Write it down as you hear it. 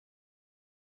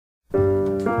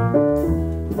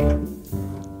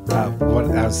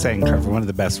I was saying, Trevor, one of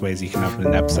the best ways you can open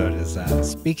an episode is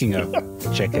speaking of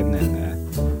chicken,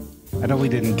 and I know we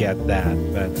didn't get that,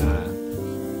 but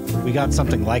we got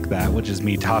something like that, which is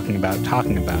me talking about.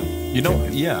 You know,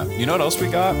 yeah. You know what else we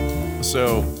got?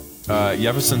 So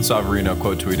Jefferson Savarino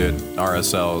quote tweeted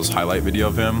RSL's highlight video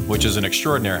of him, which is an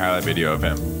extraordinary highlight video of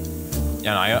him. And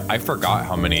I forgot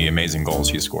how many amazing goals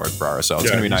he scored for RSL. It's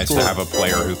going to be nice to have a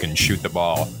player who can shoot the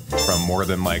ball from more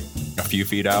than like a few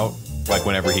feet out, like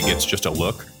whenever he gets just a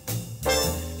look.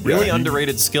 Really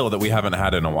underrated skill that we haven't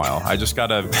had in a while. I just got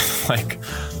to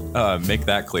make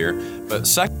that clear.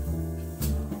 But I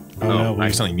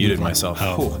accidentally muted myself.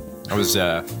 Oh. I was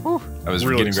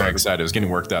really getting very excited. I was getting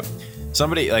worked up.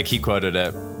 Somebody, he quoted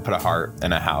it, put a heart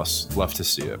in a house. Love to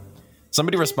see it.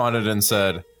 Somebody responded and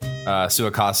said,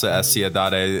 Sua casa es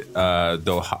ciudad do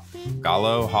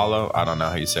Galo, Hollow. I don't know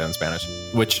how you say it in Spanish,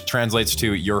 which translates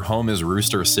to your home is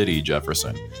Rooster City,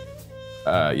 Jefferson.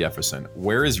 Jefferson.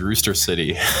 Where is Rooster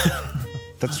City?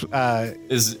 That's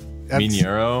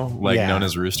Mineiro known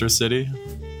as Rooster City?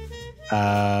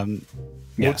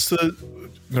 What's the...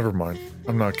 Never mind.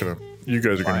 I'm not going to... You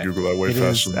guys are going to Google that way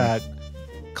faster than me.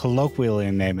 Colloquially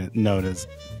known as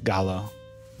Gallo.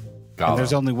 And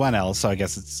there's only one L, so I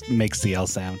guess it makes the L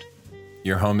sound.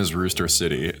 Your home is Rooster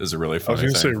City is a really funny thing. I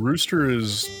was going to say Rooster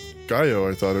is Gallo.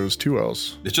 I thought it was two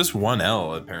L's. It's just one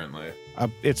L, apparently.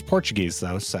 It's Portuguese,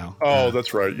 though, so... Oh,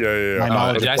 that's right.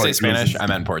 Yeah. Did I say Spanish? I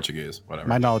meant Portuguese. Whatever.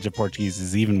 My knowledge of Portuguese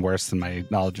is even worse than my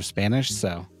knowledge of Spanish,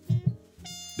 so...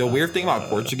 The weird thing about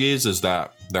Portuguese is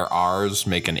that their R's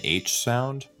make an H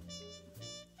sound.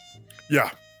 Yeah.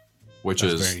 Which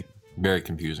is very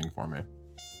confusing for me.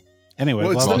 Anyway,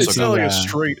 it's not like a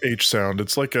straight H sound.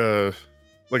 It's like a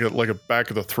back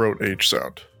of the throat H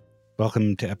sound.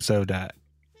 Welcome to episode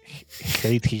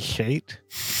 88.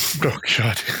 Oh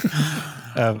God.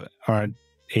 or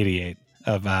 88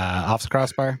 of Off the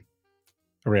Crossbar,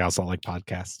 a Real Salt Lake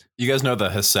podcast. You guys know the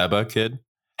Haseba kid?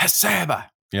 Haseba.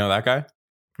 You know that guy?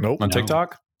 Nope. On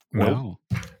TikTok? No.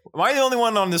 Am I the only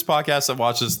one on this podcast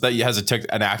that has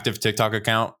an active TikTok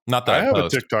account? Not that I have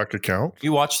post. a TikTok account.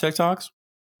 You watch TikToks?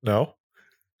 No.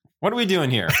 What are we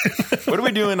doing here? What are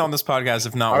we doing on this podcast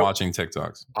if not watching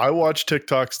TikToks? I watch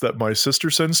TikToks that my sister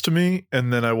sends to me,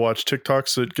 and then I watch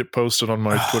TikToks that get posted on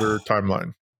my Twitter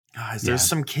timeline. Guys, there's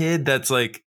some kid that's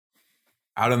like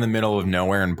out in the middle of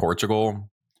nowhere in Portugal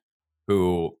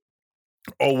who...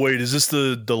 Oh, wait. Is this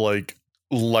the like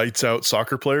lights out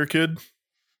soccer player kid?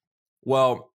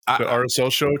 Well... The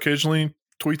RSL show occasionally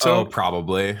tweets out? Oh,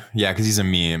 probably. Yeah, because he's a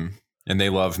meme. And they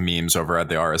love memes over at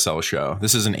the RSL show.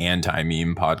 This is an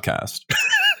anti-meme podcast.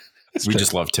 We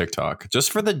just love TikTok.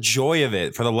 Just for the joy of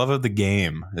it, for the love of the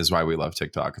game is why we love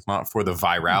TikTok. It's not for the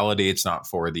virality. It's not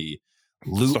for the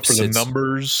loops. It's not for the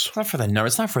numbers. It's not for the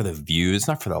numbers. It's not for the views. It's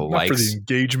not for the likes. Not for the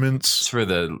engagements. It's for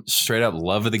the straight up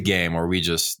love of the game where we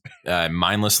just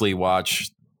mindlessly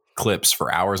watch clips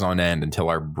for hours on end until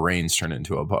our brains turn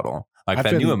into a puddle. Like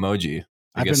that new emoji.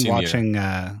 I've been watching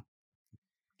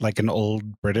like an old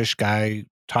British guy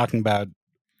talking about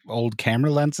old camera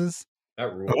lenses.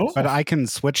 That rules. But I can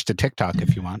switch to TikTok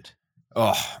if you want.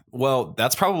 Oh, well,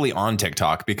 that's probably on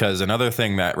TikTok because another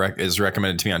thing that is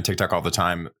recommended to me on TikTok all the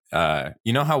time.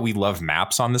 You know how we love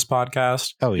maps on this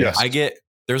podcast? Oh, yes.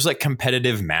 There's like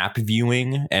competitive map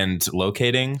viewing and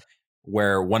locating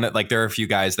where there are a few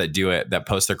guys that do it that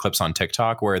post their clips on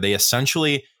TikTok where they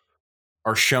essentially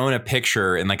are shown a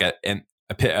picture in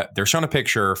they're shown a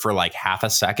picture for like half a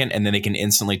second and then they can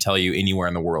instantly tell you anywhere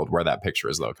in the world where that picture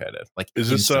is located. Like, is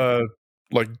this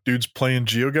like dudes playing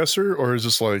GeoGuessr or is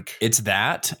this like... It's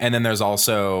that. And then there's that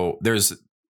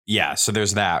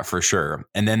for sure.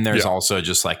 And then there's also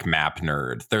just like Map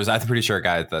Nerd. I'm pretty sure a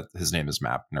guy that his name is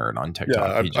Map Nerd on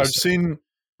TikTok. Yeah, I've seen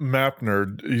Map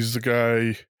Nerd. He's the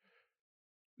guy...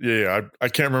 Yeah, I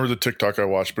can't remember the TikTok I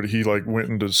watched, but he like went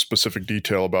into specific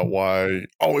detail about why.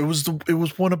 Oh, it was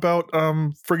one about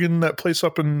friggin' that place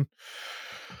up in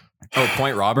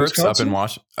Point Roberts Wisconsin? Up in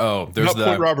Washington. Oh, there's not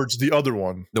Point Roberts, the other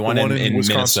one, the one in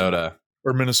Minnesota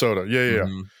or Minnesota. Yeah.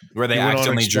 Mm-hmm. Where they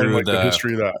accidentally drew the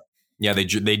history of that. Yeah, they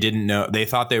didn't know. They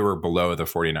thought they were below the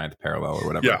 49th parallel or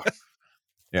whatever.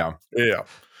 Yeah.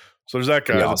 So there's that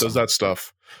guy that does that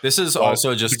stuff. This is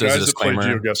also just as a disclaimer. The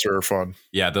guys that play GeoGuessr are fun.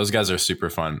 Yeah, those guys are super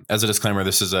fun. As a disclaimer,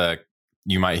 this is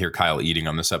you might hear Kyle eating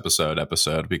on this episode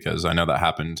because I know that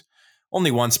happened only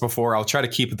once before. I'll try to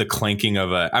keep the clanking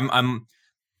of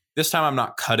this time I'm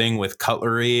not cutting with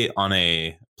cutlery on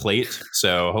a plate,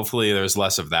 so hopefully there's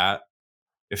less of that.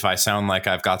 If I sound like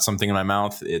I've got something in my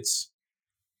mouth, it's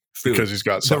food. Because he's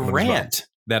got something. The rant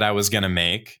that I was going to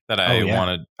make that I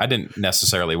wanted, I didn't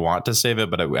necessarily want to save it,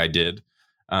 but I did.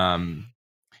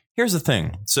 Here's the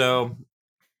thing. So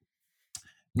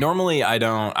Normally, I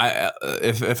don't.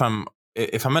 If I'm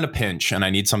in a pinch and I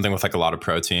need something with like a lot of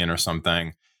protein or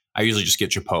something, I usually just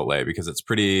get Chipotle because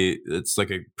it's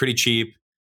like a pretty cheap,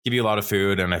 give you a lot of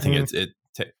food, and I think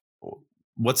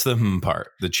what's the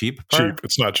part? The cheap part? Cheap.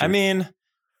 It's not cheap. I mean,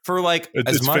 for like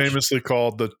it's famously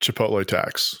called the Chipotle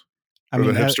tax. The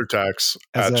hipster tax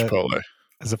at Chipotle.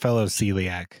 As a fellow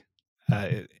celiac,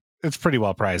 it's pretty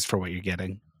well priced for what you're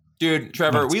getting. Dude,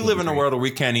 Trevor, we live in a world where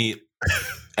we can't eat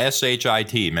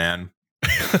SHIT, man.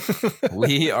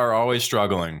 We are always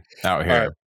struggling out here. Right.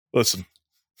 Listen,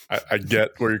 I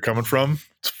get where you're coming from.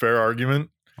 It's a fair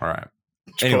argument. All right.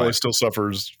 Chipotle still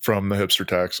suffers from the hipster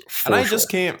tax. And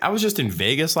I was just in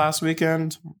Vegas last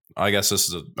weekend. I guess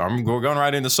we're going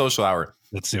right into social hour.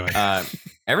 Let's do it.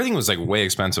 Everything was like way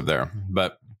expensive there.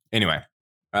 But anyway,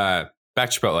 back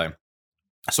to Chipotle.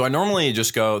 So I normally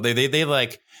just go, they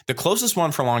like the closest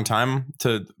one for a long time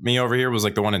to me over here was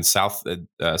like the one in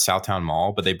Southtown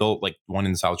Mall, but they built like one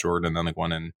in South Jordan and then like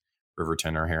one in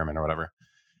Riverton or Harriman or whatever.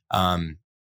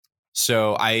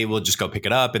 So I will just go pick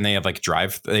it up and they have like a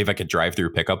drive-through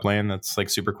pickup lane that's like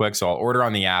super quick. So I'll order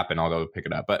on the app and I'll go pick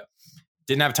it up, but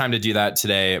didn't have time to do that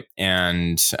today.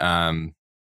 And,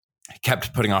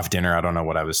 kept putting off dinner. I don't know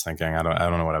what I was thinking. I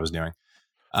don't know what I was doing.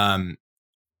 And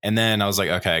then I was like,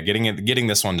 okay, getting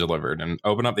this one delivered and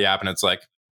open up the app and it's like,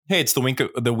 hey, it's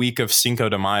the week of Cinco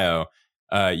de Mayo.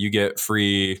 You get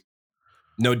free,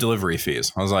 no delivery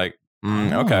fees. I was like,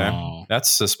 okay, that's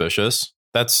suspicious.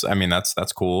 That's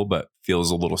cool, but feels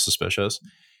a little suspicious.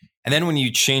 And then when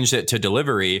you change it to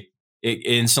delivery, it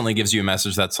instantly gives you a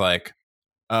message that's like,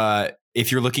 if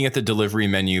you're looking at the delivery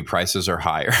menu, prices are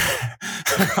higher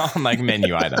on like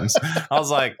menu items. I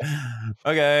was like,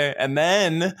 okay. And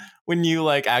then when you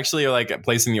like actually are like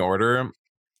placing the order,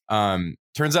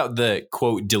 turns out the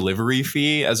quote delivery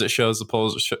fee as it shows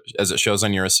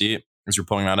on your receipt, as you're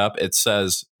pulling that up, it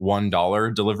says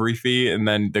 $1 delivery fee. And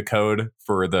then the code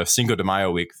for the Cinco de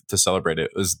Mayo week to celebrate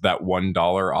it was that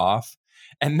 $1 off.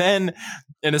 And then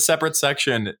in a separate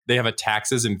section, they have a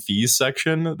taxes and fees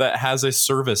section that has a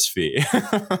service fee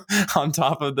on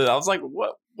top of I was like,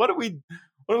 what are we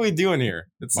doing here?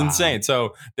 It's insane.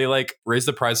 So they like raise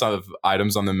the price of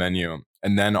items on the menu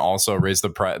and then also raise the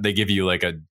price. They give you like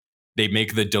they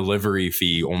make the delivery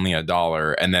fee only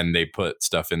 $1 and then they put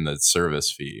stuff in the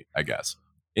service fee, I guess.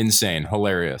 Insane.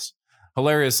 Hilarious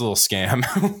little scam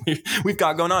we've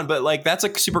got going on. But like, that's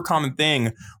a super common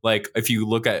thing. Like if you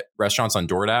look at restaurants on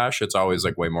DoorDash, it's always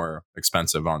like way more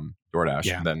expensive on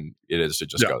DoorDash than it is to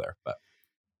just go there. But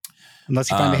unless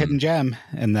you find a hidden gem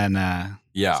and then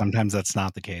sometimes that's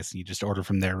not the case. You just order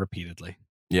from there repeatedly.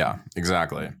 Yeah,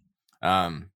 exactly.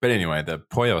 But anyway, the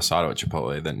Pollo Asado at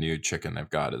Chipotle, the new chicken they've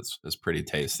got is pretty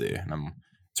tasty. And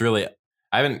I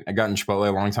haven't gotten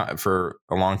Chipotle for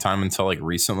a long time until like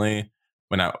recently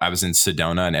when I was in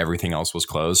Sedona and everything else was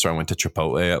closed. So I went to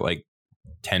Chipotle at like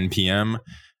 10 p.m.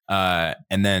 And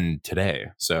then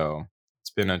today. So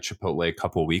it's been a Chipotle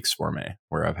couple weeks for me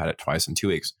where I've had it twice in 2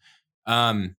 weeks.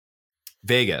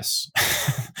 Vegas.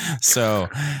 So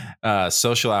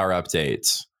social hour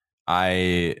updates.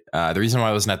 The reason why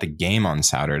I wasn't at the game on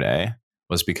Saturday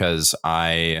was because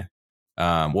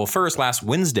first last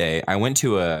Wednesday, I went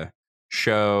to a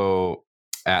show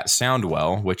at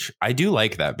Soundwell, which I do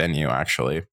like that venue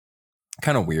actually.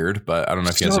 Kind of weird, but I don't know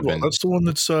if you guys have been. That's the one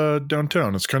that's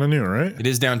downtown. It's kind of new, right? It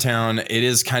is downtown.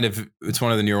 It's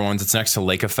one of the newer ones. It's next to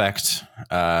Lake Effect,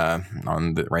 right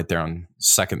there on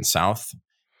 2nd South.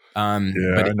 But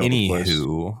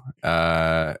anywho,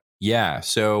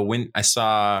 so when I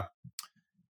saw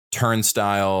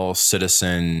Turnstile,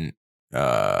 Citizen,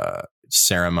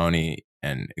 Ceremony,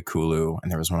 and Ikulu,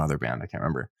 and there was one other band I can't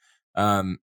remember.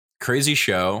 Crazy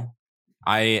show.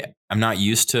 I'm not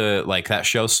used to like that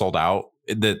show sold out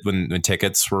when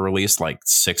tickets were released like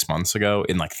 6 months ago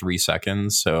in like 3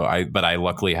 seconds. But I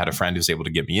luckily had a friend who's able to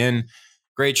get me in.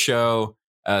 Great show.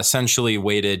 Essentially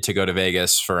waited to go to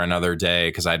Vegas for another day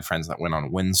because I had friends that went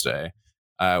on Wednesday.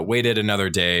 Waited another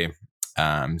day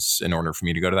in order for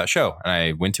me to go to that show, and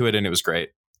I went to it and it was great.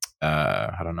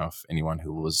 I don't know if anyone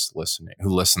who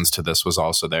listens to this was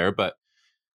also there, but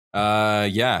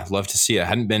love to see it. I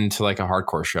hadn't been to like a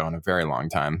hardcore show in a very long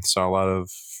time. Saw a lot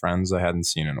of friends I hadn't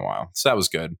seen in a while. So that was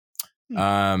good.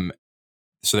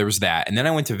 So there was that. And then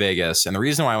I went to Vegas. And the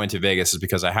reason why I went to Vegas is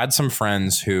because I had some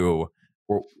friends who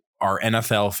are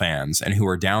NFL fans and who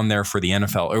were down there for the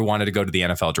NFL or wanted to go to the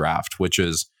NFL draft, which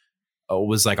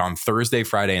was like on Thursday,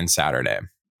 Friday, and Saturday.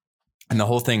 And the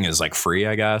whole thing is like free,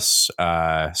 I guess.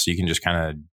 So you can just kind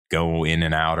of go in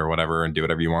and out or whatever and do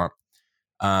whatever you want.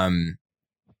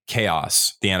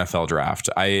 Chaos, the NFL draft.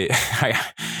 I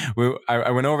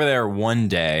went over there one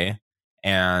day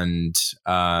and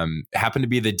happened to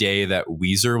be the day that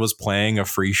Weezer was playing a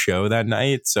free show that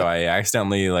night. So I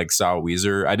accidentally like saw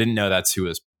Weezer. I didn't know that's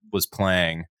who was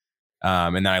playing.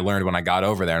 And then I learned when I got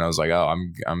over there, and I was like, oh,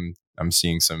 I'm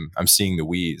seeing the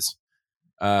Weez.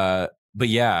 But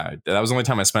yeah, that was the only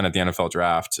time I spent at the NFL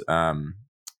draft. I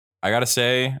gotta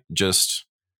say, just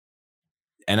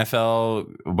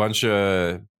NFL, a bunch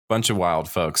of wild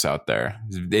folks out there.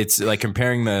 It's like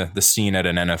comparing the scene at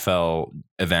an NFL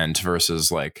event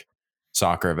versus like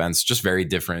soccer events, just very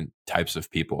different types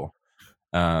of people.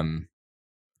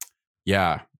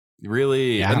 Yeah,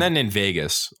 really. Yeah. And then in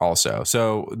Vegas also.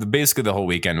 So basically the whole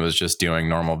weekend was just doing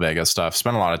normal Vegas stuff.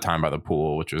 Spent a lot of time by the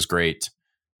pool, which was great.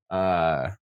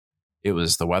 The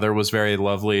weather was very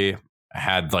lovely. I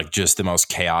had like just the most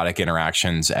chaotic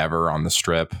interactions ever on the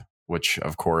strip, which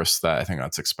of course I think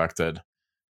that's expected.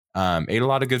 Ate a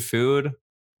lot of good food.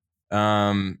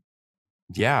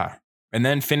 Yeah. And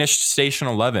then finished Station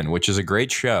 11, which is a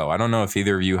great show. I don't know if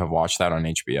either of you have watched that on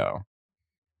HBO.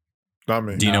 Not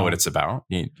me. Do you know what it's about?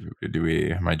 Do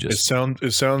we? Am I just?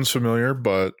 It sounds familiar,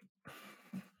 but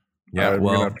yeah.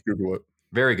 We're gonna have to Google it.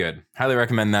 Very good. Highly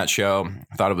recommend that show.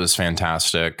 I thought it was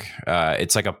fantastic.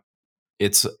 It's like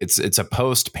it's a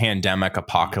post-pandemic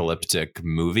apocalyptic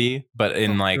movie, but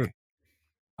in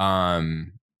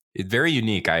it's very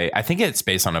unique. I think it's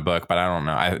based on a book, but I don't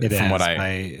know.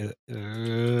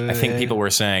 I think people were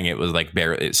saying it was like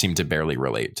it seemed to barely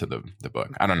relate to the book.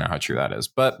 I don't know how true that is,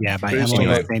 but yeah, by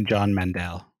Emily St. John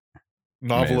Mandel.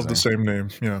 Novel Amazing. Of the same name.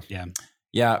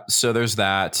 Yeah. So there's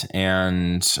that,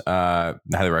 and I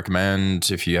highly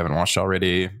recommend if you haven't watched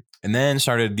already. And then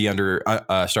started Under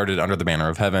the Banner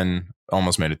of Heaven.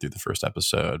 Almost made it through the first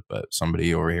episode, but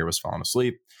somebody over here was falling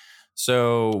asleep.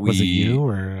 So was it you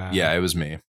or? Yeah, it was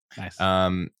me. Nice.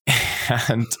 And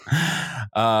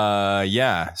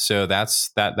yeah, so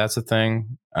that's a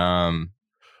thing. Other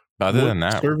than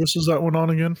that, service is that one on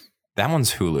again? That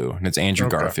one's Hulu, and it's Andrew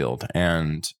Garfield.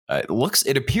 And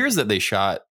it appears that they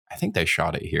shot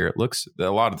it here. It looks,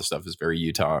 a lot of the stuff is very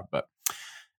Utah, but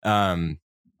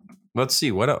let's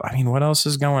see what else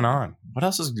is going on. What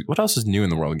else is new in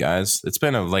the world, guys? It's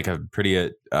been a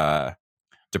pretty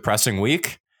depressing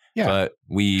week. Yeah. But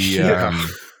we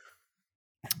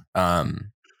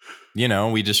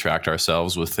we distract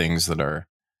ourselves with things that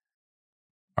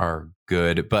are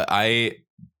good. But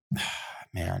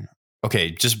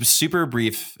okay, just super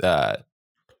brief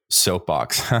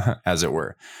soapbox, as it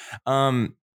were.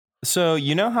 So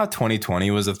you know how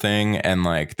 2020 was a thing, and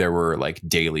like there were like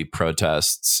daily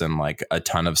protests and like a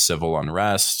ton of civil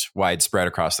unrest widespread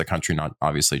across the country, not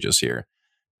obviously just here.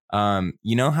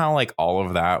 You know how like all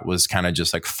of that was kind of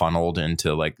just like funneled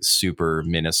into like super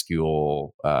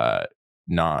minuscule,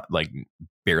 not like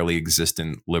barely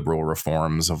existent liberal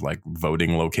reforms of like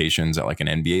voting locations at like an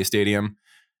NBA stadium.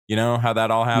 You know how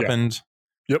that all happened?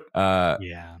 Yeah. Yep.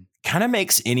 Yeah. Kind of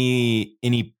makes any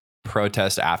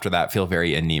protest after that feel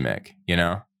very anemic, you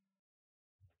know?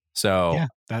 So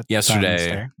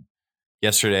yesterday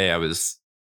I was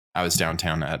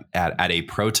downtown at a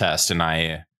protest, and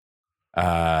I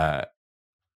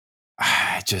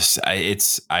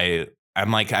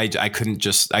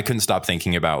couldn't stop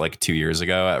thinking about like 2 years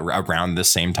ago around the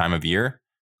same time of year.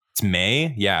 It's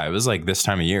May. Yeah. It was like this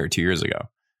time of year 2 years ago.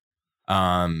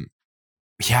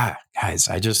 Yeah, guys,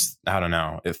 I don't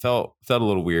know. It felt a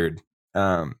little weird.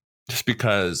 Just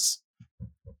because,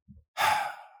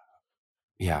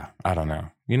 yeah, I don't know.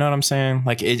 You know what I'm saying?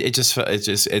 Like it's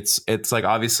like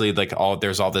obviously like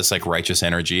there's all this like righteous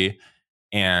energy,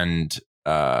 and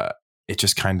it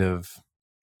just kind of,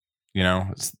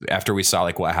 after we saw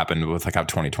like what happened with like how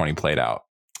 2020 played out,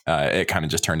 it kind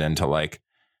of just turned into like,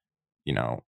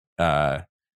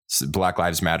 Black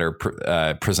Lives Matter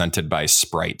presented by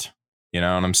Sprite. You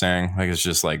know what I'm saying? Like it's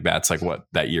just like that's like what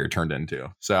that year turned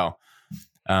into. So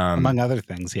among other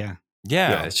things, yeah.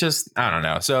 It's just I don't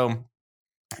know. So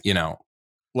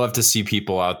love to see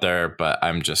people out there, but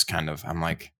I'm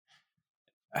like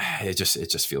it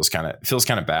just feels kind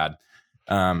of bad.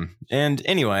 And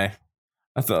anyway,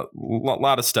 I thought a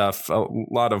lot of stuff, a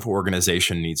lot of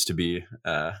organization needs to be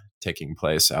taking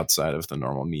place outside of the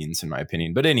normal means, in my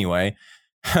opinion. But anyway,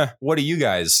 what have you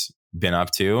guys been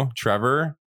up to,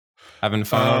 Trevor? Having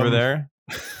fun over there?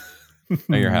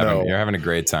 No, you're having a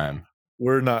great time.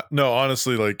 We're not. No,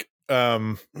 honestly, like,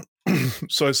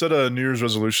 so I set a New Year's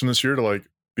resolution this year to like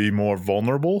be more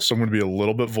vulnerable. So I'm going to be a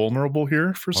little bit vulnerable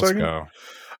here for a second. Go.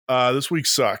 This week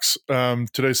sucks.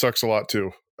 Today sucks a lot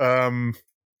too.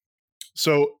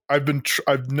 So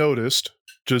I've noticed,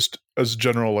 just as a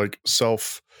general like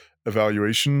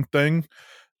self-evaluation thing,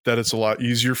 that it's a lot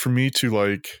easier for me to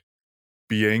like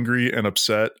be angry and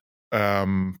upset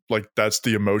Like that's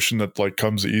the emotion that like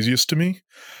comes the easiest to me.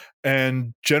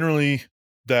 And generally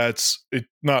that's it,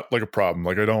 not like a problem.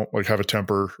 Like I don't like have a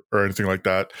temper or anything like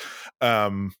that.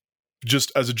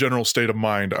 Just as a general state of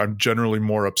mind, I'm generally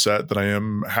more upset than I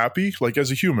am happy, like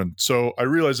as a human. So I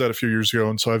realized that a few years ago.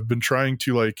 And so I've been trying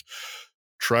to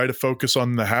try to focus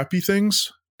on the happy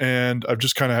things. And I've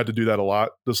just kind of had to do that a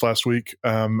lot this last week.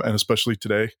 And especially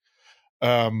today.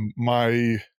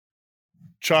 My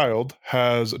child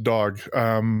has a dog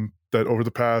that over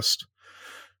the past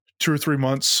 2 or 3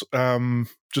 months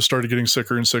just started getting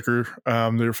sicker and sicker.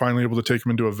 They were finally able to take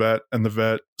him into a vet, and the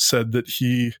vet said that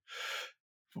he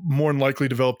more than likely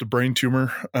developed a brain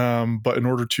tumor. But in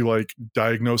order to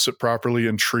diagnose it properly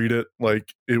and treat it,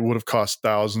 it would have cost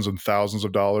thousands and thousands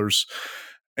of dollars.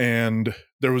 And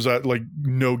there was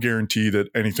no guarantee that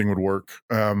anything would work.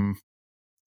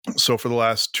 So for the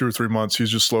last 2 or 3 months,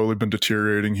 he's just slowly been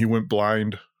deteriorating. He went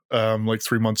blind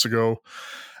 3 months ago.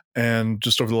 And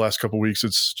just over the last couple of weeks,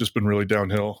 it's just been really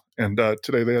downhill. And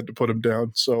today they had to put him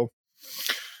down. So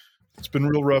it's been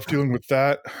real rough dealing with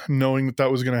that, knowing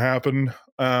that was going to happen.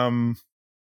 I'm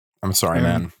sorry,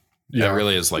 man. Yeah, it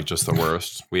really is just the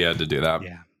worst. We had to do that.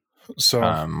 Yeah. So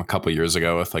a couple of years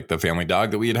ago with the family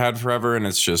dog that we had forever. And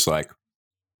it's just it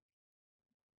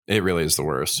really is the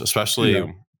worst,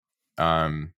 especially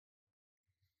when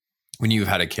you've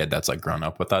had a kid that's grown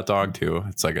up with that dog too.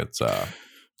 It's it's a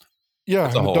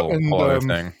whole other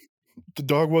thing. The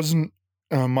dog wasn't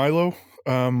Milo.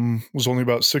 Was only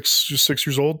about 6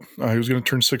 years old. He was going to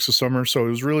turn 6 this summer, so it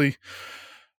was really,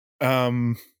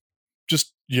 a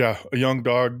young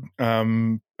dog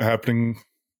happening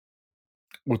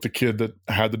with the kid that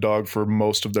had the dog for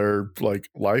most of their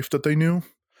life that they knew.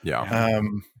 Yeah.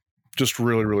 Just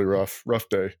really, really rough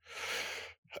day.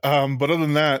 But other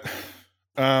than that,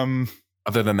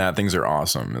 things are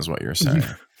awesome, is what you're saying.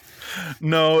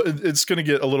 No, it's going to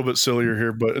get a little bit sillier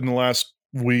here, but in the last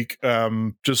week,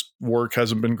 just work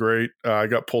hasn't been great. I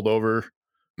got pulled over,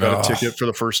 got a ticket for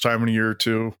the first time in a year or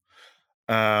two.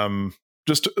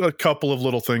 Just a couple of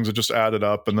little things that just added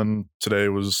up, and then today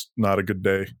was not a good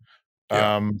day.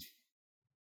 Yeah.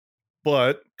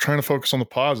 But trying to focus on the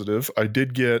positive, I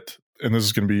did get, and this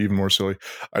is going to be even more silly,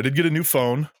 I did get a new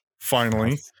phone,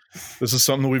 finally. This is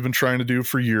something that we've been trying to do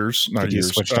for years. Did you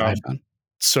switch to iPhone?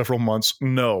 Several months.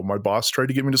 No, my boss tried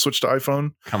to get me to switch to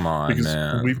iPhone. Come on, because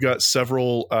man. We've got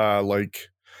several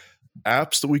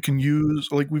apps that we can use.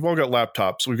 We've all got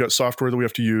laptops. We've got software that we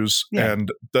have to use,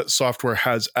 and that software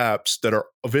has apps that are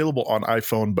available on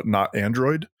iPhone but not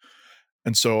Android.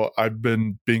 And so I've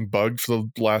been being bugged for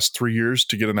the last 3 years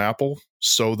to get an Apple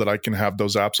so that I can have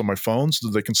those apps on my phone so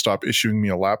that they can stop issuing me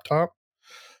a laptop.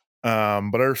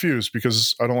 But I refuse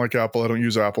because I don't like Apple. I don't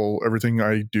use Apple. Everything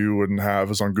I do and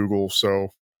have is on Google. So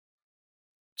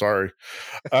sorry.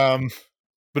 But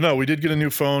no, we did get a new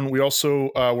phone. We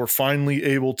also were finally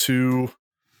able to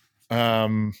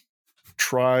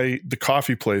try the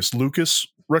coffee place Lucas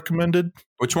recommended.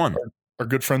 Which one? Our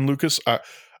good friend Lucas.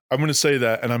 I'm going to say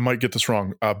that, and I might get this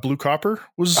wrong. Blue Copper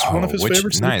was one of his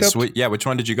favorites. Nice. Which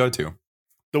one did you go to?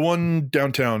 The one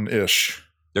downtown-ish.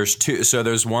 There's two. So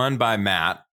there's one by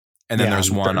Matt, and then there's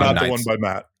one on not Ninth. the one by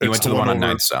Matt. You went to the one on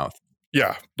Ninth South.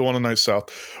 Yeah, the one on Ninth South.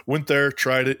 Went there,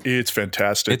 tried it. It's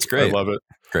fantastic. It's great. I love it.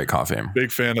 Great coffee.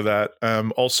 Big fan of that.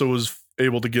 Also was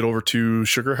able to get over to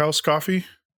Sugar House Coffee,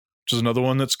 which is another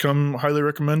one that's come highly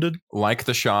recommended. Like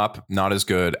the shop, not as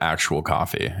good actual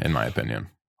coffee, in my opinion.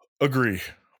 Agree.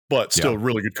 But still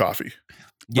really good coffee.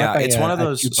 Yeah, it's one of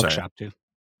those. Bookshop too.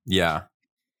 Yeah.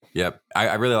 Yep.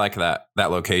 I really like that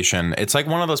location. It's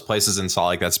one of those places in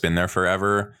Salt Lake that's been there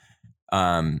forever.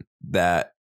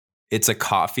 That it's a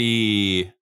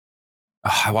coffee.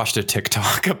 I watched a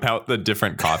TikTok about the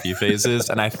different coffee phases,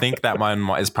 and I think that one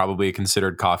is probably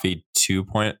considered coffee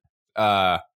 2.0,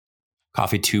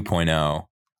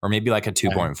 or maybe a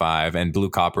 2.5, and Blue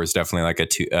Copper is definitely a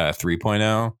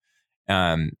 3.0.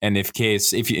 And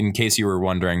in case you were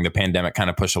wondering, the pandemic kind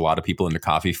of pushed a lot of people into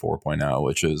coffee 4.0,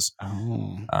 which is a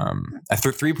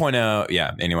 3.0.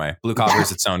 Yeah. Anyway, Blue Copper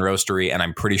is its own roastery, and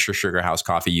I'm pretty sure Sugar House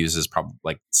Coffee uses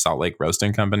probably Salt Lake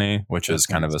Roasting Company, which is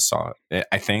kind of a solid.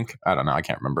 I think, I don't know, I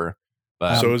can't remember.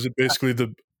 But so is it basically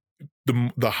the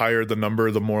higher the number,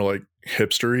 the more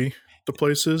hipstery the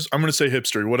place is? I'm going to say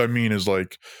hipstery. What I mean is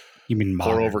you mean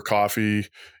pour over coffee,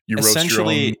 you roast your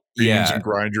own beans and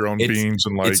grind your own beans,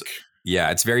 and it's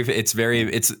coffee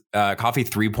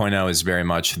 3.0 is very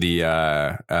much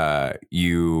the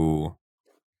you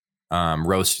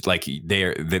roast,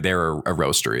 they're a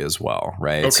roastery as well,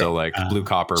 right? Okay. So Blue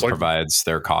Copper provides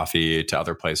their coffee to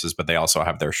other places, but they also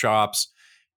have their shops.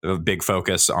 They have a big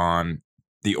focus on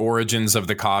the origins of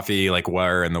the coffee, like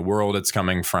where in the world it's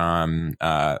coming from,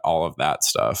 all of that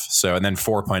stuff. So, and then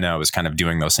 4.0 is kind of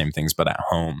doing those same things, but at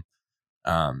home.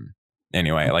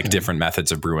 Anyway, like different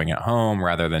methods of brewing at home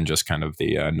rather than just kind of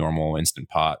the normal instant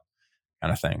pot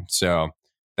kind of thing. So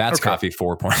that's Coffee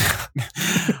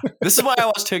 4.0. This is why I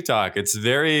watch TikTok. It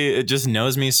just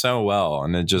knows me so well.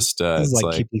 And it just, it's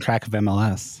like keeping track of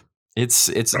MLS.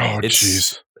 It's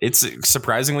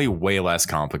surprisingly way less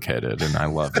complicated, and I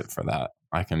love it for that.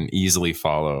 I can easily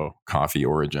follow coffee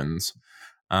origins.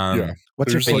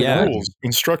 What's your rules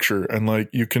and structure, and like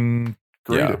you can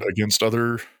grade it against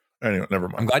other. Anyway, never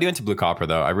mind. I'm glad you went to Blue Copper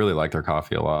though. I really like their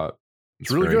coffee a lot.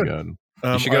 It's really good.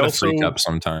 You should go to 3 Cups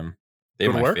sometime. They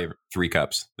have my favorite 3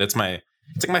 Cups. It's like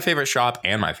my favorite shop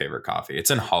and my favorite coffee. It's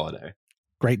in Holiday.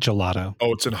 Great gelato.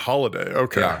 Oh, it's in Holiday.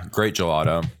 Okay. Yeah, great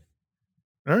gelato.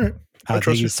 All right.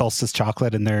 They use Solstice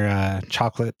chocolate in their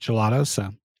chocolate gelato.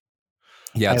 So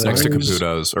yeah, it's next to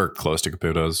Caputo's or close to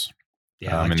Caputo's.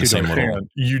 Yeah, in the same little.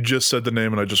 You just said the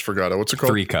name and I just forgot it. What's it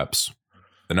called? 3 Cups.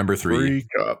 The number 3. 3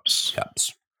 Cups.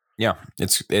 Yeah,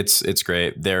 it's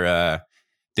great. They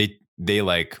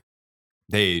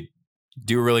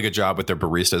do a really good job with their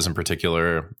baristas in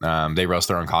particular. They roast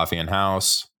their own coffee in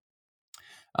house.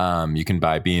 You can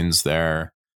buy beans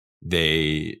there.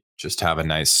 They just have a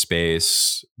nice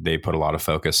space. They put a lot of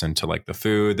focus into like the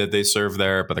food that they serve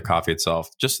there, but the coffee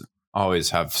itself just always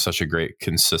have such a great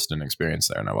consistent experience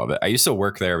there, and I love it. I used to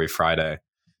work there every Friday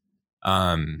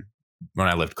when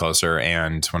I lived closer,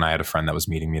 and when I had a friend that was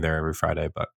meeting me there every Friday.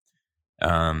 But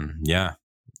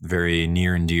very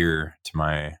near and dear to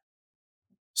my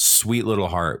sweet little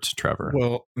heart, Trevor.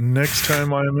 Well, next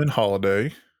time I'm in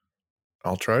Holiday,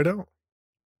 I'll try it out.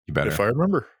 You better. If I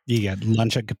remember. You get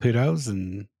lunch at Caputo's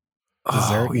and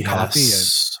dessert and coffee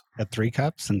at 3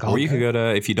 Cups. And or you could go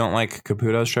to, if you don't like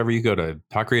Caputo's, Trevor, you could go to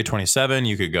Taqueria 27.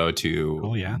 You could go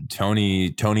to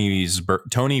Tony Burgers.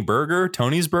 Tony Burgers.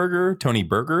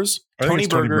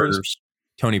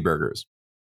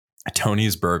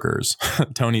 Tony's Burgers.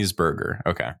 Tony's Burger.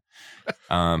 Okay.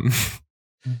 You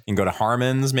can go to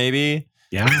Harmon's maybe.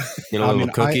 Yeah. Get a little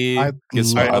cookie. I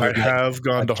have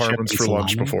gone to Harmon's for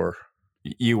lunch before.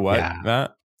 You what? Yeah.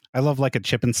 That? I love like a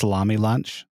chip and salami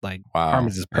lunch. Like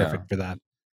Harmon's is perfect for that.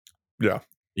 Yeah.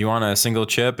 You want a single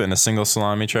chip and a single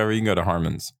salami, Trevor? You can go to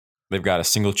Harmon's. They've got a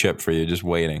single chip for you, just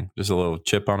waiting. Just a little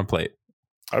chip on a plate.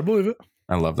 I believe it.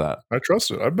 I love that. I trust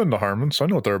it. I've been to Harmon's. I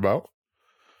know what they're about.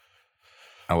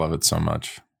 I love it so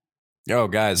much. Oh,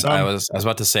 guys, I was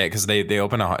about to say it because they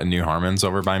opened a new Harmon's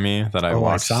over by me that I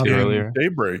watched earlier.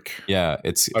 Daybreak. Yeah,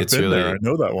 it's been really there. I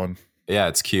know that one. Yeah,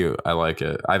 it's cute. I like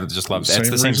it. I just love it.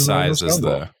 It's the same size as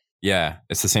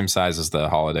it's the same size as the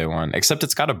Holiday one, except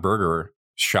it's got a burger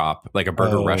shop, like a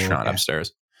burger restaurant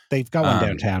upstairs. They've got one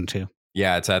downtown too.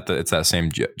 Yeah, it's that same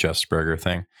Just Burger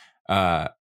thing.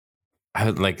 Today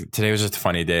was just a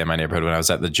funny day in my neighborhood when I was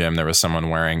at the gym. There was someone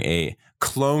wearing a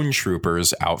Clone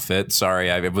Troopers outfit. Sorry,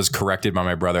 it was corrected by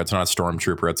my brother. It's not a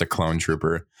Stormtrooper. It's a Clone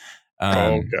Trooper.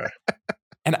 Okay.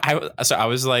 And I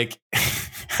was like,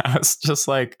 I was just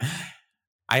like,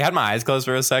 I had my eyes closed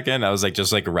for a second. I was like,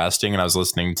 just like resting, and I was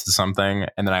listening to something.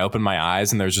 And then I opened my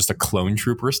eyes, and there was just a Clone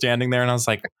Trooper standing there, and I was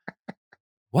like,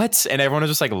 what? And everyone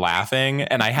was just like laughing,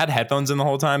 and I had headphones in the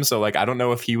whole time. So like, I don't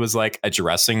know if he was like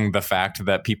addressing the fact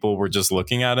that people were just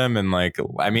looking at him. And like,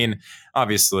 I mean,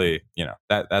 obviously,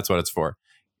 that's what it's for.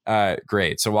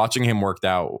 Great. So watching him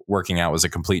working out was a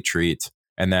complete treat.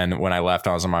 And then when I left,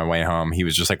 I was on my way home. He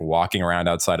was just like walking around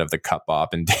outside of the Cup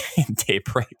Bop and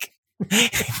Daybreak.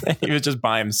 He was just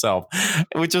by himself,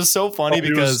 which is so funny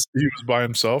because he was by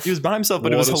himself. He was by himself,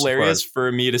 but it was hilarious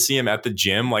for me to see him at the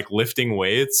gym, like lifting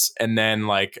weights. And then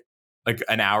like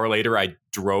an hour later, I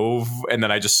drove, and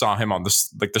then I just saw him on the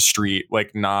street.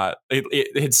 Like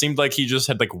it seemed like he just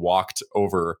had like walked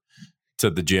over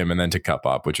to the gym and then to Cup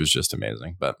Up, which was just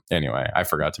amazing. But anyway, I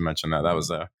forgot to mention that. That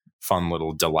was a fun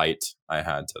little delight I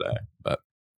had today. But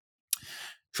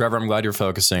Trevor, I'm glad you're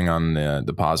focusing on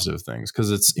the positive things,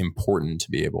 because it's important to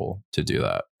be able to do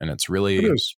that, and it's really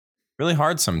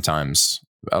hard sometimes.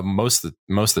 Most of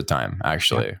the time,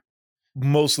 actually. Yeah.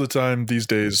 Most of the time these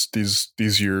days,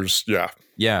 these years, yeah.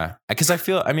 Because I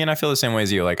feel the same way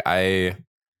as you. Like I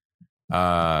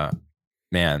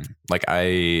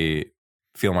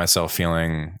feel myself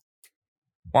feeling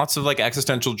lots of like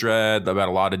existential dread about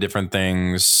a lot of different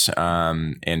things.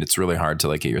 And it's really hard to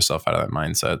like get yourself out of that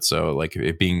mindset. So like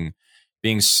it being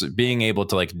able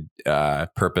to like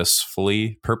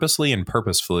purposefully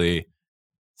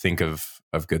think of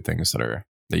good things that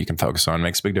you can focus on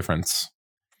makes a big difference.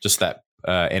 Just that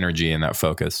energy and that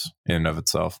focus in and of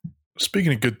itself.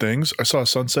 Speaking of good things, I saw a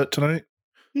sunset tonight.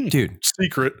 Dude.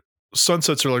 Secret.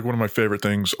 sunsets are like one of my favorite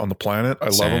things on the planet. I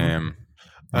love them. Same.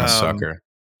 I'm a sucker.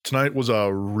 Tonight was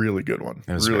a really good one.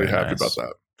 It was Really very happy nice. about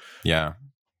that. Yeah.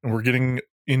 And we're getting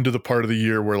into the part of the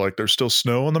year where like there's still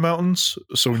snow on the mountains.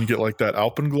 So when you get like that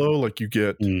alpenglow, like you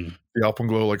get the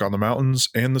alpenglow like on the mountains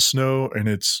and the snow, and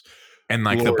it's like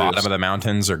glorious. The bottom of the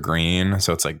mountains are green,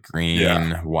 so it's like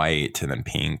green, white, and then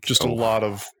pink. Just a lot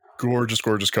of gorgeous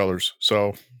colors.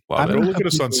 So Love go it. look at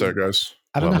a sunset, guys.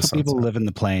 I don't know Love how a people sunset. live in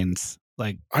the plains.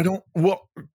 Like,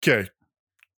 Okay.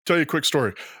 Tell you a quick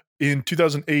story. In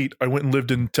 2008, I went and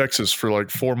lived in Texas for like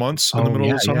 4 months in the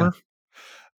middle of the summer.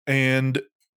 And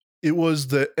it was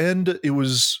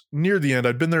near the end.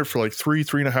 I'd been there for like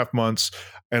 3.5 months.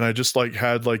 And I just like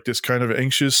had like this kind of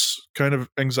anxious kind of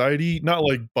anxiety, not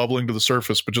like bubbling to the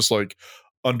surface, but just like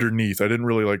underneath. I didn't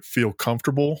really like feel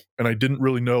comfortable. And I didn't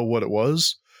really know what it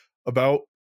was about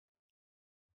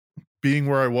being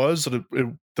where I was,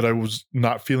 that I was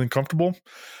not feeling comfortable.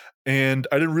 And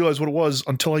I didn't realize what it was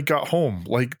until I got home.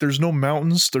 Like, there's no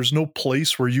mountains. There's no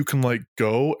place where you can like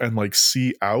go and like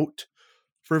see out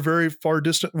for a very far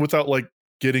distance without like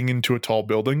getting into a tall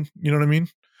building. You know what I mean?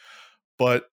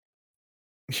 But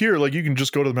here, like, you can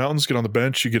just go to the mountains, get on the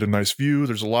bench, you get a nice view.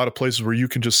 There's a lot of places where you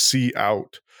can just see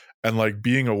out. And like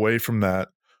being away from that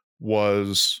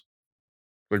was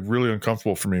like really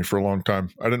uncomfortable for me for a long time.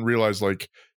 I didn't realize like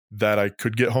that I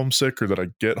could get homesick or that I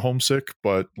get homesick,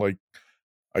 but like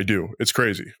I do. It's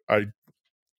crazy.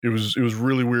 It was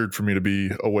really weird for me to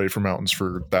be away from mountains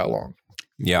for that long.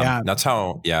 Yeah. That's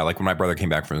how, like when my brother came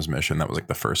back from his mission, that was like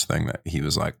the first thing that he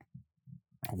was like,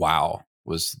 wow,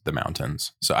 was the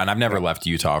mountains. So, and I've never left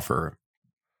Utah for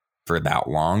that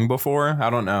long before. I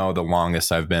don't know the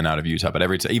longest I've been out of Utah, but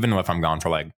even if I'm gone for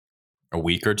like a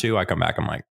week or two, I come back, I'm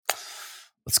like,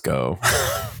 let's go.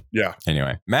 Yeah.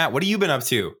 Anyway, Matt, what have you been up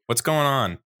to? What's going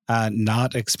on?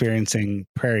 Not experiencing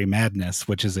prairie madness,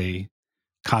 which is a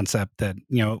concept that,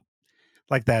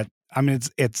 like that. I mean,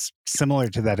 it's similar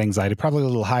to that anxiety, probably a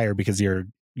little higher because you're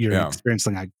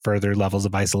experiencing like further levels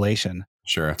of isolation.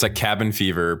 Sure. It's like cabin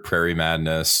fever, prairie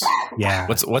madness. Yeah.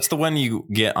 What's the one you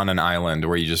get on an island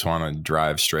where you just want to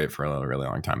drive straight for a really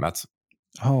long time? That's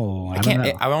I don't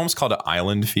know. I almost called it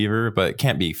island fever, but it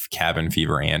can't be cabin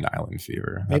fever and island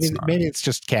fever. Maybe it's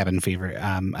just cabin fever.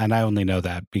 And I only know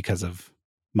that because of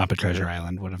Muppet Treasure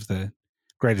Island, one of the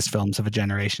greatest films of a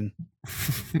generation.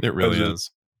 It really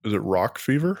is. Is it rock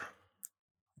fever?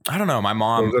 I don't know. My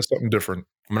mom. Or is that something different?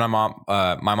 My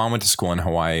mom went to school in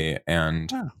Hawaii, and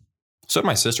so did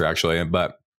my sister actually.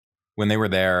 But when they were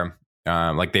there,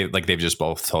 they've just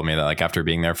both told me that like after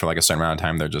being there for like a certain amount of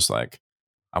time, they're just like,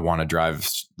 I want to drive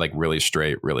like really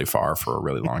straight, really far for a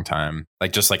really long time,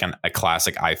 like just like a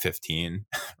classic I-15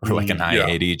 or like an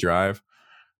I-80 drive,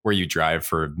 where you drive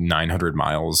for 900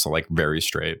 miles, like very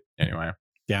straight. Anyway.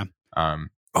 Yeah. I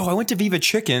went to Viva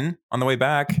Chicken on the way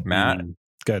back, Matt.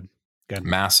 Good.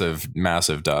 Massive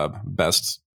dub.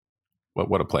 Best.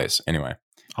 What a place. Anyway.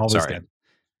 Always good.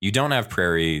 You don't have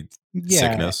prairie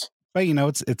sickness. But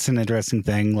it's an interesting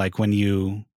thing. Like when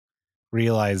you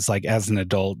realize like as an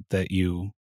adult that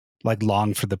you like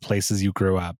long for the places you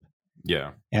grew up.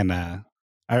 Yeah. And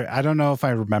I don't know if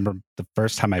I remember the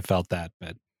first time I felt that,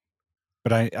 but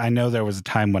I know there was a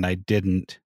time when I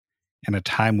didn't and a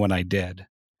time when I did.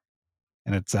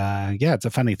 And it's it's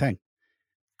a funny thing.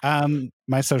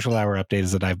 My social hour update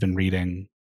is that I've been reading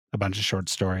a bunch of short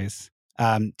stories.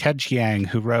 Ted Chiang,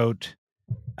 who wrote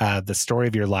The Story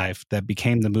of Your Life that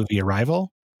became the movie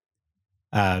Arrival.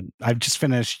 I've just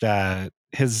finished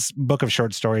his book of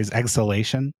short stories,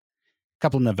 Exhalation. A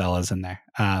couple novellas in there.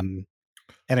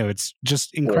 Anyway, it's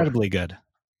just incredibly good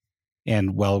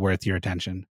and well worth your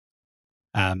attention.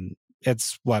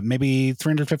 It's maybe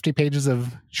 350 pages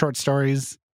of short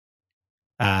stories.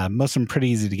 Most of them pretty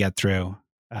easy to get through.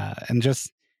 And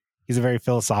just, he's a very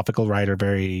philosophical writer,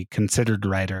 very considered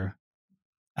writer.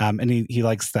 And he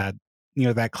likes that,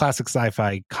 that classic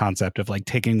sci-fi concept of like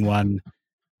taking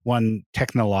one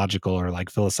technological or like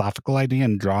philosophical idea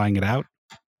and drawing it out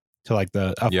to like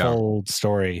a full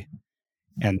story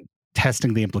and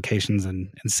testing the implications and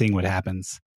seeing what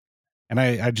happens. And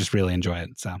I just really enjoy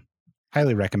it. So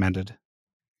highly recommended.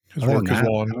 His work has I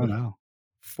don't won know.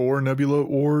 4 Nebula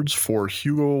Awards, 4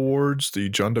 Hugo Awards, the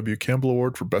John W. Campbell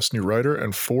Award for Best New Writer,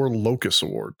 and 4 Locus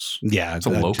Awards. Yeah. It's a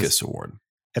Locus Award.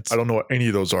 I don't know what any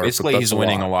of those are. Basically, he's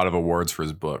winning a lot of awards for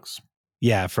his books.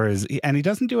 Yeah, and he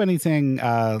doesn't do anything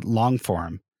long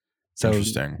form. So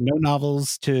interesting. No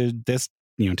novels to this,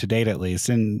 to date at least.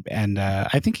 And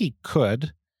I think he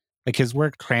could. Like his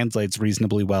work translates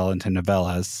reasonably well into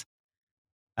novellas.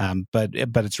 But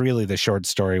it's really the short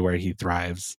story where he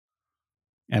thrives.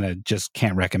 And I just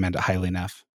can't recommend it highly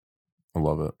enough. I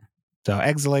love it. So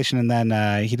Exhalation, and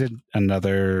then he did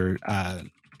another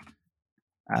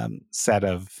set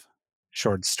of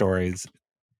short stories.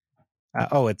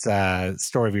 It's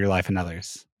Story of Your Life and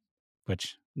Others,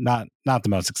 which not the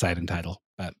most exciting title,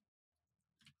 but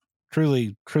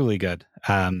truly good.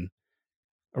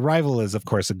 Arrival is, of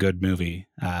course, a good movie,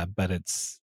 but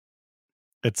it's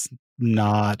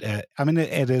not. I mean,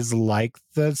 it is like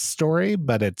the story,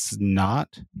 but it's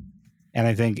not. And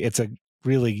I think it's a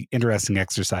really interesting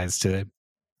exercise to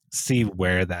see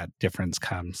where that difference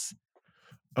comes.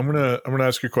 I'm gonna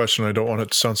ask you a question. I don't want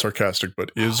it to sound sarcastic,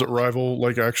 but is Arrival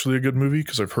like actually a good movie?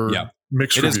 Because I've heard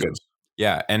mixed reviews. Is good.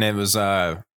 Yeah, and it was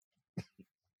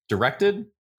directed.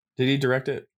 Did he direct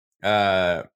it?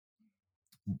 I'm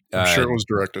sure it was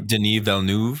directed. Denis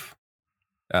Villeneuve,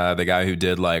 the guy who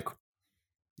did like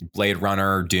Blade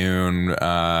Runner, Dune,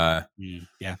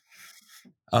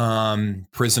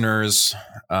 Prisoners,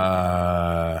 what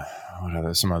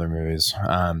are some other movies?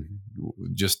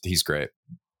 Just he's great.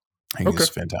 I think he's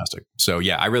fantastic. So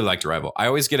yeah, I really liked Arrival. I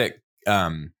always get it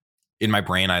in my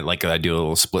brain. I do a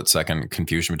little split second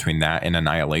confusion between that and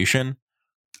Annihilation,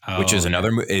 which is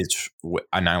another.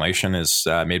 Annihilation is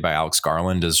made by Alex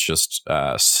Garland. Is just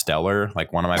stellar.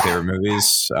 Like one of my favorite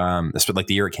movies. Like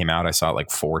the year it came out, I saw it like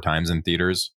 4 times in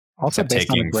theaters. Also based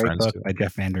on a great book by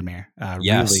Jeff Vandermeer.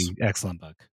 Really excellent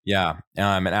book. Yeah.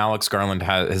 And Alex Garland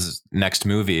has his next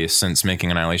movie since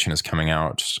making Annihilation is coming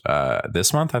out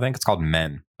this month. I think it's called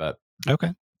Men. But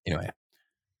anyway.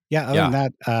 Yeah. Other than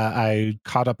that, I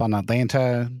caught up on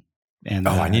Atlanta. And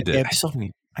I need to.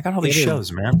 I got all these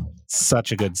shows, man.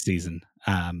 Such a good season.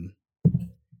 And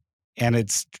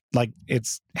it's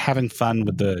having fun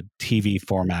with the TV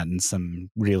format in some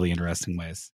really interesting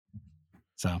ways.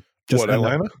 So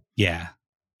Atlanta? Yeah.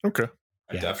 Okay.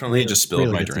 I definitely just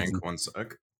spilled my drink. Season. 1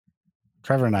 sec.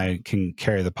 Trevor and I can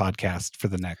carry the podcast for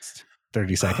the next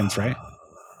 30 seconds, right?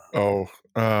 Oh,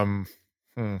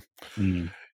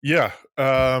 yeah.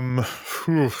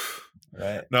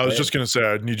 Right. Now I was just gonna say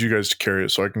I need you guys to carry it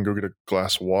so I can go get a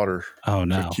glass of water. Oh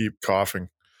no! To keep coughing.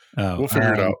 Oh, we'll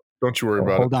figure it out. Don't you worry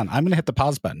about it. Hold on, I'm gonna hit the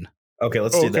pause button. Okay,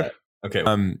 let's do that. Okay.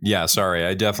 Yeah. Sorry,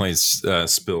 I definitely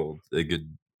spilled a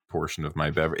good portion of my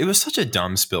beverage. It was such a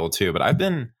dumb spill too, but I've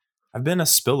been a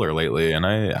spiller lately, and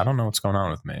I don't know what's going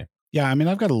on with me. Yeah, I mean,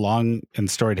 I've got a long and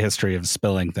storied history of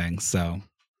spilling things, so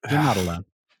you're not alone.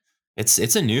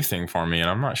 It's a new thing for me, and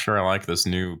I'm not sure I like this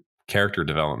new character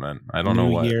development. I don't know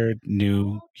what. New year,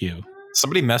 new you.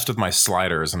 Somebody messed with my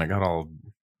sliders, and I got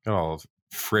all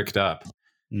fricked up.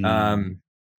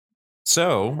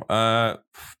 So,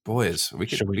 boys, we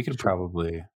could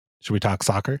probably. Should we talk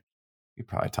soccer? We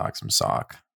probably talk some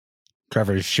sock.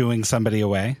 Trevor's shooing somebody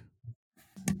away.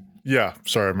 Yeah,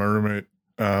 sorry, my roommate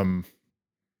got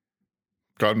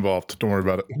involved. Don't worry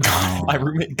about it. My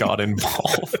roommate got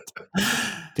involved.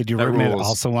 Did your roommate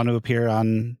also want to appear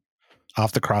on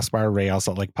Off the Crossbar Real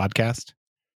Salt Lake podcast?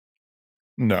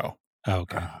 No. Oh,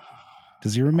 okay.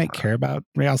 Does your roommate care about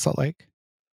Real Salt Lake?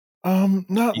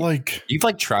 Not like you've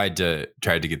tried to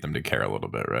get them to care a little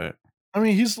bit, right? I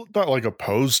mean, he's not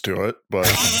opposed to it, but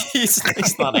he's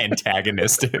not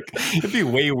antagonistic. It'd be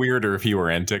way weirder if he were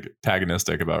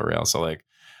antagonistic about Real Salt Lake.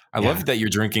 I love that you're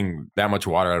drinking that much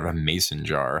water out of a mason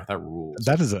jar. That rules.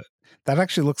 That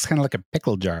actually looks kind of like a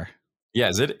pickle jar. Yeah,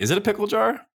 is it a pickle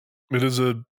jar? It is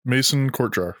a mason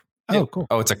quart jar. Oh, cool.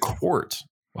 Oh, it's a quart.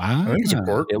 Wow. I think it's a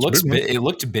quart. It looks big. It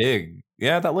looked big.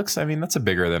 Yeah, that's a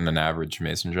bigger than an average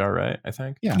mason jar, right? I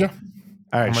think. Yeah.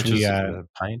 All right, should we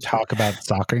talk about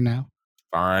soccer now?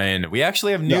 Fine. We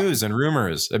actually have news and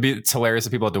rumors. It's hilarious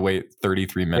that people have to wait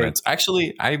 33 minutes.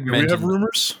 Actually, we have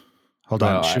rumors? Hold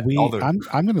on. Should we?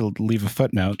 I'm going to leave a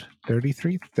footnote.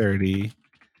 33:30,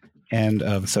 end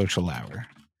of social hour,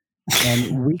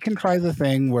 and we can try the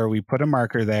thing where we put a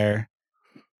marker there,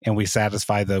 and we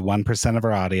satisfy the 1% of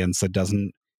our audience that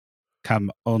doesn't come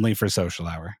only for social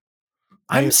hour.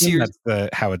 I'm serious.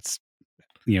 That's how it's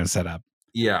set up.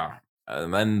 Yeah.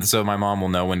 And so my mom will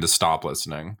know when to stop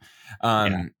listening.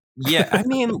 Yeah, I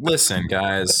mean, listen,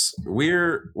 guys,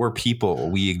 we're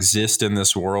people. We exist in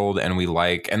this world, and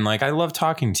I love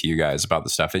talking to you guys about the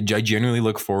stuff. I genuinely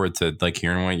look forward to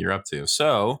hearing what you're up to.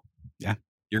 So, yeah,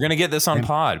 you're gonna get this on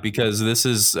pod because this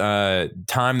is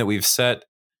time that we've set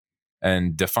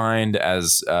and defined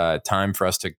as time for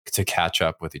us to catch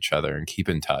up with each other and keep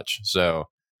in touch. So,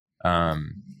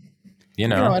 and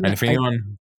if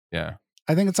anyone,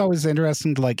 I think it's always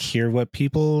interesting to hear what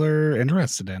people are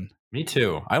interested in. Me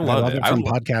too. I love it. From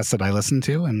podcasts that I listen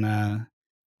to and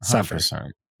suffer.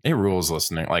 100%. It rules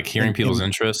listening, hearing people's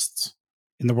interests.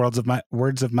 In the words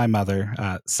of my mother,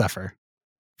 suffer.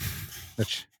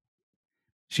 Which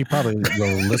She probably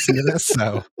will listen to this,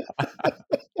 so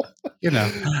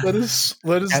that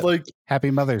is like Happy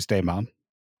Mother's Day, Mom.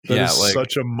 that is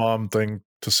such a mom thing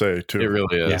to say too. It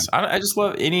really is. Yeah. I just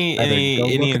love any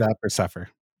look it up or suffer.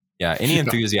 Yeah, any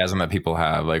enthusiasm that people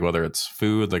have, like whether it's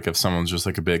food, like if someone's just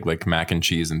like a big like mac and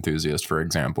cheese enthusiast, for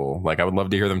example, like I would love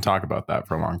to hear them talk about that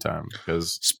for a long time.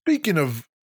 Because speaking of,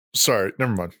 sorry,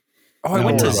 never mind. Oh, I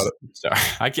went to. Sorry,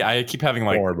 I keep having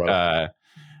like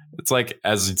it's like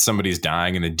as somebody's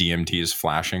dying and the DMT is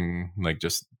flashing like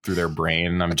just through their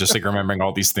brain. I'm just like remembering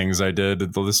all these things I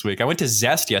did this week. I went to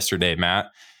Zest yesterday,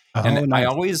 Matt, and nice. I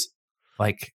always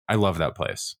I love that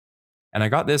place. And I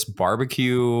got this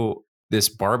barbecue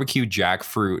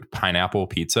jackfruit pineapple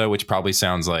pizza, which probably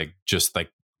sounds like just like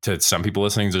to some people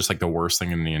listening, just like the worst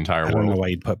thing in the entire world. I don't know why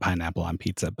you'd put pineapple on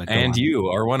pizza, but you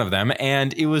are one of them.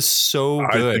 And it was so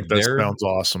good. I think that sounds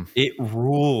awesome. It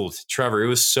ruled, Trevor. It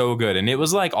was so good. And it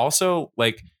was like also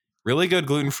like really good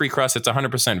gluten-free crust. It's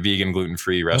 100% vegan,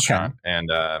 gluten-free restaurant. Okay. And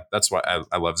that's why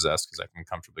I love Zest, because I can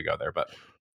comfortably go there. But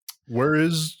where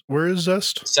is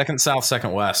Zest? Second South,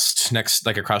 Second West, next,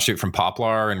 like across the street from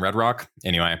Poplar and Red Rock.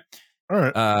 Anyway. All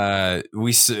right.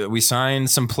 We signed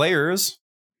some players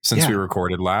since we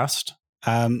recorded last.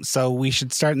 So we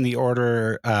should start in the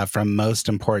order from most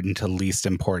important to least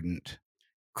important.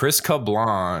 Chris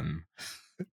Kablan.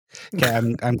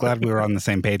 Okay, I'm glad we were on the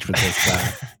same page with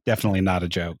this. Definitely not a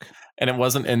joke. And it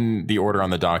wasn't in the order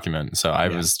on the document, so I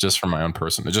was just from my own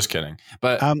person. Just kidding.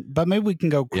 But maybe we can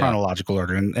go chronological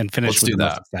order and finish with the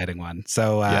most exciting one.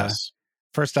 So yes.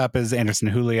 First up is Anderson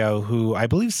Julio, who I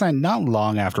believe signed not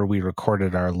long after we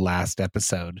recorded our last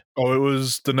episode. Oh, it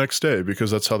was the next day,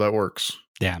 because that's how that works.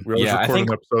 Yeah. We always record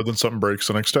an episode, then something breaks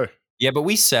the next day. Yeah, but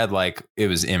we said like it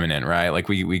was imminent, right? Like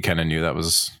we kind of knew that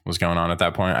was going on at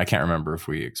that point. I can't remember if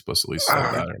we explicitly said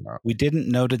that or not. We didn't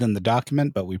note it in the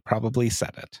document, but we probably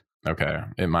said it. Okay.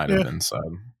 It might have been said.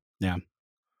 Yeah.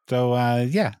 So,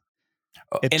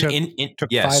 It took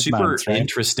 5 super months, right?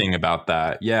 Interesting about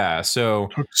that. Yeah. So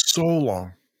it took so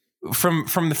long.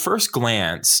 From the first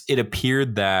glance, it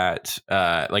appeared that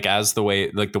as the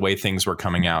way things were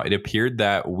coming out, it appeared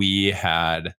that we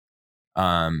had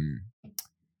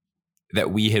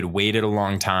waited a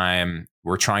long time.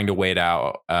 We're trying to wait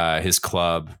out his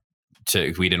club.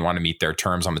 We didn't want to meet their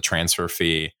terms on the transfer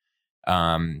fee.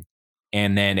 And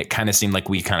then it kind of seemed like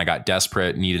we kind of got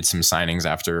desperate, needed some signings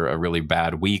after a really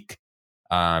bad week.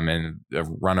 And a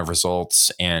run of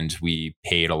results, and we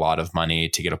paid a lot of money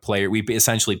to get a player. We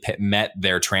essentially met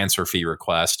their transfer fee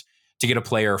request to get a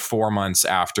player 4 months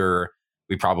after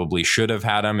we probably should have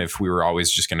had him if we were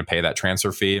always just going to pay that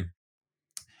transfer fee.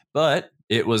 But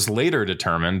it was later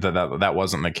determined that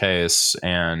wasn't the case,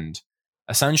 and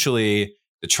essentially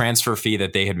the transfer fee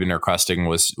that they had been requesting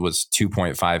was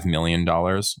 $2.5 million,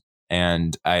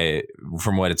 and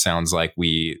from what it sounds like,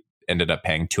 we ended up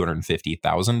paying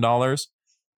 $250,000.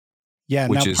 Yeah,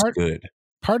 which is good.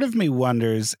 Part of me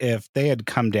wonders if they had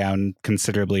come down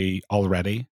considerably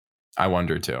already. I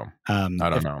wonder too. I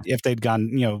don't know if they'd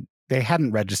gone. They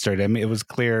hadn't registered him. It was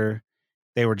clear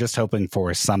they were just hoping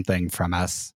for something from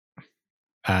us.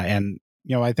 And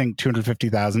I think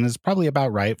 250,000 is probably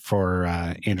about right for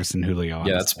Anderson Julio.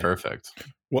 Honestly. Yeah, that's perfect.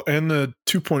 Well, and the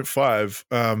 2.5.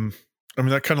 I mean,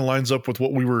 that kind of lines up with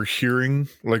what we were hearing,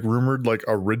 like rumored, like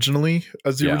originally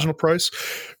as the original price.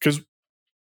 Because,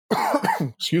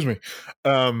 excuse me,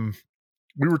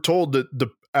 we were told that the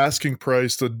asking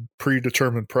price, the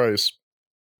predetermined price,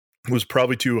 was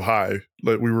probably too high.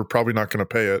 Like we were probably not going to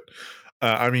pay it.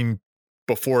 I mean,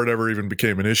 before it ever even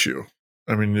became an issue.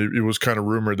 I mean, it was kind of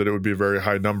rumored that it would be a very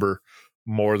high number,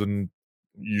 more than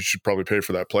you should probably pay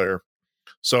for that player.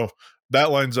 So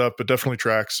that lines up. It definitely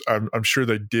tracks. I'm sure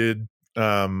they did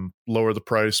lower the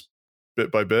price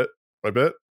bit by bit.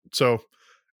 So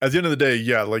at the end of the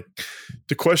day, like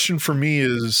the question for me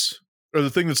is, or the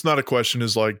thing that's not a question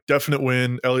is like definite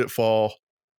win, Elliott Fall.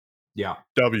 Yeah.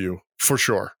 W for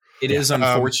sure. It is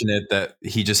unfortunate that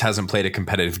he just hasn't played a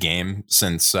competitive game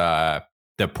since the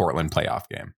Portland playoff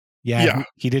game. Yeah.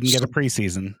 He didn't get a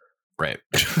preseason. Right.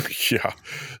 Yeah.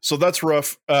 So that's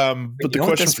rough. But the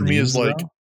question for me is like,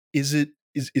 is it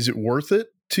worth it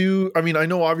to, I mean, I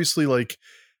know obviously like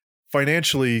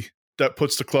financially that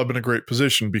puts the club in a great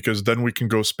position, because then we can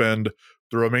go spend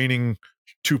the remaining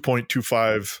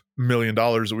 $2.25 million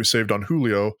that we saved on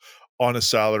Julio on a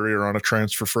salary or on a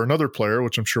transfer for another player,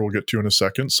 which I'm sure we'll get to in a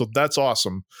second. So that's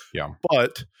awesome. Yeah.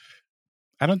 But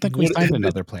I don't think we signed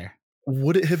another player.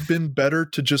 Would it have been better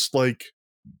to just like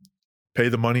pay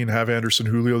the money and have Anderson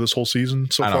Julio this whole season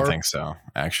so far? I don't think so,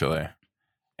 actually.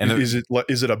 And is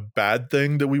it a bad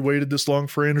thing that we waited this long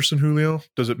for Anderson Julio?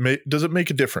 Does it make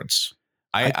a difference?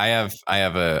 I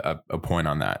have a point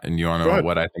on that, and you want to know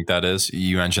what I think that is?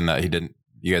 You mentioned that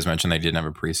you guys mentioned they didn't have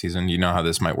a preseason. You know how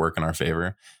this might work in our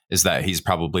favor is that he's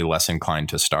probably less inclined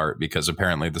to start because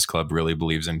apparently this club really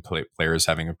believes in players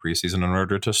having a preseason in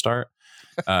order to start.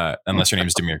 Unless your name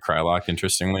is Damir Kreilach,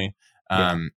 interestingly.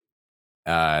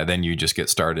 Then you just get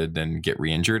started and get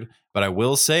re-injured. But I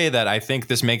will say that I think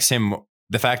this makes him,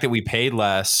 the fact that we paid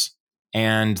less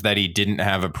and that he didn't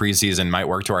have a preseason might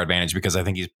work to our advantage because I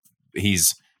think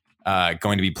he's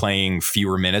going to be playing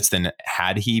fewer minutes than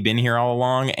had he been here all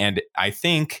along. And I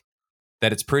think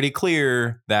that it's pretty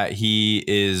clear that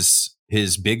his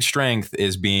big strength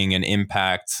is being an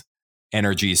impact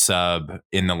energy sub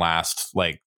in the last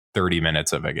like 30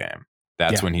 minutes of a game.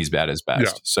 That's when he's at his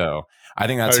best. Yeah. So I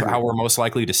think that's how we're most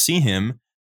likely to see him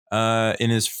in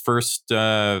his first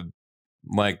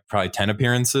like probably 10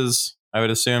 appearances, I would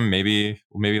assume. Maybe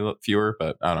fewer,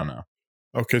 but I don't know.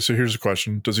 Okay, so here's a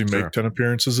question. Does he make 10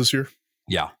 appearances this year?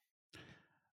 Yeah.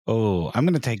 Oh,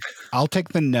 I'll take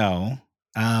the no.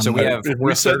 So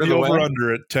we set the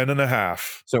over-under at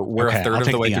 10.5. So we're a third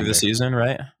of the way through the season,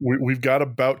 right? We've got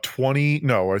about 20.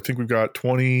 No, I think we've got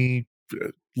 20,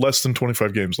 less than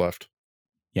 25 games left.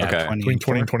 Yeah, okay. Between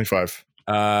 20 and 25.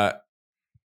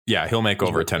 Yeah, he'll make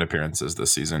over 10 appearances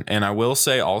this season. And I will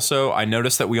say also, I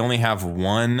noticed that we only have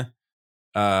one.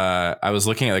 I was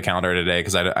looking at the calendar today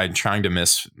because I'm trying to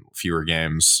miss fewer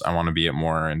games. I want to be at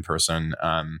more in person.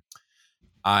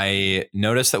 I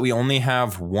noticed that we only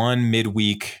have one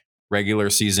midweek regular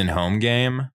season home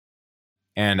game.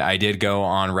 And I did go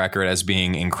on record as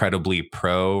being incredibly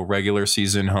pro regular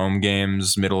season home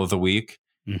games, middle of the week.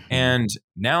 Mm-hmm. And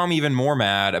now I'm even more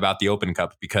mad about the Open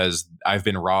Cup because I've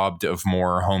been robbed of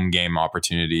more home game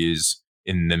opportunities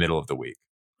in the middle of the week.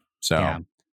 So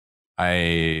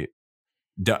I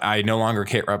no longer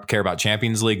care about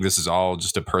Champions League. This is all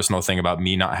just a personal thing about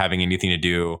me not having anything to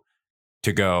do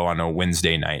to go on a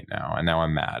Wednesday night now. And now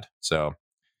I'm mad. So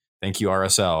thank you,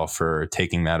 RSL, for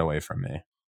taking that away from me.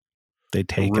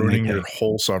 Ruining your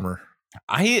whole summer.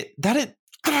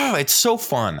 It's so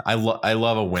fun. I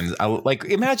love a win.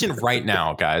 Imagine right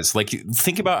now, guys. Like,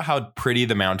 think about how pretty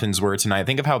the mountains were tonight.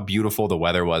 Think of how beautiful the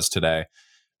weather was today.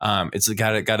 It's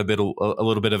got a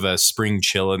little bit of a spring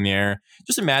chill in the air.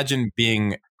 Just imagine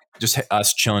being just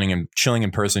us chilling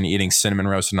in person, eating cinnamon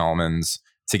roasted almonds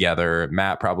together.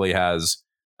 Matt probably has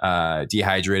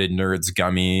dehydrated Nerds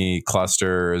gummy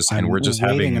clusters, and we're just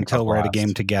waiting until we're at a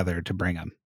game together to bring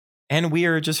them. And we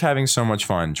are just having so much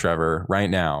fun, Trevor, right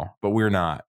now. But we're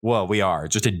not. Well, we are.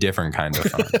 Just a different kind of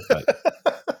fun.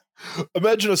 But.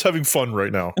 Imagine us having fun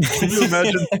right now. Can you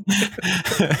imagine?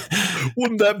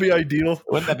 Wouldn't that be ideal?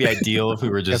 Wouldn't that be ideal if we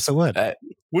were just... Yes, it would.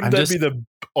 Wouldn't that be the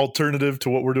alternative to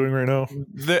what we're doing right now?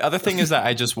 The other thing is that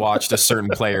I just watched a certain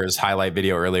player's highlight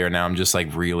video earlier. Now I'm just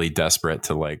like really desperate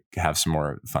to like have some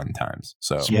more fun times.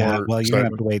 So well, you're gonna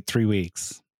have to wait 3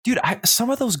 weeks, dude. Some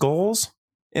of those goals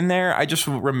in there, I just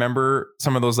remember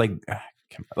some of those like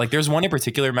there's one in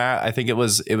particular, Matt. I think it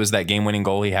was that game-winning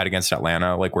goal he had against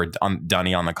Atlanta, like where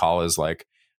Dunny on the call is like,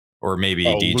 or maybe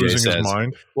DJ says, his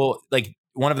mind. Well, like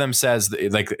one of them says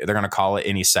like they're gonna call it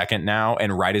any second now,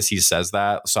 and right as he says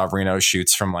that, Savarino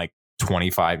shoots from like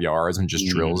 25 yards and just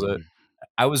drills it.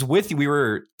 I was with you. We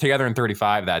were together in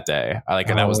 35 that day.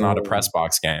 That was not a press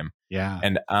box game. Yeah,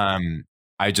 and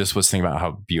I just was thinking about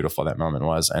how beautiful that moment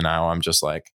was, and now I'm just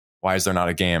like, why is there not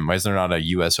a game? Why is there not a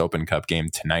US Open Cup game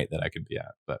tonight that I could be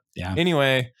at? But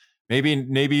anyway, maybe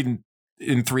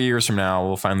in 3 years from now,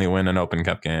 we'll finally win an Open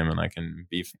Cup game and I can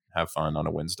have fun on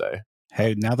a Wednesday.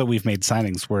 Hey, now that we've made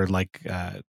signings, we're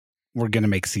going to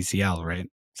make CCL, right?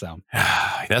 So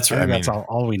that's right. That's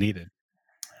all we needed.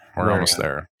 We're almost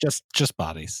there. Just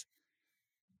bodies.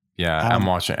 Yeah, I'm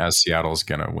watching as Seattle's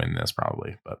going to win this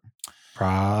probably, but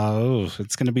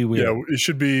it's going to be weird. Yeah, it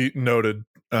should be noted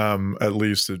at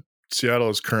least that Seattle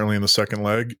is currently in the second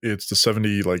leg. It's the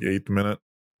 78th minute.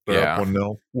 They're up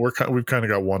 1-0. We've kind of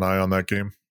got one eye on that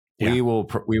game. Yeah.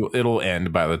 It'll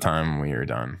end by the time we are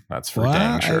done. That's for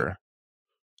dang sure.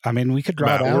 I mean, we could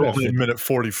draw it out. We're only in minute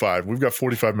 45. We've got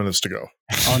 45 minutes to go.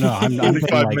 Oh no, I'm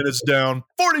 45 minutes down.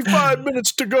 45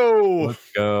 minutes to go.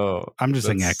 Let's go. I'm just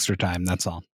saying extra time. That's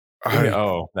all.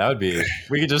 That would be.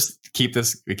 We could just keep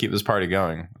this party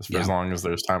going for as long as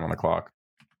there's time on the clock.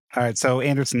 All right, so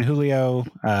Anderson Julio,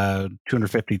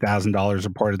 $250,000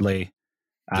 reportedly,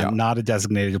 not a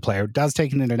designated player, does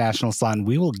take an international slot.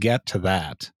 We will get to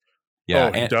that.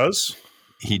 Yeah, he does.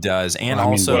 He does, and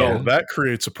that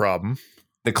creates a problem.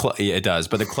 It does,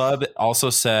 but the club also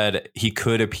said he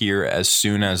could appear as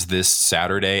soon as this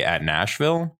Saturday at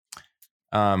Nashville,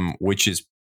 which is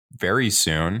very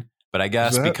soon. But I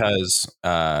guess because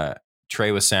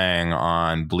Trey was saying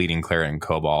on Bleeding Claret and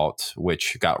Cobalt,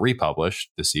 which got republished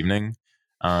this evening.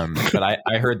 But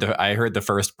I heard the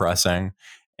first pressing,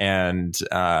 and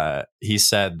he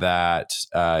said that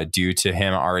due to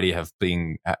him already have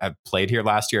played here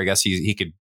last year, I guess he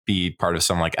could be part of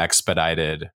some like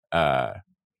expedited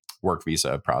work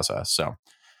visa process. So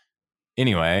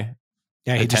anyway,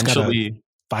 Yeah, he just got a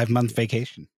 5-month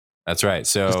vacation. That's right.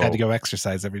 So just had to go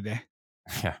exercise every day.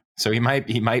 Yeah. So he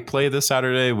might play this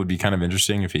Saturday. It would be kind of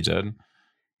interesting if he did,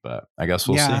 but I guess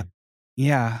we'll see.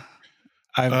 Yeah.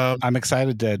 I'm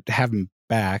excited to have him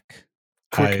back.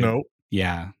 Quick note.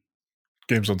 Yeah.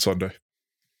 Game's on Sunday.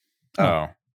 Oh.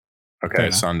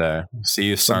 Okay. Sunday. See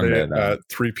you Sunday at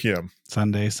 3 p.m.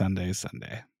 Sunday.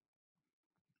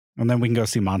 And then we can go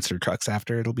see Monster Trucks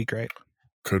after. It'll be great.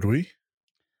 Could we?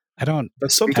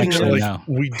 That's something actually, that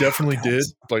we definitely did.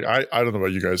 Like I don't know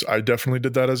about you guys. I definitely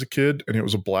did that as a kid, and it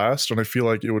was a blast. And I feel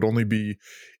like it would only be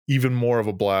even more of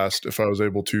a blast if I was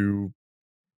able to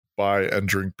buy and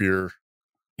drink beer.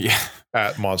 Yeah,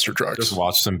 at Monster Trucks. Just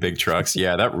watch some big trucks.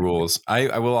 Yeah, that rules.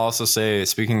 I will also say,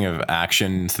 speaking of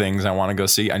action things, I want to go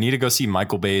see. I need to go see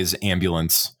Michael Bay's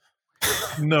Ambulance.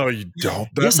 No, you don't.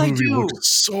 That movie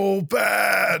looks so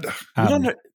bad.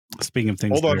 Speaking of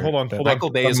things, hold on. Michael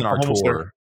Bay is in our tour.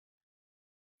 There.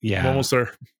 Yeah, I'm almost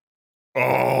there.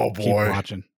 Oh boy, keep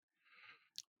watching.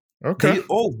 Okay.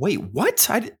 Wait, what?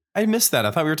 I missed that.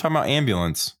 I thought we were talking about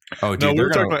Ambulance. Oh, dude, no, we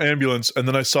were talking about Ambulance, and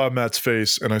then I saw Matt's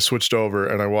face, and I switched over,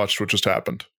 and I watched what just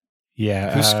happened.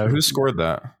 Yeah, who scored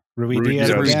that? Rui Diaz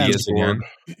again.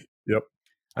 Yep.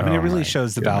 I mean, it really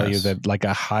shows the value that like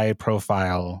a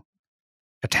high-profile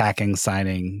attacking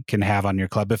signing can have on your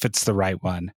club if it's the right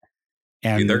one.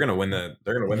 And dude, they're gonna win the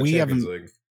Champions League.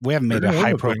 We haven't made a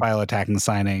high-profile attacking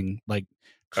signing, like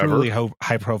truly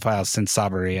high-profile since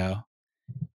Saborio.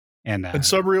 And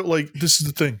Saborio, like, this is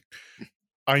the thing.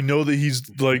 I know that he's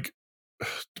like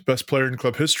the best player in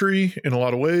club history in a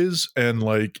lot of ways, and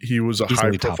like he was a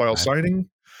high-profile signing,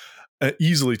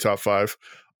 easily top 5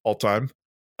 all time.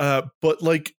 But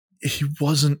like he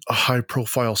wasn't a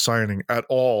high-profile signing at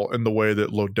all in the way that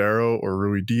Lodero or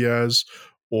Rui Diaz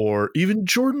or even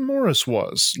Jordan Morris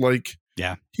was. Like,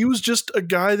 yeah, he was just a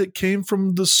guy that came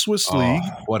from the Swiss league.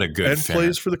 What a good and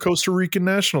plays for the Costa Rican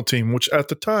national team, which at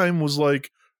the time was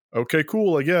like, okay,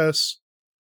 cool, I guess.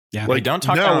 Yeah, like don't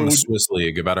talk down on the Swiss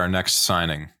league about our next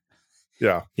signing.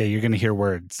 Yeah, you're gonna hear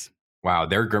words. Wow,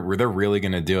 they're really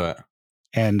gonna do it.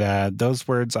 And those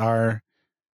words are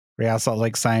Real Salt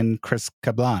Lake signed Chris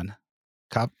Cablan.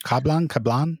 Cablan.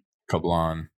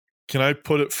 Can I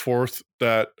put it forth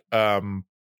that?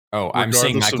 I'm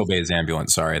seeing Michael Bay's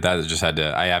Ambulance. Sorry,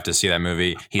 I have to see that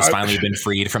movie. He's finally been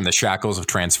freed from the shackles of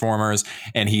Transformers,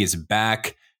 and he is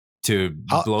back to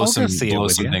blow some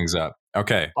things up.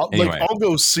 Okay. I'll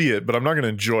go see it, but I'm not going to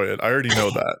enjoy it. I already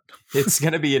know that. It's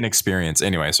going to be an experience.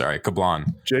 Anyway, sorry. Cablan.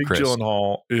 Jake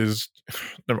Gyllenhaal is...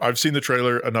 I've seen the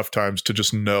trailer enough times to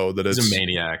just know that he's a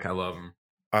maniac. I love him.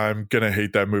 I'm going to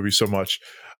hate that movie so much.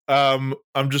 I'm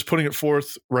just putting it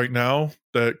forth right now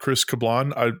that Chris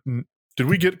Cablan... Did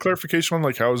we get clarification on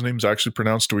like how his name's actually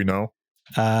pronounced? Do we know?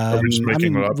 Are we just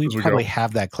making it up? We probably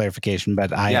have that clarification,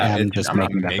 but I'm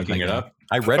not making it up.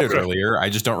 I read it earlier. I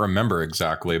just don't remember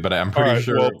exactly, but I'm pretty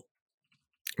sure. Well,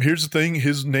 here's the thing.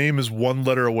 His name is one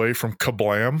letter away from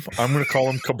Kablam. I'm going to call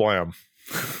him Kablam.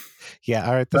 Yeah.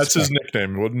 All right. That's his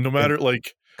nickname. No matter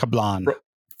like Kablan.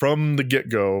 From the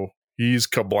get-go, he's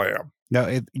Kablam.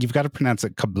 No, you've got to pronounce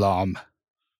it Kablam.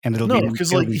 And it'll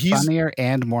be funnier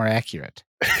and more accurate.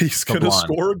 He's going to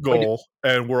score a goal,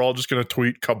 and we're all just going to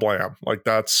tweet Kablam. Like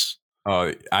that's...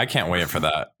 Oh, I can't wait for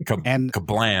that.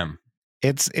 Kablam.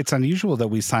 It's unusual that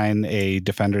we sign a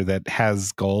defender that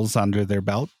has goals under their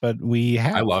belt, but we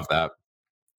have. I love that.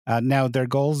 Now, their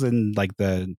goals in like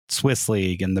the Swiss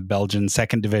league and the Belgian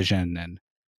second division and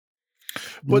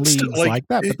leagues like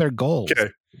that, but they're goals.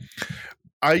 Okay.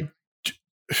 I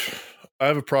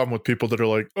have a problem with people that are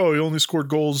like, oh, he only scored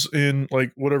goals in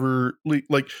like whatever league,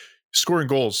 like scoring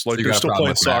goals. Like they're still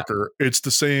playing soccer. It's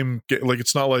the same. Like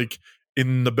it's not like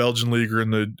in the Belgian league or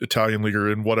in the Italian league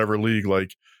or in whatever league,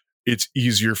 like it's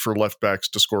easier for left backs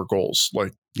to score goals.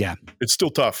 Like, yeah, it's still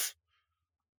tough.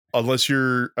 Unless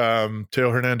you're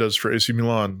Teo Hernandez for AC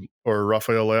Milan or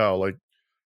Rafael Leao, like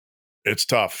it's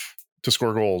tough to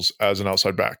score goals as an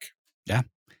outside back. Yeah.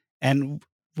 And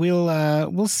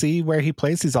we'll see where he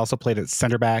plays. He's also played at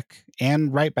center back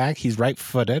and right back. He's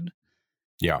right-footed.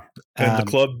 Yeah. And the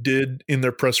club did in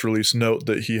their press release note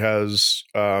that he has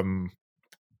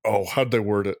how'd they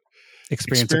word it?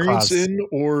 Experience in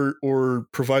or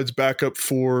provides backup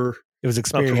for. It was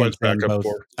experience in both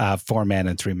 4-man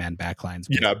and 3-man back lines.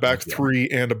 Yeah, back 3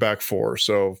 and a back 4.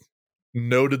 So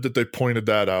noted that they pointed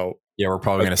that out. Yeah, we're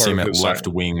probably going to see him at left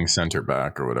signing. wing center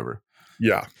back or whatever.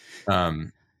 Yeah.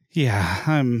 Yeah,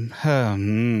 I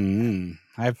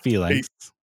have feelings.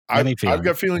 I've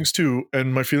got feelings too,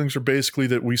 and my feelings are basically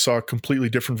that we saw a completely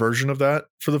different version of that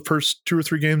for the first 2 or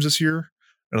 3 games this year.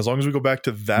 And as long as we go back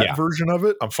to that version of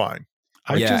it, I'm fine.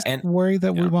 I just worry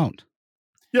that we won't.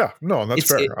 Yeah, no, and that's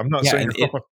fair. I'm not saying you're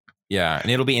wrong. Yeah,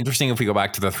 and it'll be interesting if we go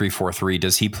back to the 3-4-3.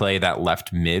 Does he play that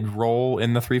left mid role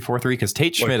in the 3-4-3? Because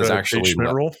Tate Schmidt is actually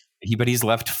but he's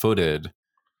left-footed.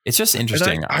 It's just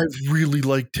interesting. I really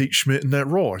like Tate Schmidt in that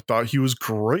role. I thought he was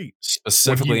great,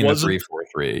 specifically in the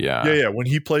 3-4-3. Yeah. When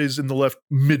he plays in the left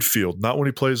midfield, not when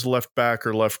he plays left back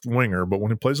or left winger, but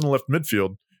when he plays in the left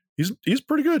midfield, he's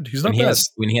pretty good. He's not bad.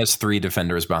 When he has 3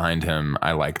 defenders behind him,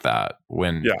 I like that.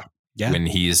 When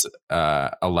he's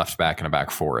a left back and a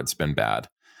back 4, it's been bad.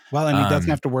 Well, and he doesn't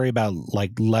have to worry about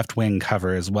like left wing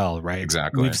cover as well, right?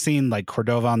 Exactly. We've seen like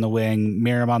Cordova on the wing,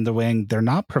 Miriam on the wing. They're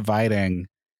not providing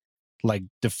like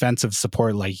defensive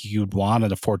support like you'd want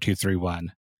in a 4-2-3-1.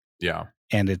 Yeah.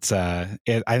 And it's I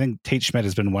think Tate Schmidt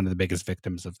has been one of the biggest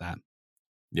victims of that.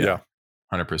 Yeah.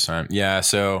 100%. Yeah.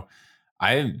 So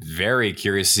I'm very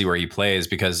curious to see where he plays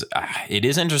because it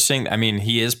is interesting. I mean,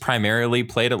 he is primarily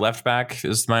played at left back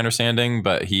is my understanding,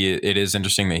 but it is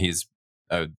interesting that he's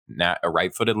a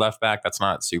right-footed left back. That's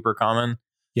not super common.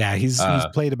 Yeah, he's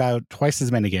played about twice as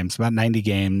many games, about 90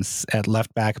 games at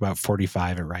left back, about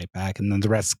 45 at right back, and then the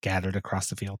rest scattered across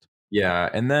the field. Yeah,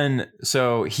 and then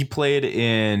so he played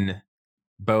in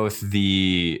both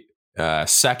the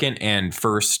second and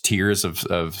first tiers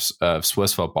of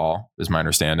Swiss football, is my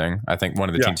understanding. I think one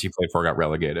of the teams he played for got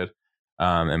relegated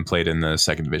and played in the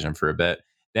second division for a bit.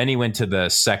 Then he went to the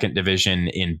second division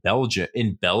in Belgium.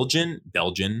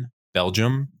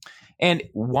 And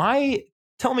why?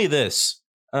 Tell me this.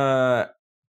 Why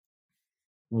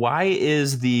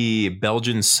is the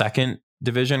Belgian second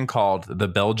division called the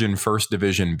Belgian First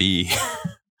Division B?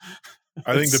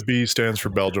 I think the B stands for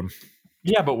Belgium.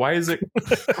 Yeah, but why is it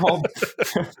called?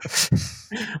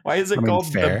 Why is it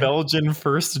called the Belgian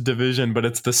First Division? But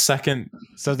it's the second.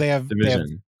 So they have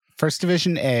First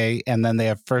Division A, and then they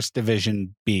have First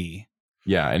Division B.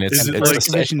 Yeah, and it's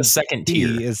the second D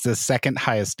tier. Is the second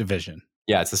highest division.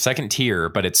 Yeah, it's the second tier,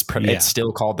 but it's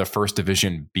still called the First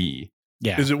Division B.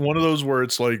 Yeah. Is it one of those where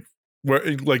it's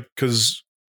because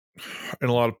in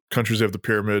a lot of countries they have the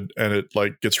pyramid and it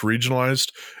like gets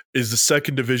regionalized? Is the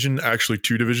second division actually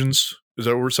 2 divisions? Is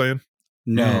that what we're saying?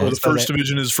 No. Well, the first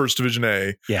division is First Division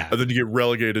A. Yeah. And then you get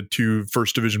relegated to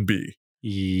First Division B.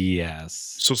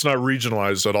 Yes. So it's not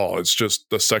regionalized at all. It's just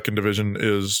the second division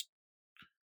is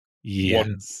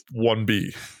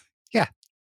 1B. Yeah.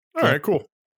 All right, cool.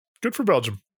 Good for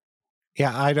Belgium.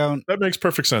 Yeah, that makes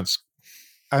perfect sense.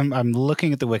 I'm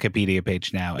looking at the Wikipedia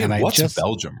page now, and what's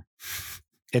Belgium?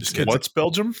 What's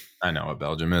Belgium? I know what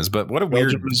Belgium is, but what a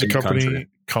weird country.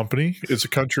 It's a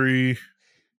country.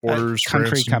 Borders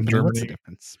France and Germany. What's the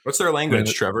difference? What's their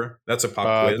language, Trevor? That's a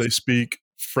pop quiz. They speak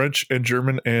French and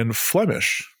German and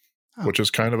Flemish, which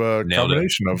is kind of a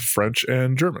combination of French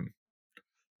and German.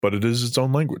 But it is its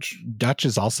own language. Dutch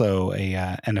is also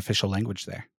an official language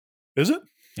there. Is it?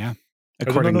 Yeah,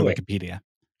 according to Wikipedia,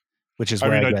 which is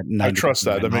where I get 90%. I trust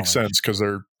that. That makes sense because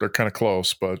they're kind of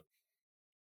close. But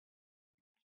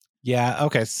yeah,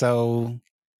 okay. So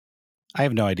I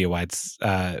have no idea why it's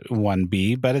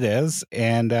 1B, but it is,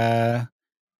 and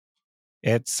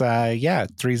it's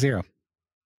 3-0.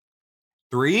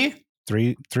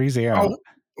 3-0. Oh,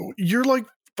 you're like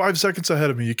 5 seconds ahead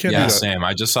of me. You can't do that. Sam.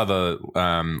 I just saw the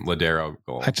Ladero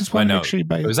goal. I just want to make sure you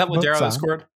was that Ladero that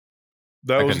scored?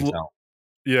 That was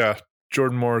yeah.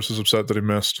 Jordan Morris is upset that he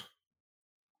missed.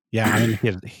 Yeah, I mean,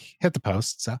 he hit the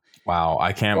post. So wow,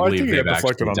 I can't believe they've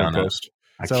actually done it.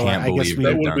 I can't believe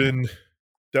that would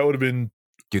have been.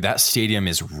 Dude, that stadium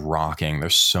is rocking.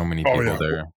 There's so many people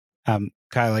there.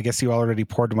 Kyle, I guess you already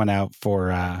poured one out for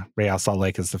Real Salt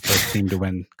Lake as the first team to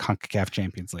win CONCACAF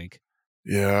Champions League.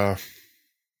 Yeah,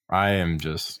 I'm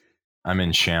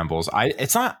in shambles. I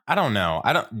don't know.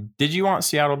 Did you want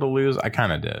Seattle to lose? I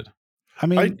kind of did. I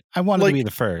mean, I wanted to be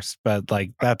the first, but like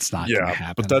that's not going to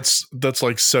happen. But that's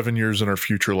like 7 years in our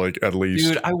future, like at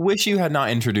least. Dude, I wish you had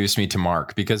not introduced me to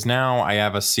Mark because now I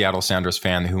have a Seattle Sounders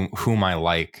fan whom I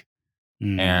like.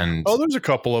 And there's a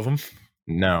couple of them.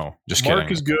 No, just kidding.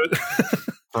 Mark is good.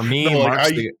 For me,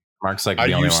 Mark's like the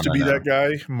only one. I used to be that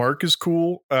guy. Mark is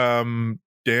cool. Dan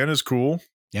is cool.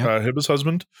 Yeah. Hibba's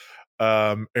husband.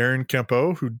 Aaron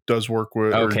Campo, who does work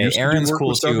with. Okay, Aaron's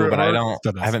cool too, but I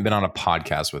haven't been on a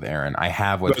podcast with Aaron. I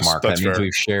have with Mark. That means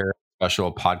we share a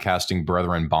special podcasting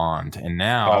brethren bond. And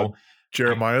now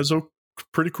Jeremiah's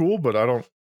pretty cool, but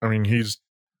he's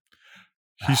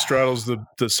He straddles the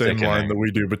same Sickening. line that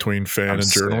we do between fan I'm and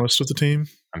sick. journalist of the team.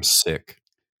 I'm sick.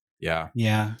 Yeah.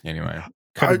 Yeah. Anyway.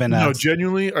 Could have been no,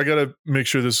 genuinely, I gotta make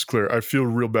sure this is clear. I feel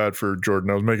real bad for Jordan.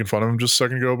 I was making fun of him just a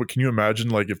second ago, but can you imagine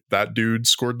like if that dude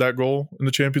scored that goal in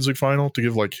the Champions League final to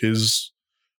give like his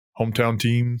hometown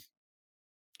team?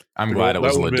 I'm glad it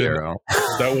was Ladero.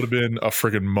 That would have been a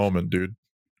friggin' moment, dude.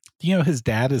 Do you know his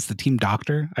dad is the team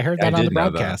doctor? I heard that on the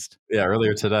broadcast. Yeah,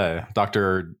 earlier today.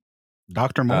 Dr.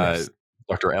 Morris.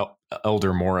 Dr.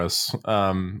 Elder Morris.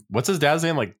 What's his dad's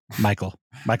name? Like Michael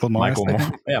Morris.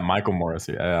 Michael Morris.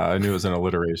 Yeah, I knew it was an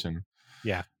alliteration.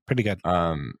 Yeah, pretty good.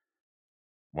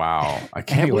 Wow. I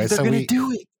can't believe they're going to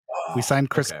do it. We signed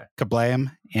Chris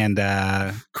Kablam and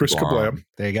Chris Kablam.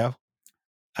 There you go.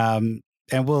 And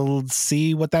we'll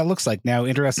see what that looks like. Now,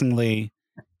 interestingly,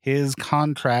 his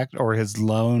contract or his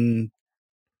loan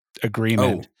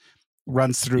agreement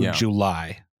runs through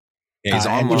July. Yeah, he's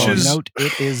on loan. Note,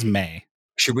 it is May.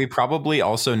 Should we probably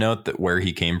also note that where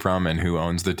he came from and who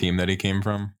owns the team that he came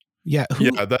from? Yeah,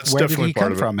 that's where definitely did he part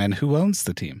come of from, and who owns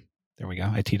the team? There we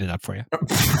go. I teed it up for you.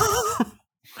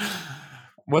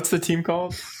 What's the team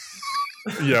called?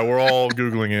 Yeah, we're all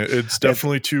Googling it. It's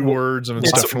definitely two words, and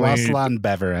it's definitely Waasland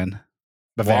Beveren.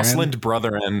 Waasland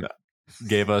Brethren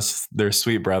gave us their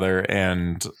sweet brother,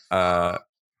 and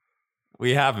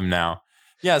we have him now.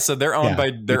 Yeah, so they're owned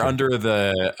by they're under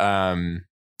the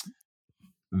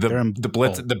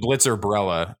Blitz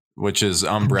umbrella, which is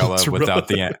umbrella without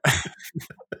the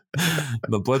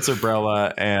the Blitz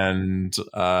umbrella, and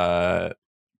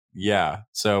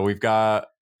so we've got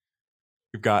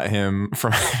him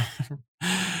from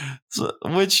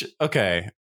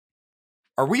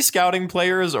are we scouting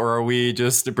players or are we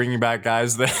just bringing back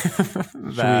guys that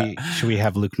should we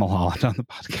have Luke Mulholland on the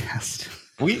podcast?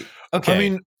 I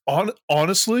mean,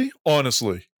 honestly,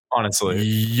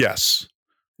 yes,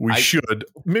 we should.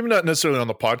 Maybe not necessarily on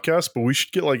the podcast, but we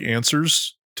should get like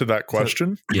answers to that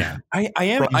question. Yeah, I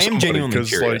am genuinely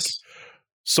curious. Like,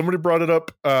 somebody brought it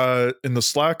up in the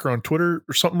Slack or on Twitter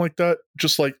or something like that,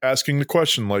 just like asking the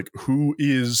question, like, who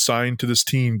is signed to this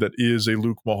team that is a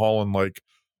Luke Mulholland like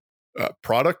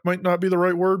product? Might not be the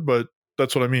right word, but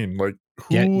that's what I mean. Like,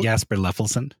 who? Jasper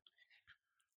Leffelson.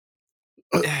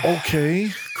 Okay,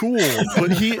 cool.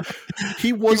 But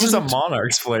he was a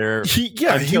Monarchs player. He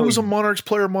was a Monarchs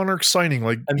player, Monarchs signing.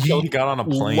 Like until he got on a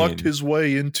plane, lucked his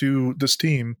way into this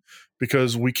team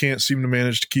because we can't seem to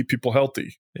manage to keep people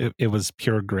healthy. It was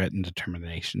pure grit and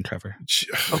determination, Trevor.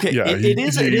 Okay, yeah, it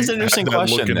is an interesting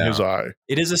question. Look in his eye.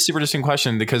 It is a super interesting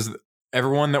question because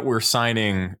everyone that we're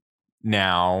signing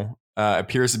now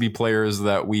appears to be players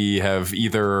that we have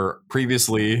either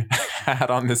previously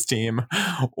had on this team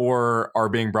or are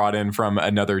being brought in from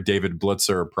another David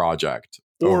Blitzer project.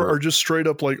 Or are just straight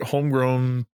up like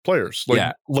homegrown players.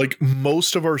 Like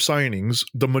most of our signings,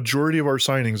 the majority of our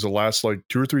signings the last like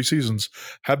 2 or 3 seasons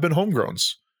have been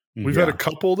homegrowns. We've had a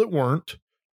couple that weren't,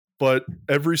 but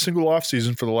every single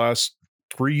offseason for the last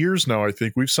 3 years now, I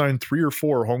think we've signed 3 or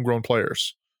 4 homegrown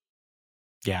players.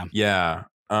 Yeah. Yeah.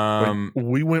 Like,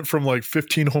 we went from like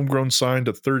 15 homegrown signed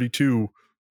to 32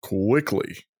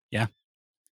 quickly.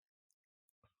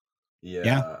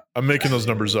 Yeah. I'm making those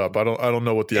numbers up. I don't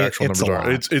know what the actual numbers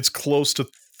are. It's close to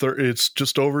it's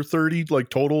just over 30 like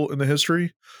total in the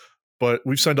history, but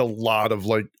we've signed a lot of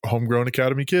like homegrown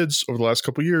academy kids over the last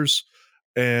couple of years,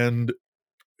 and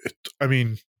I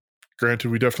mean, granted,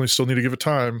 we definitely still need to give it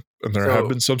time, and there have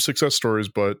been some success stories,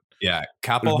 but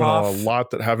Kappelhoff, there's been a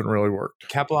lot that haven't really worked.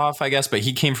 Kappelhoff, I guess, but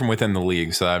he came from within the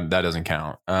league, so that doesn't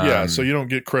count. So you don't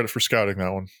get credit for scouting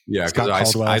that one. Yeah,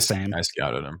 because I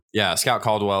scouted him. Yeah, Scott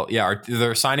Caldwell. Yeah,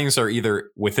 their signings are either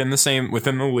within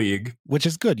the league, which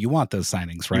is good. You want those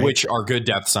signings, right? Which are good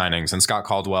depth signings, and Scott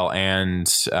Caldwell and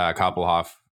Kappelhoff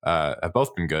have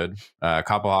both been good.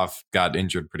 Kappelhoff got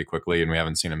injured pretty quickly, and we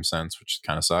haven't seen him since, which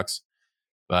kind of sucks.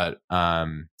 But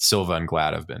Silva and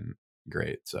Glad have been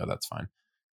great, so that's fine.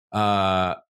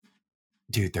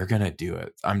 Dude, they're gonna do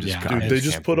it. I'm just they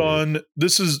just put on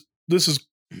this is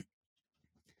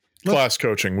class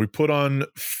coaching. We put on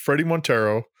Freddie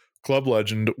Montero, club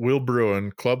legend, Will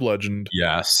Bruin, club legend.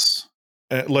 Yes.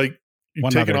 And like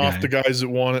taking off the guys that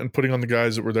won it and putting on the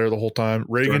guys that were there the whole time.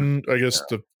 Reagan, I guess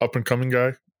the up and coming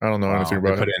guy. I don't know anything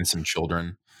about it. They put in some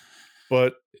children.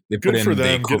 But good for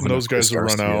them getting those guys to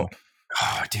run out.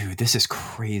 Oh, dude, this is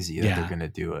crazy that they're going to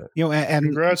do it. And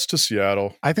congrats to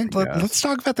Seattle. I think let's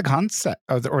talk about the concept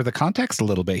or the context a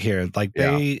little bit here. Like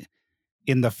they,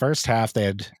 in the first half, they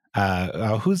had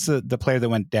who's the player that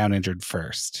went down injured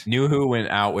first? Nuhu went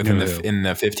out in the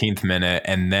 15th minute,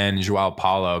 and then Joao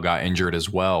Paulo got injured as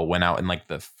well. Went out in like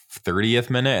the 30th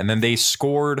minute, and then they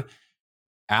scored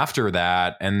after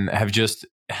that and have just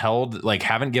held, like,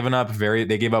 haven't given up.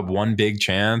 They gave up one big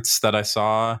chance that I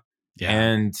saw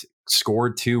and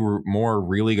scored two more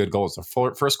really good goals.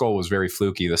 The first goal was very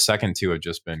fluky. The second two have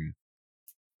just been,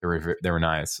 they were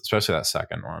nice, especially that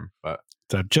second one. But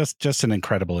so just an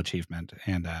incredible achievement.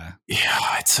 And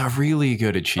yeah, it's a really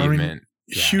good achievement.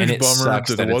 Huge bummer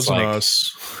that it wasn't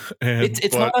us. And,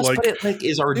 it's not us, but it like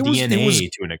is our DNA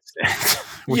to an extent.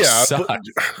 Which sucks.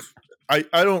 But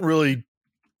I don't really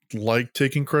like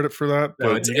taking credit for that,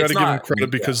 but you got to give them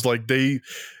credit because like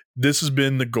this has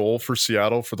been the goal for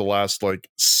Seattle for the last like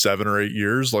 7 or 8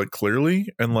 years, like clearly,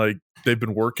 and like they've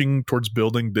been working towards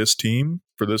building this team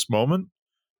for this moment.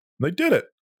 They did it.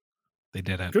 They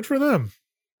did it. Good for them.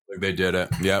 They did it.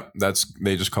 Yep,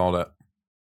 they just called it.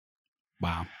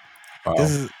 Wow.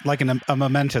 This is like a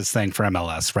momentous thing for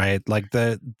MLS, right? Like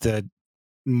the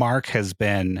mark has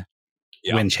been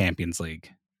win Champions League.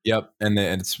 Yep, and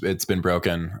it's been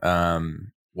broken.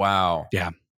 Wow. Yeah.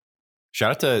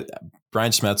 Shout out to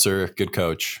Brian Schmetzer, good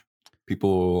coach.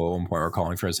 People at one point were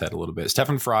calling for his head a little bit.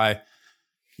 Stefan Fry,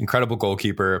 incredible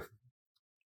goalkeeper.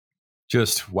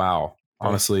 Just wow.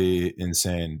 Honestly,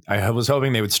 insane. I was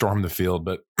hoping they would storm the field,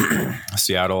 but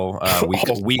Seattle,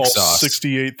 weak sauce.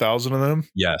 68,000 of them?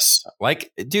 Yes.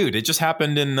 Like, dude, it just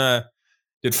happened in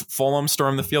did Fulham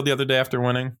storm the field the other day after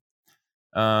winning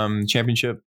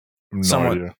championship?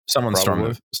 Idea. Someone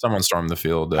stormed the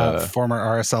field. Former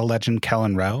RSL legend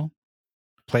Kellen Rowe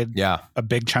played a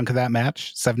big chunk of that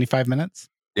match, 75 minutes.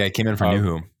 Yeah, he came in for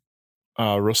Newham.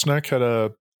 Rusnak had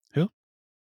a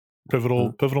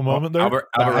pivotal moment there. Albert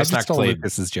Rusnak played.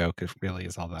 Lucas's joke. It really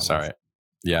is all that. Sorry. Was.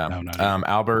 Yeah. No.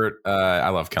 Albert. I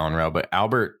love Kellen Rowe, but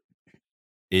Albert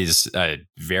is a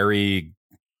very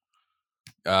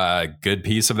good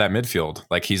piece of that midfield.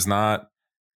 Like he's not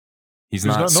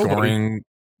scoring.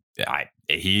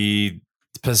 He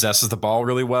possesses the ball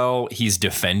really well. He's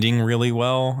defending really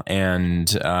well, and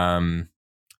I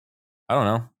don't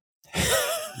know.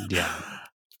 Yeah,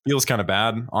 feels kind of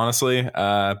bad, honestly.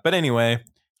 But anyway.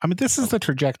 I mean, this is the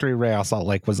trajectory Real Salt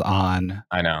Lake was on.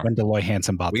 I know. When Deloy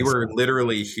Hansen bought we were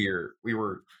literally here.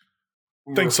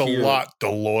 Thanks a lot,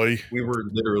 Deloy. We were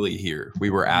literally here. We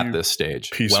were at this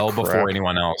stage well before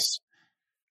anyone else.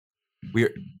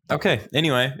 Okay.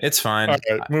 Anyway, it's fine. All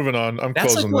right, moving on.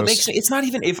 That's closing like this. It's not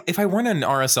even if I weren't an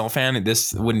RSL fan,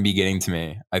 this wouldn't be getting to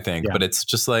me, I think. Yeah. But it's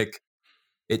just like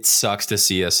it sucks to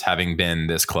see us having been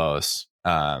this close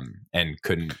and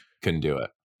couldn't do it.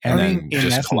 And then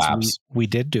just collapse. We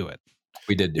did do it.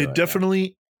 We did do it.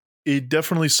 It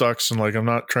definitely sucks. And like, I'm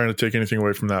not trying to take anything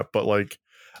away from that, but like,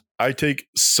 I take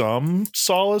some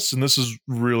solace, and this is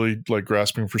really like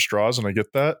grasping for straws, and I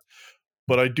get that.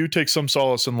 But I do take some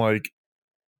solace in like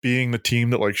being the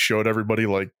team that like showed everybody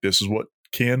like this is what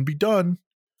can be done.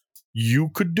 You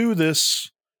could do this,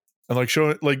 and like show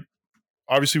it. Like,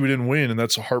 obviously we didn't win, and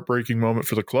that's a heartbreaking moment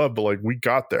for the club. But like we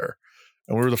got there.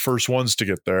 And we were the first ones to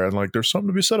get there. And like, there's something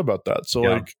to be said about that. So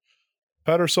like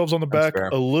pat ourselves on the back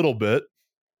a little bit,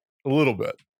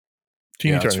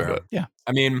 teeny tiny bit. Yeah.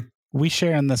 I mean, we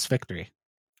share in this victory.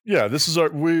 Yeah. This is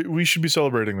we should be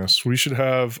celebrating this. We should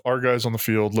have our guys on the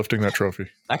field lifting that trophy.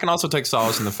 I can also take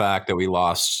solace in the fact that we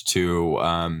lost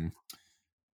to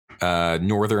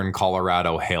Northern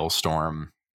Colorado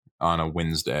hailstorm on a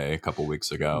Wednesday a couple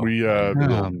weeks ago.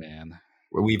 Man,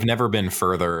 we've never been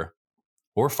further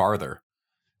or farther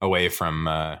away from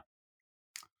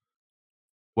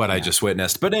what I just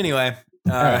witnessed. But anyway.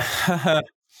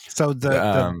 So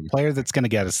the player that's going to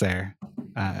get us there.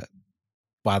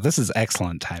 Wow, this is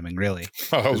excellent timing, really.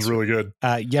 Oh, that was really good.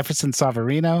 Jefferson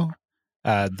Savarino,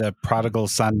 the prodigal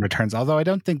son returns. Although I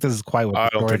don't think this is quite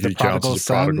what the prodigal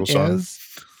son is.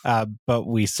 But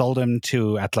we sold him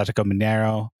to Atletico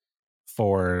Mineiro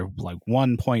for like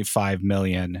 1.5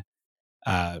 million.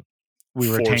 We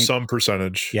retained some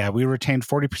percentage. Yeah, we retained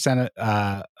 40%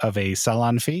 of a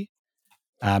sell-on fee.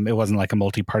 It wasn't like a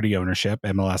multi-party ownership.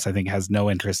 MLS, I think, has no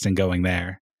interest in going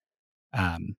there,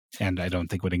 and I don't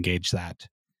think would engage that.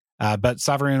 But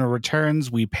Savarino returns.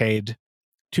 We paid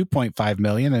 2.5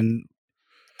 million,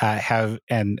 and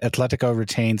Atletico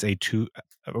retains a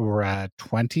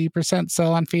 20%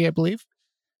 sell-on fee, I believe,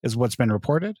 is what's been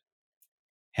reported.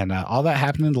 And all that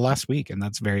happened in the last week, and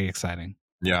that's very exciting.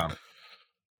 Yeah.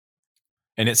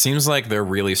 And it seems like they're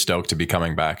really stoked to be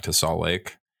coming back to Salt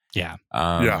Lake. Yeah.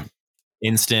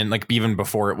 Instant, like even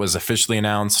before it was officially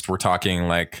announced, we're talking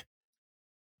like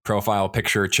profile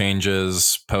picture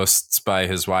changes, posts by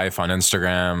his wife on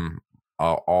Instagram,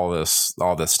 all this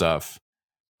stuff.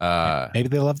 Maybe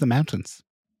they love the mountains.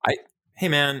 Hey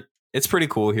man, it's pretty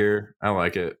cool here. I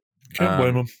like it. Can't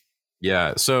blame them.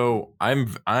 Yeah. So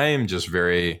I'm just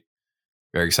very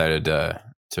very excited to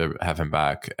have him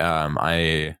back.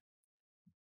 The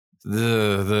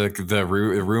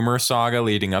rumor saga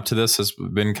leading up to this has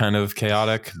been kind of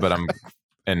chaotic, but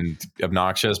and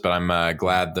obnoxious. But I'm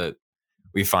glad that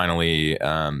we finally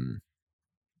that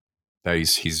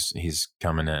he's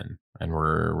coming in, and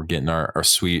we're getting our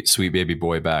sweet baby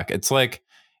boy back. It's like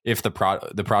if the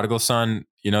prodigal son,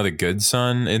 the good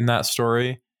son in that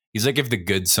story, he's like if the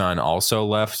good son also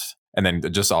left and then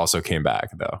just also came back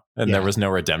though, and there was no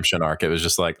redemption arc. It was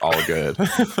just like all good.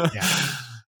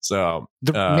 So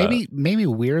maybe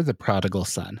we're the prodigal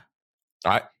son,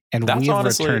 and we have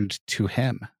returned to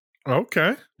him.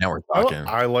 Okay, now we're talking.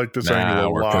 I like this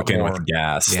angle. We're cooking more. with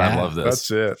gas. Yeah, I love this.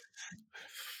 That's it.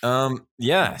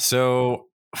 Yeah. So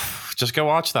just go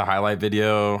watch the highlight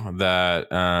video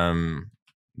that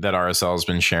RSL has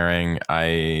been sharing.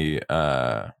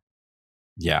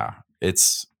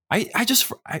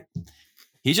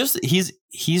 He's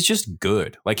just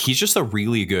good. Like he's just a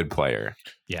really good player.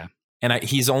 Yeah. And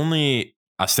he's only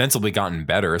ostensibly gotten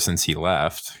better since he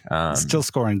left. Still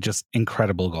scoring just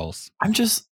incredible goals. I'm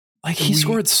just like he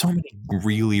scored so many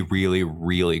really, really,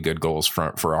 really good goals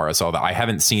for RSL that I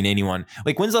haven't seen anyone.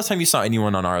 Like when's the last time you saw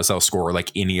anyone on RSL score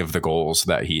like any of the goals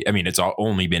that it's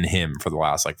only been him for the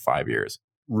last like 5 years.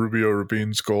 Rubio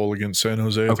Rabin's goal against San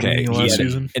Jose last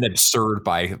season. An absurd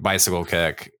bicycle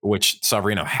kick, which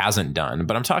Savarino hasn't done.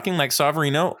 But I'm talking like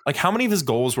Savarino, like how many of his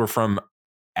goals were from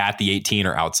at the 18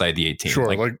 or outside the 18? Sure,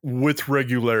 like with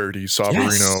regularity,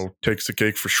 Savarino takes the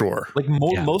cake for sure. Like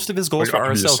most of his goals for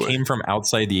RSL came from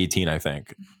outside the 18, I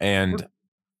think. And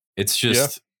it's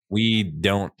just we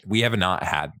have not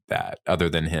had that other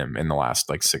than him in the last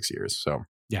like 6 years. So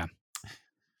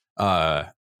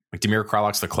like Damir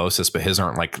Kralak's the closest, but his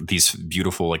aren't like these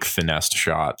beautiful like finessed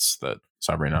shots that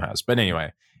Savarino has. But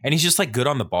anyway, and he's just like good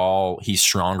on the ball. He's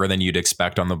stronger than you'd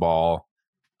expect on the ball.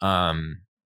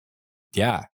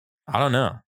 Yeah, I don't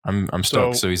know. I'm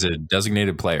stoked. So he's a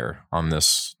designated player on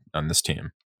this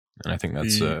team, and I think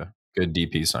that's a good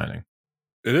DP signing.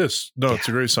 It is. No, it's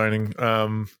a great signing.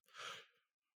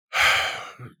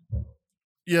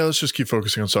 Let's just keep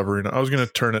focusing on Savarino. I was going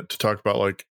to turn it to talk about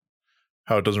like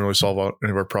how it doesn't really solve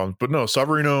any of our problems, but no,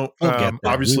 Savarino.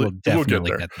 Obviously, we'll get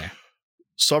there.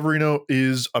 Savarino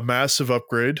is a massive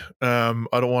upgrade. I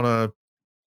don't want to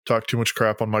talk too much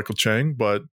crap on Michael Chang,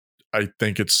 but I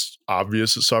think it's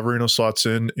obvious that Savarino slots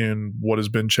in what has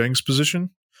been Chang's position.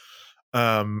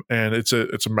 And it's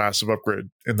a massive upgrade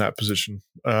in that position.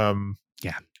 For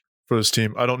this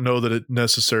team. I don't know that it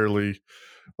necessarily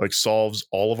like solves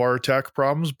all of our attack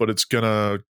problems, but it's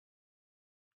gonna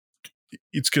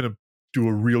do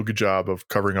a real good job of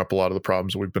covering up a lot of the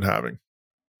problems that we've been having.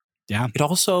 Yeah. It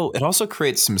also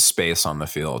creates some space on the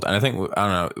field. And I don't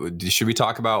know, should we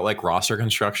talk about like roster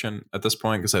construction at this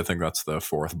point? Because I think that's the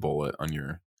fourth bullet on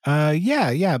your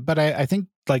but I think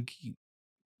like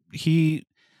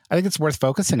I think it's worth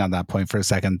focusing on that point for a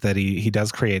second, that he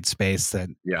does create space that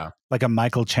like a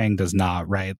Michael Chang does not,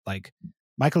 right? Like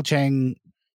Michael Chang,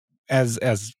 as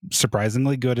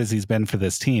surprisingly good as he's been for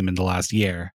this team in the last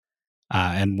year,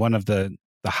 and one of the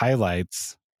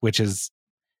highlights, which is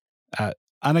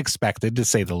unexpected to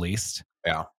say the least.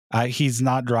 He's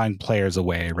not drawing players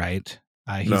away, right?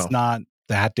 He's not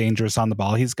that dangerous on the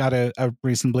ball. He's got a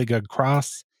reasonably good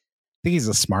cross. I think he's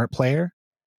a smart player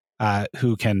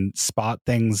who can spot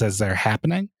things as they're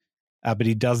happening, but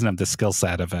he doesn't have the skill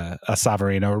set of a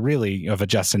Savarino, or really of a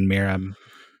Justin Meram,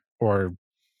 or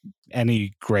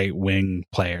any great wing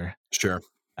player. Sure.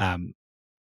 And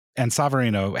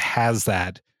Savarino has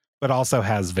that, but also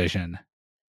has vision.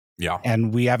 Yeah.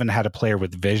 And we haven't had a player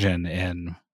with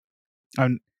vision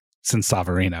since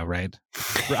Savarino, right?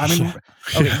 I mean,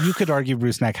 okay, you could argue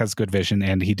Rusnak has good vision,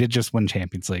 and he did just win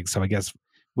Champions League. So I guess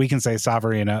we can say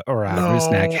Savarino or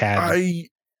Rusnak had,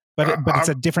 but it's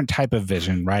a different type of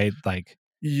vision, right? Like,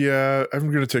 yeah,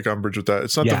 I'm going to take umbrage with that.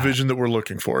 It's not the vision that we're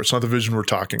looking for. It's not the vision we're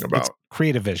talking about. It's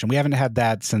creative vision. We haven't had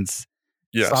that since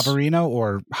Savarino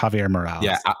or Javier Morales.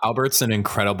 Yeah, Albert's an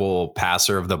incredible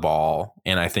passer of the ball,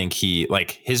 and I think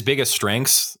his biggest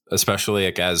strengths, especially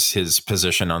like as his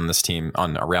position on this team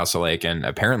on Real Salt Lake, and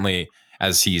apparently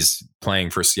as he's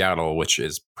playing for Seattle, which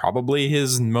is probably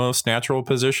his most natural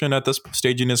position at this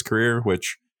stage in his career,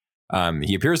 which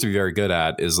he appears to be very good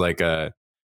at, is like a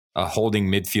holding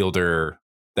midfielder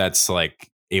that's like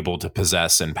able to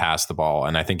possess and pass the ball,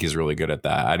 and I think he's really good at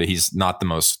that. He's not the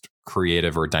most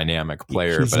creative or dynamic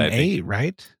player, but I think 8,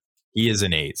 right? He is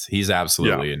an 8. He's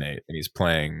absolutely an 8, and he's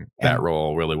playing that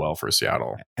role really well for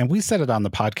Seattle. And we said it on the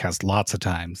podcast lots of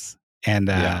times, and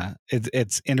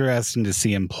it's interesting to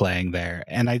see him playing there.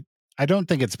 And I don't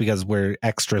think it's because we're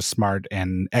extra smart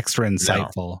and extra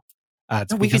insightful.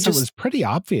 It's because it was pretty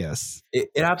obvious. It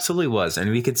absolutely was,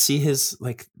 and we could see his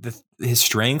his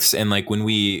strengths, and like when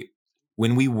we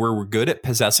were good at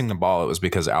possessing the ball, it was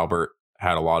because Albert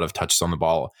had a lot of touches on the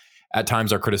ball. At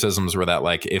times, our criticisms were that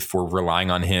like if we're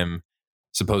relying on him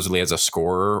supposedly as a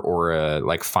scorer or a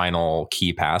like final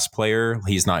key pass player,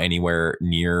 he's not anywhere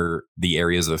near the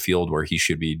areas of the field where he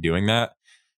should be doing that.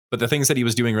 But the things that he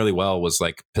was doing really well was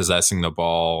like possessing the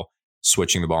ball,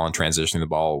 switching the ball, and transitioning the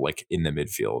ball like in the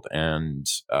midfield. And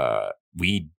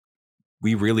we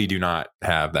really do not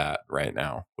have that right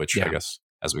now, which I guess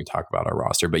as we talk about our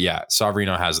roster. But yeah,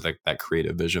 Savarino has that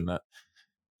creative vision that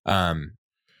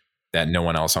that no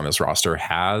one else on this roster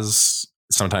has.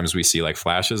 Sometimes we see like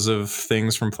flashes of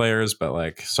things from players, but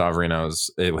like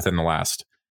Savarino's within the last.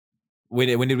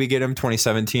 When did we get him?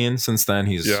 2017. Since then,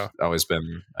 he's always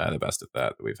been the best at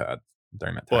that we've had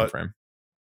during that time frame.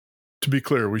 To be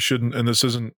clear, we shouldn't, and this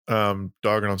isn't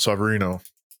dogging on Savarino.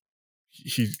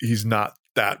 He's not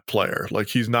that player. Like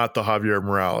he's not the Javier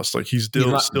Morales. Like he's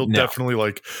still definitely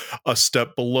like a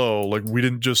step below. Like we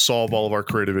didn't just solve all of our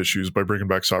creative issues by bringing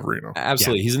back Savarino.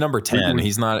 Absolutely, he's a number 10.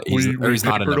 He's not a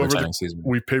number 10.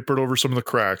 We papered over some of the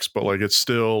cracks, but like it's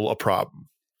still a problem.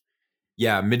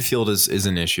 Yeah, midfield is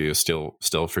an issue still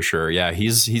for sure. Yeah,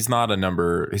 he's not a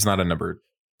number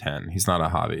 10. He's not a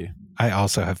Javi. I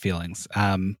also have feelings.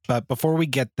 But before we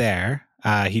get there,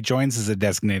 he joins as a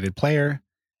designated player.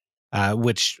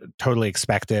 Which totally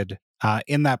expected.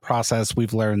 In that process,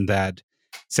 we've learned that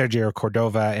Sergio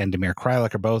Cordova and Damir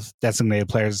Kreilach are both designated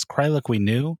players. Kreilach we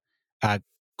knew.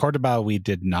 Cordoba we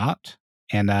did not.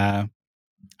 And I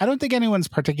don't think anyone's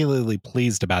particularly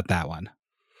pleased about that one.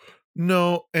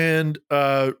 No, and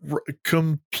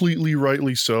completely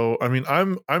rightly so. I mean,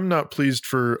 I'm not pleased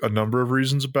for a number of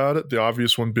reasons about it. The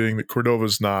obvious one being that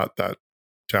Cordova's not that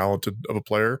talented of a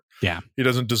player. Yeah, he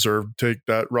doesn't deserve to take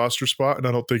that roster spot, and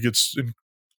I don't think it's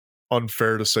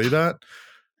unfair to say that.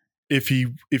 If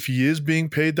he is being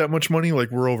paid that much money, like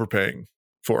we're overpaying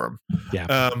for him.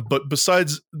 Yeah. But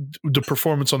besides the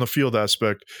performance on the field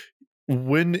aspect,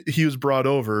 when he was brought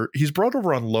over, he's brought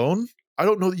over on loan. I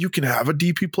don't know that you can have a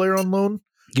DP player on loan.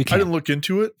 You can. I didn't look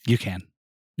into it. You can.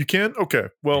 You can? Okay.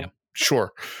 Well,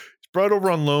 sure. He's brought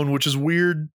over on loan, which is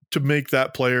weird to make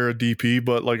that player a DP,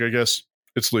 but like I guess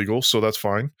it's legal, so that's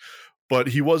fine. But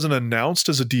he wasn't announced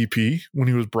as a DP when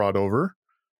he was brought over.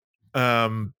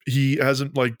 He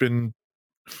hasn't like been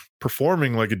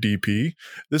performing like a DP.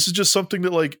 This is just something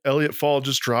that like Elliot Fall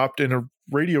just dropped in a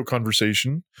radio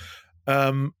conversation.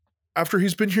 After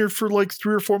he's been here for like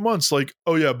 3 or 4 months, like,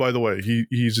 oh yeah, by the way,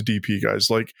 he's a DP, guys.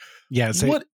 Like, yeah,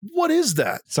 so what is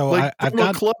that? So like, I've from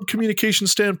a club communication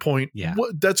standpoint,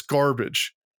 that's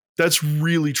garbage. That's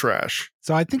really trash.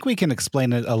 So I think we can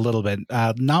explain it a little bit,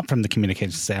 not from the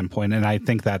communication standpoint, and I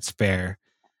think that's fair,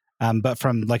 but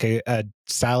from like a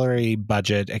salary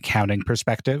budget accounting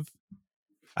perspective.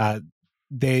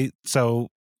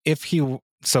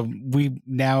 So we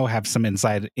now have some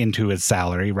insight into his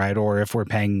salary, right? Or if we're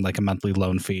paying like a monthly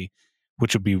loan fee,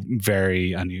 which would be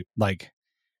very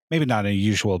maybe not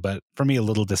unusual, but for me a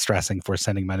little distressing for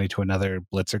sending money to another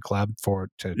Blitzer club to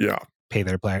pay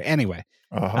their player anyway.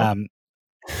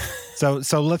 So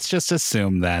let's just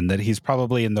assume then that he's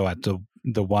probably in the $1 to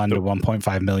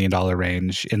 $1.5 million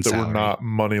range in salary. We're not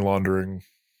money laundering.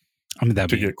 I mean,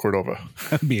 to get Cordova.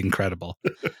 That'd be incredible.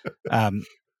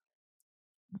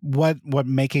 What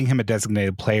making him a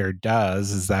designated player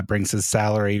does is that brings his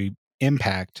salary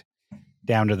impact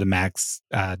down to the max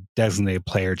designated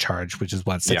player charge, which is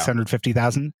what,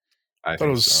 650,000? I thought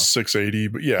it was 680,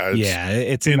 but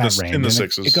it's in that range. In the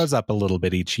sixes. It goes up a little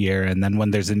bit each year, and then when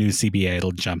there's a new CBA,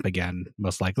 it'll jump again,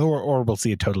 most likely, or we'll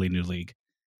see a totally new league.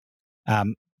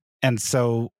 And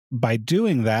so by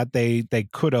doing that, they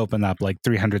could open up like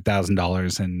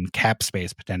 $300,000 in cap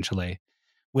space potentially,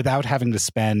 without having to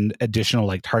spend additional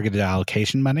like targeted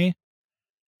allocation money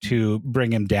to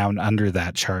bring him down under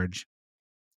that charge,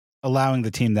 allowing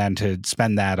the team then to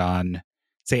spend that on,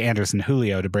 say, Anderson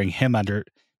Julio to bring him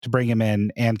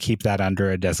in and keep that under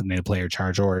a designated player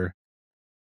charge. Or,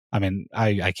 I mean,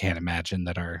 I can't imagine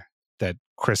that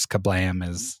Chris Kablam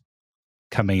is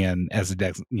coming in as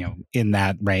in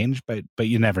that range, but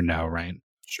you never know, right?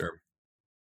 Sure.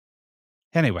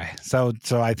 Anyway, so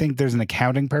I think there's an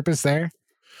accounting purpose there.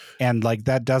 And like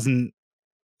that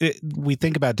we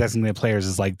think about designated players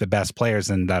as like the best players,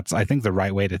 and that's, I think, the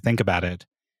right way to think about it.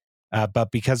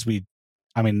 But because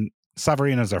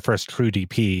Savarino is our first true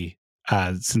DP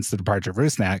since the departure of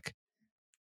Rusnak.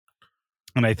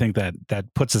 And I think that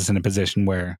puts us in a position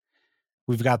where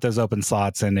we've got those open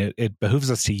slots, and it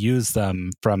behooves us to use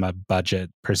them from a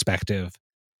budget perspective.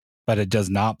 but it does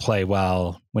not play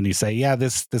well when you say, yeah,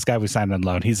 this guy we signed on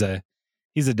loan, he's a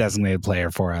designated player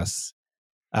for us,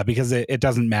 because it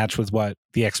doesn't match with what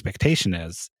the expectation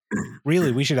is.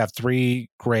 Really, we should have 3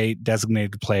 great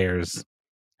designated players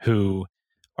who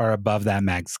are above that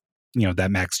max,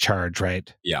 that max charge,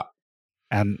 right? Yeah.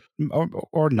 And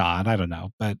or not, I don't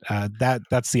know, but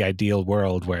that's the ideal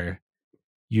world where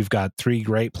you've got 3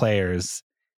 great players,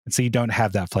 and so you don't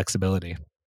have that flexibility.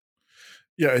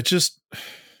 Yeah,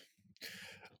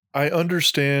 I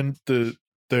understand that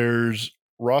there's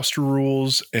roster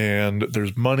rules and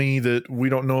there's money that we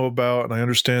don't know about, and I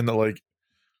understand that like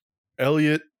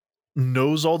Elliott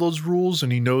knows all those rules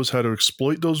and he knows how to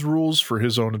exploit those rules for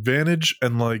his own advantage,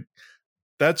 and like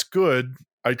that's good.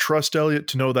 I trust Elliott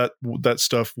to know that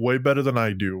stuff way better than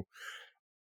I do.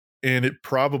 And it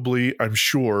probably, I'm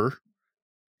sure,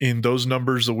 in those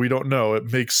numbers that we don't know,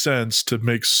 it makes sense to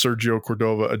make Sergio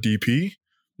Cordova a DP.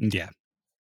 Yeah.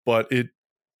 But it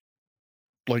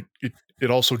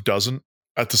also doesn't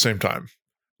at the same time.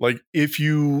 Like, if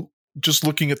you just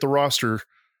looking at the roster,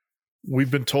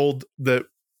 we've been told that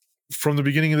from the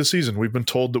beginning of the season, we've been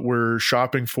told that we're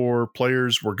shopping for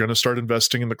players. We're going to start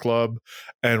investing in the club,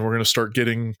 and we're going to start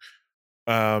getting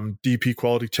DP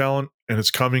quality talent, and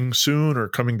it's coming soon or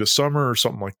coming this summer or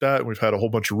something like that. We've had a whole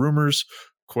bunch of rumors.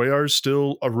 Cuellar's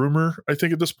still a rumor, I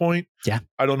think, at this point. Yeah.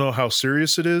 I don't know how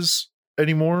serious it is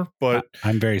anymore, but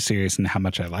I'm very serious in how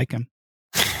much I like him.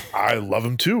 I love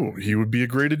him too. He would be a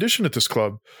great addition at this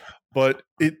club, but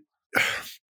it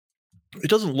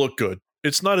doesn't look good.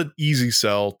 It's not an easy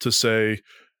sell to say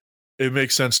it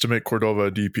makes sense to make Cordova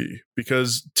a DP,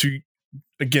 because to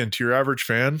your average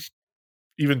fan,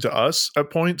 even to us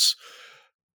at points,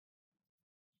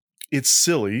 it's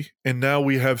silly. And now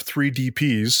we have 3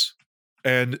 DPs.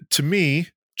 And to me,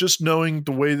 just knowing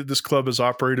the way that this club has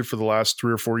operated for the last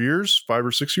 3 or 4 years, 5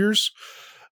 or 6 years,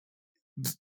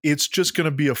 it's just going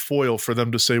to be a foil for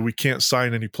them to say we can't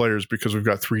sign any players because we've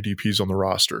got 3 DPs on the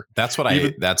roster. That's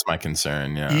that's my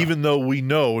concern. Yeah. Even though we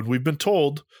know, and we've been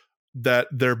told that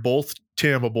they're both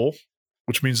tammable,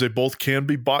 which means they both can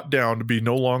be bought down to be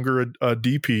no longer a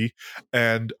DP.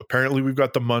 And apparently we've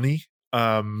got the money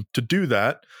to do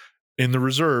that in the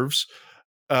reserves.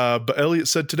 But Elliott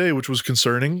said today, which was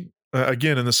concerning,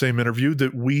 again, in the same interview,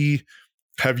 that we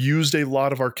have used a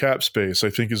lot of our cap space, I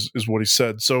think is what he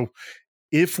said. So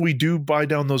if we do buy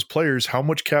down those players, how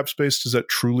much cap space does that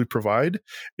truly provide?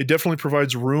 It definitely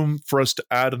provides room for us to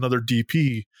add another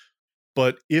DP.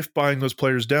 But if buying those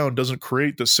players down doesn't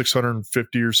create the $650,000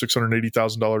 or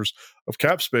 $680,000 of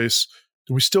cap space,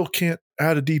 then we still can't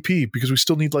add a DP because we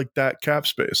still need like that cap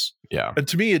space. Yeah. And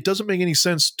to me, it doesn't make any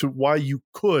sense to why you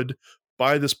could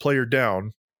buy this player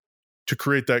down to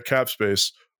create that cap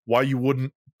space, why you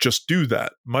wouldn't just do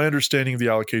that. My understanding of the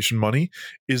allocation money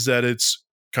is that it's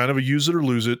kind of a use it or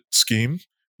lose it scheme.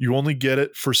 You only get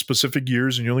it for specific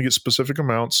years and you only get specific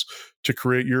amounts to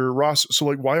create your roster. So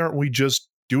like, why aren't we just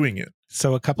doing it?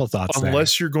 So a couple thoughts.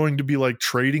 Unless you're going to be like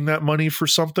trading that money for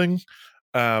something,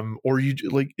 or you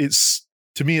like, it's,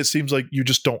 to me, it seems like you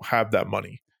just don't have that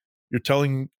money. You're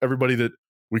telling everybody that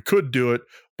we could do it,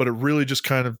 but it really just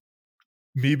kind of,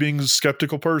 me being a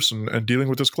skeptical person and dealing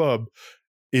with this club,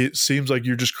 it seems like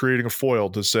you're just creating a foil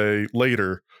to say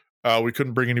later, we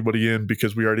couldn't bring anybody in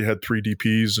because we already had 3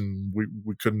 DPs and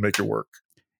we couldn't make it work.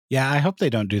 Yeah, I hope they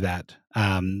don't do that.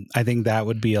 I think that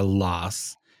would be a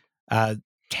loss.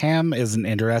 TAM is an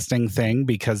interesting thing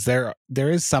because there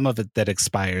is some of it that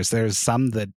expires. There's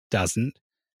some that doesn't.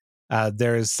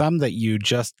 There is some that you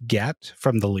just get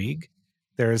from the league.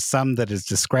 There is some that is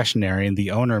discretionary and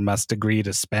the owner must agree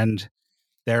to spend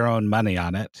their own money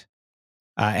on it.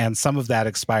 And some of that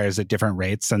expires at different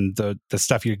rates. And the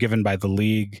stuff you're given by the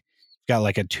league, you've got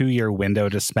like a 2-year window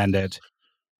to spend it.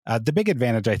 The big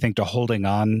advantage, I think, to holding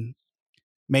on,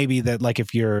 maybe that like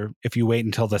if you wait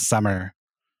until the summer,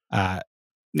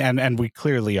 and we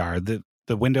clearly are, the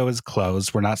window is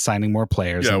closed. We're not signing more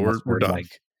players. Yeah, we're done.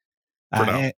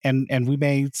 Like, and we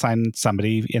may sign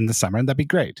somebody in the summer, and that'd be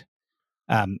great.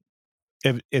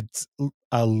 It's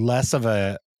a less of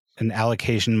an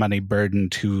allocation money burden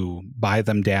to buy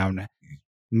them down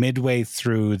midway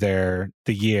through the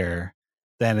year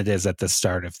than it is at the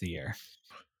start of the year.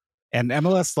 And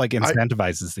MLS like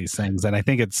incentivizes these things. And I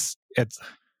think it's,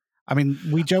 I mean,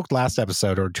 we joked last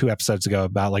episode or 2 episodes ago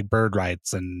about like bird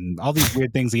rights and all these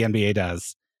weird things the NBA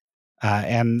does.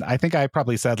 And I think I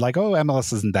probably said like, oh,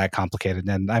 MLS isn't that complicated.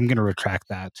 And I'm going to retract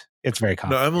that. It's very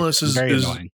complicated. No, MLS is very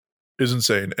annoying. Is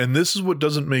insane. And this is what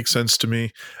doesn't make sense to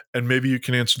me. And maybe you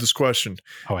can answer this question.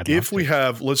 If we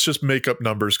have, let's just make up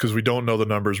numbers because we don't know the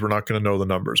numbers. We're not going to know the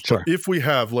numbers. Sure. But if we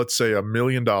have, let's say, $1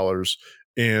 million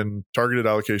in targeted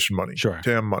allocation money, Sure.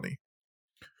 TAM money.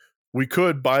 We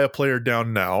could buy a player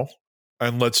down now,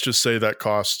 and let's just say that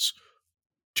costs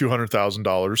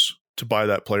 $200,000 to buy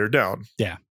that player down.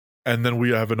 Yeah. And then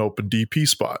we have an open DP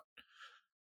spot.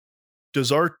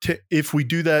 Does if we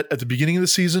do that at the beginning of the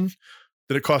season,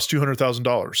 then it costs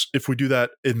 $200,000. If we do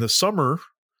that in the summer,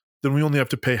 then we only have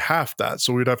to pay half that.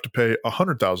 So we'd have to pay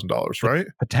 $100,000, right?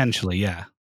 Potentially, yeah.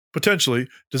 Potentially.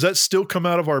 Does that still come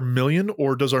out of our million,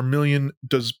 or does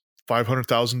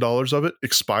 $500,000 of it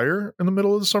expire in the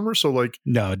middle of the summer? So like,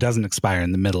 no, it doesn't expire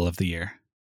in the middle of the year.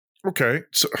 Okay.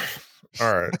 So,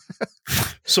 all right.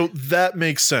 So that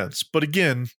makes sense. But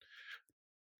again,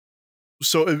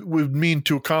 so it would mean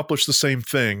to accomplish the same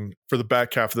thing for the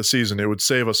back half of the season, it would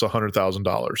save us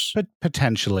 $100,000. But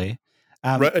potentially.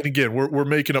 Right. And again, we're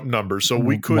making up numbers. So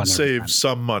we could save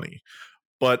some money.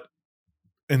 But,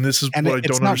 and this is what I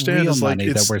don't understand, is like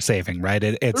money that we're saving, right?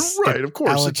 It's right, of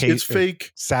course. It's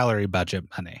fake salary budget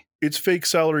money. It's fake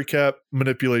salary cap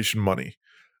manipulation money.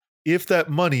 If that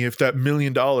 $1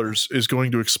 million is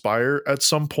going to expire at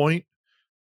some point,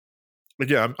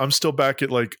 again, I'm still back at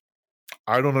like,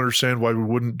 I don't understand why we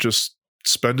wouldn't just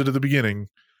spend it at the beginning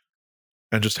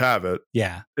and just have it.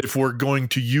 Yeah. If we're going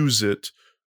to use it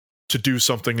to do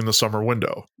something in the summer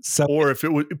window. So, or if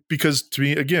it would, because to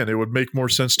me, again, it would make more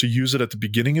sense to use it at the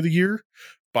beginning of the year,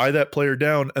 buy that player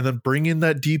down, and then bring in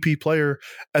that DP player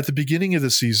at the beginning of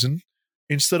the season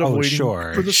instead of waiting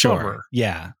for the summer.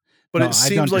 Yeah. But it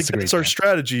seems like that's our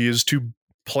strategy, is to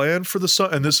plan for the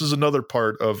summer. And this is another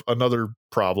part of another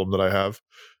problem that I have.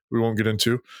 We won't get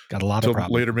into. Got a lot of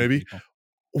problems later, maybe.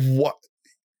 What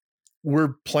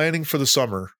we're planning for the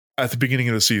summer at the beginning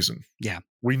of the season. Yeah.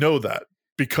 We know that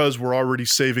because we're already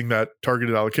saving that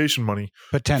targeted allocation money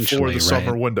potentially for the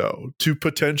summer window to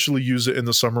potentially use it in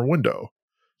the summer window.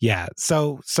 Yeah.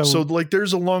 So like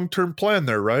there's a long-term plan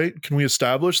there, right? Can we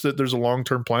establish that there's a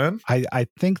long-term plan? I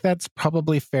think that's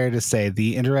probably fair to say.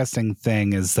 The interesting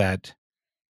thing is that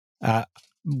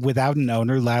without an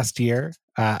owner last year,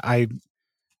 I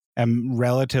am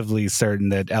relatively certain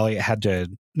that Elliot had to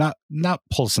not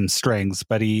pull some strings,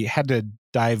 but he had to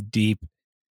dive deep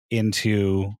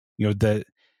into, the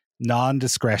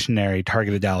non-discretionary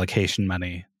targeted allocation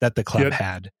money that the club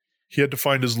had. He had to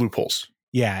find his loopholes.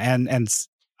 Yeah, and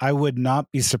I would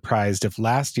not be surprised if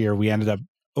last year we ended up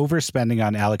overspending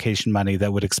on allocation money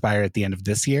that would expire at the end of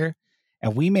this year,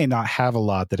 and we may not have a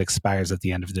lot that expires at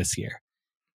the end of this year,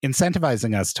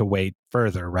 incentivizing us to wait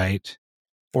further, right?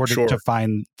 Or to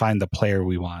find the player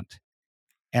we want.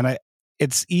 And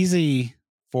it's easy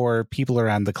for people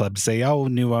around the club to say, oh,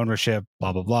 new ownership,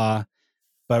 blah, blah, blah.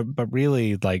 But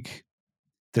really, like,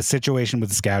 the situation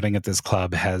with scouting at this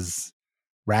club has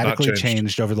radically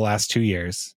changed over the last 2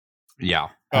 years. Yeah.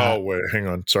 Oh, wait, hang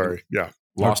on. Sorry. Yeah.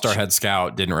 Lost our head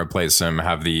scout, didn't replace him,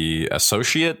 have the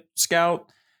associate scout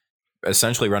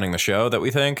essentially running the show that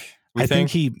we think. I think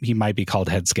he might be called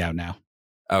head scout now.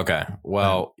 Okay.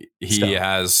 Well, he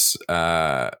has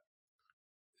not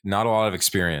a lot of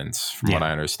experience from what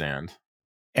I understand.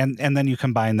 And then you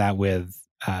combine that with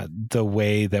the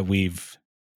way that we've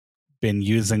been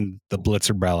using the Blitz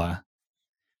umbrella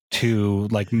to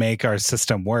like make our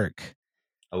system work.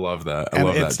 I love that.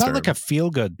 It's not like a feel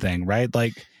good thing, right?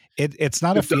 Like it's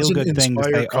not a feel good thing to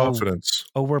say, confidence.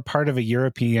 Oh, we're part of a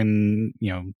European,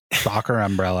 soccer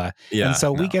umbrella. Yeah. And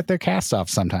so we get their cast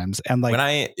off sometimes. And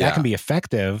like that can be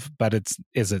effective, but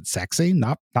is it sexy?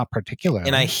 Not particularly.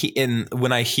 And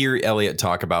when I hear Elliot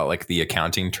talk about like the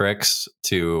accounting tricks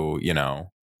to,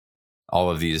 all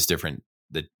of these different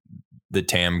the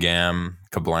tam gam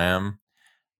kablam,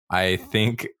 I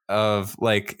think of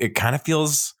like it kind of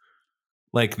feels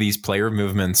like these player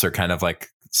movements are kind of like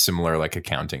similar like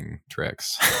accounting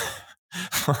tricks.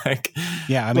 Like,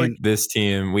 yeah, I mean, this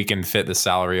team, we can fit the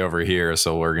salary over here,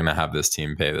 so we're gonna have this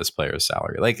team pay this player's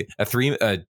salary. Like a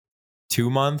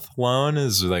 2-month loan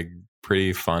is like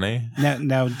pretty funny.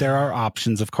 Now there are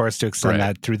options, of course, to extend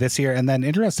that through this year, and then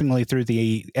interestingly through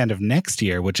the end of next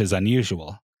year, which is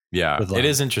unusual. Yeah, it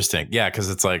is interesting. Yeah, because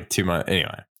it's like 2 months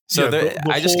anyway. So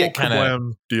I just get kind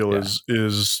of deal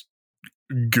is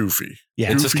goofy.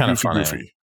 Yeah, it's just kind of funny.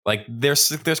 Goofy. Like there's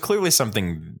clearly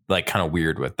something like kind of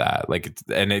weird with that. Like,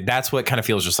 that's what kind of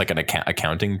feels just like an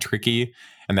accounting tricky,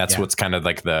 and that's what's kind of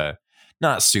like the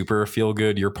not super feel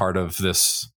good. You're part of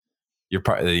this. You're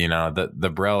part.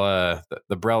 The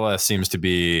Brella seems to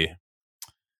be,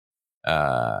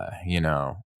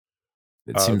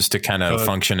 it seems to kind of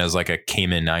function as like a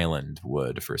Cayman Island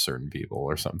would for certain people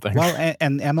or something. Well,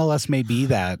 and MLS may be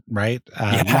that, right?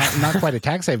 Not quite a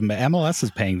tax haven, but MLS is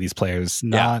paying these players,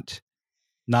 not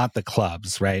the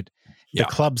clubs, right? The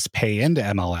clubs pay into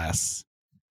MLS.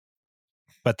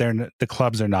 but the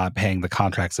clubs are not paying the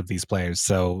contracts of these players.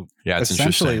 So Yeah, it's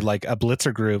essentially interesting. like a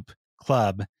Blitzer Group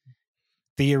club,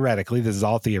 theoretically, this is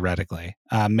all theoretically,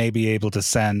 may be able to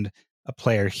send a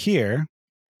player here,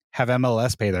 have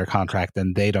MLS pay their contract,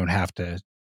 and they don't have to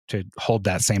hold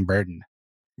that same burden.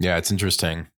 Yeah, it's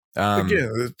interesting.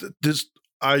 Again, this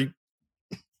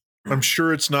I'm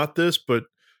sure it's not this, but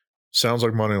sounds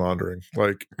like money laundering.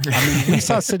 Like, I mean, we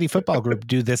saw City Football Group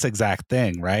do this exact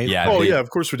thing, right? Yeah. oh yeah, of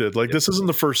course we did. Like, this isn't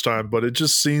the first time, but it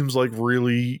just seems like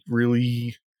really,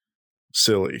 really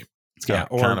silly. It's Yeah,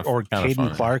 or Caden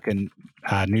funny. Clark and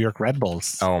New York Red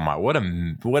Bulls. Oh my! What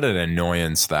an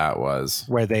annoyance that was.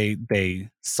 Where they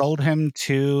sold him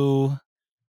to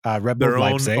Red Bull Their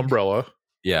Leipzig, own umbrella.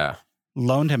 Yeah.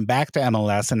 loaned him back to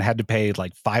MLS, and had to pay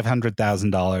like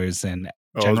 $500,000 in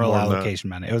general allocation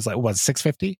money. It was like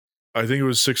 $650. I think it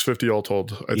was $650 all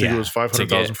told. I think it was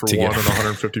 $500,000 for one and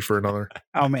 $150 for another.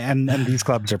 Oh man, and these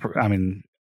clubs are. I mean,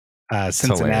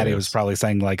 Cincinnati hilarious. was probably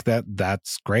saying like that.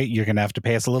 That's great. You're gonna have to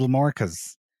pay us a little more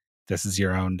because this is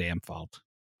your own damn fault.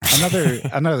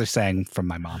 Another saying from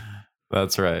my mom.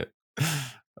 That's right.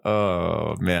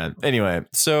 Oh man. Anyway,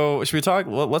 so should we talk?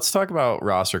 Let's talk about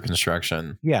roster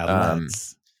construction. Yeah,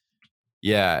 let's.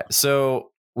 Yeah.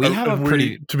 So we have a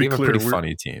pretty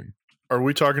funny team. Are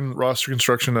we talking roster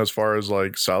construction as far as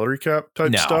like salary cap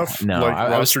type stuff? No, like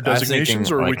roster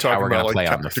designations, or are we talking about like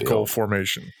tactical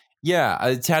formation? Yeah,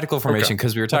 a tactical formation,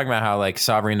 because we were talking about how like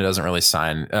Savarino doesn't really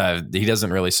sign. He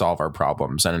doesn't really solve our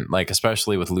problems, and like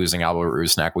especially with losing Albert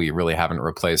Rusnak, we really haven't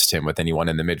replaced him with anyone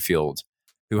in the midfield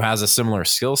who has a similar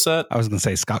skill set. I was going to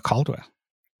say Scott Caldwell,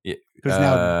 who's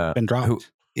now been dropped. Who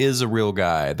is a real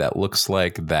guy that looks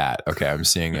like that? Okay, I'm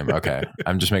seeing him. Okay,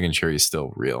 I'm just making sure he's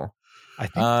still real. I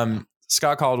think.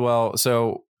 Scott Caldwell.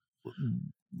 So,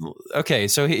 okay.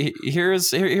 So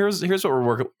here's what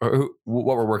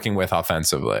we're working with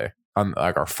offensively on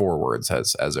like our forwards,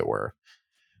 as it were.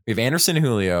 We have Anderson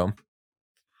Julio,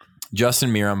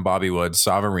 Justin Miram, Bobby Wood,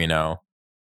 Savarino.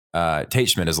 Tate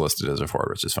Schmidt is listed as a forward,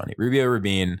 which is funny. Rubio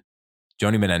Rubin,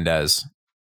 Joni Menendez,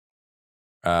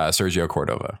 Sergio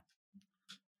Cordova.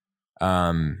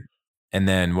 And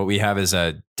then what we have is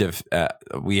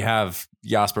we have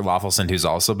Jasper Loffelson, who's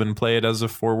also been played as a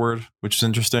forward, which is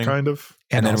interesting. Kind of.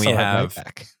 And then we have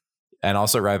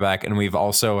have right back. And we've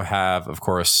also have, of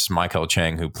course, Michael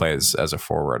Chang, who plays as a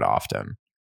forward often.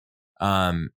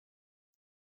 The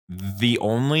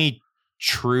only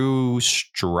true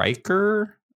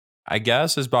striker, I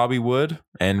guess, is Bobby Wood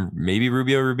and maybe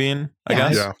Rubio Rubin, I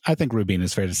guess. Yeah. I think Rubin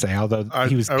is fair to say, although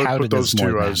he was I would touted put those as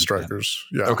more two than as strikers.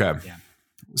 Yeah. Okay. Yeah.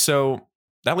 So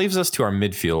that leaves us to our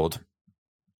midfield,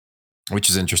 which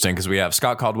is interesting because we have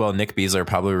Scott Caldwell, Nick Beasler,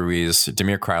 Pablo Ruiz,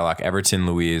 Damir Kreilach, Everton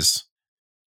Luiz.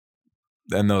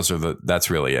 And that's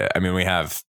really it. I mean, we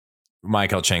have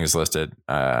Michael Chang is listed.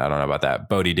 I don't know about that.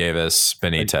 Bodie Davis,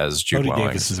 Benitez, Jude Bodie Welling.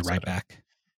 Davis is a right back.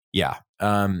 Yeah.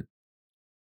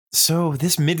 So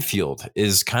this midfield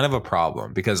is kind of a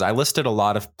problem because I listed a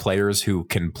lot of players who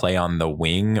can play on the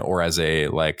wing or as a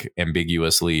like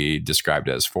ambiguously described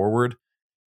as forward.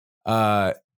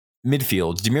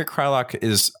 Midfield, Damir Kreilach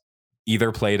is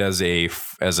either played as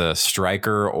a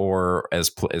striker or as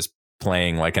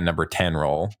playing like a number 10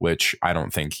 role, which I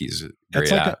don't think he's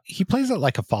great at. He plays it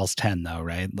like a false 10 though,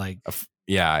 right? Like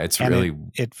yeah, it's really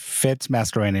it fits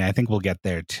Mastroeni. I think we'll get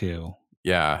there too.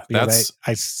 Yeah, because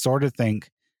I sort of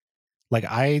think like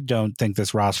I don't think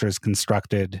this roster is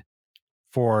constructed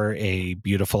for a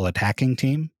beautiful attacking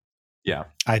team. Yeah,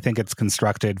 I think it's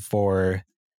constructed for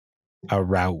a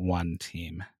Route 1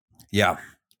 team. Yeah.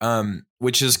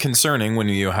 Which is concerning when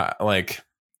you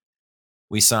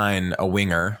we sign a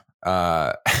winger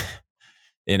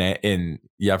in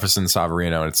Jefferson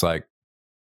Savarino. It's like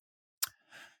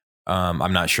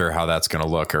I'm not sure how that's going to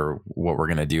look or what we're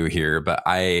going to do here, but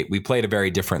we played a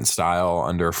very different style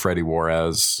under Freddie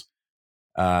Juarez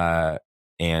and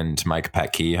Mike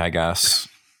Petke, I guess.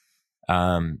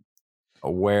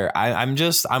 Where I've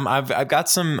got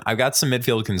some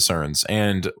midfield concerns,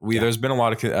 and there's been a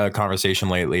lot of conversation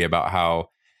lately about how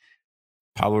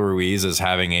Pablo Ruiz is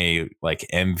having a like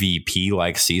MVP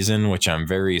like season, which I'm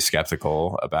very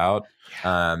skeptical about,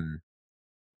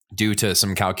 due to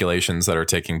some calculations that are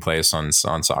taking place on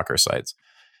soccer sites.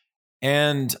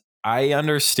 And I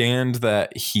understand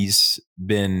that he's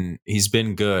been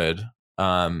good.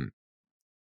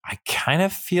 I kind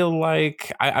of feel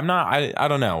like I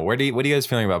don't know. What are you guys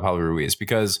feeling about Pablo Ruiz?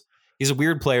 Because he's a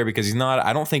weird player because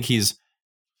I don't think he's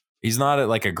not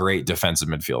like a great defensive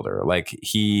midfielder. Like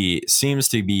he seems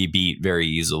to be beat very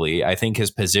easily. I think his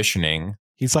positioning.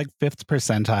 He's like 5th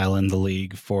percentile in the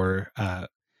league for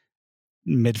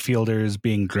midfielders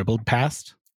being dribbled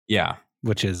past. Yeah.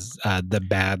 which is the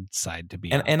bad side to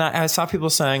be on. And I saw people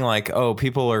saying like, oh,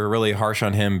 people are really harsh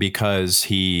on him because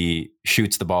he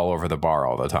shoots the ball over the bar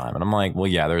all the time. And I'm like, well,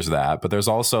 yeah, there's that. But there's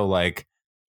also like,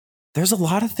 there's a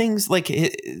lot of things like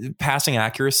passing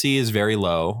accuracy is very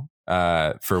low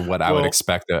for what I would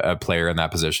expect a player in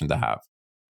that position to have.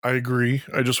 I agree.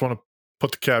 I just want to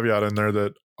put the caveat in there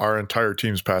that our entire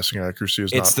team's passing accuracy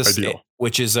is not ideal.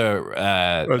 Which is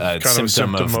a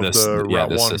symptom of this, the Route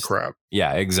 1 system. crap.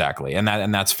 Yeah, exactly. And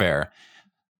that's fair.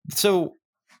 So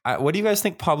what do you guys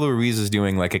think Pablo Ruiz is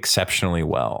doing like exceptionally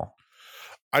well?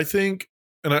 I think,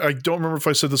 and I don't remember if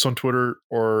I said this on Twitter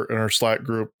or in our Slack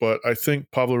group, but I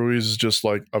think Pablo Ruiz is just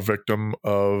like a victim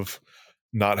of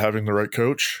not having the right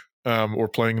coach or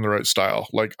playing in the right style.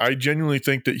 Like, I genuinely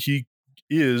think that he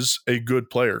is a good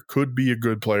player, could be a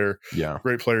good player,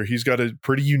 great player. He's got a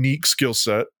pretty unique skill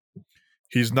set.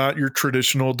 He's not your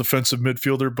traditional defensive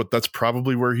midfielder, but that's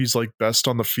probably where he's like best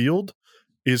on the field,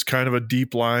 is kind of a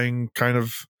deep lying, kind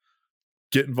of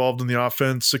get involved in the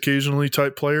offense occasionally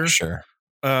type player. Sure.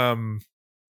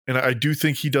 And I do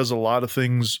think he does a lot of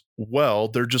things well.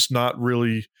 They're just not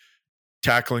really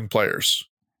tackling players.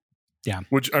 Yeah.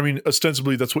 Which, I mean,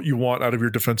 ostensibly that's what you want out of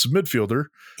your defensive midfielder.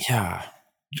 Yeah.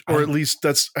 Or at least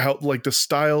that's how, like, the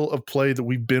style of play that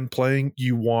we've been playing,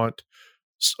 you want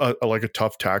like a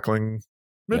tough tackling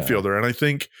midfielder. And I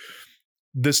think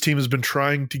this team has been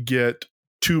trying to get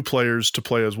two players to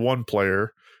play as one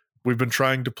player. We've been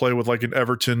trying to play with like an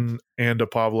Everton and a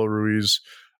Pablo Ruiz,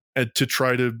 and to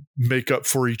try to make up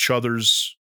for each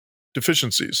other's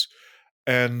deficiencies.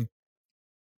 And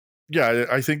yeah,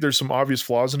 I think there's some obvious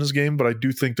flaws in his game, but I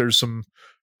do think there's some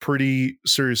pretty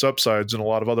serious upsides in a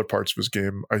lot of other parts of his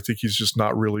game. I think he's just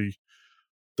not really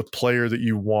the player that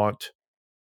you want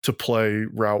to play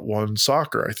Route 1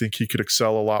 soccer. I think he could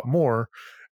excel a lot more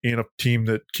in a team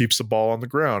that keeps the ball on the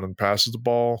ground and passes the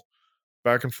ball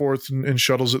back and forth and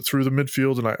shuttles it through the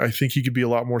midfield. And I think he could be a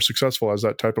lot more successful as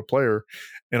that type of player.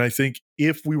 And I think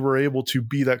if we were able to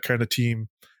be that kind of team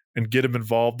and get him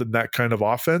involved in that kind of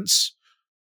offense,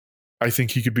 I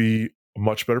think he could be a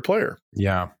much better player.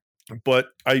 Yeah. But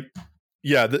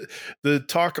the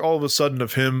talk all of a sudden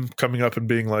of him coming up and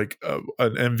being like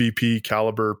an MVP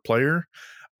caliber player,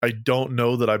 I don't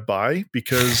know that I buy,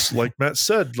 because like Matt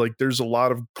said, like there's a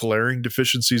lot of glaring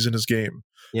deficiencies in his game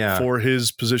for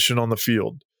his position on the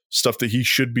field, stuff that he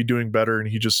should be doing better and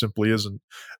he just simply isn't.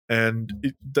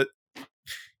 And that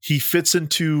he fits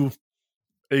into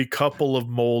a couple of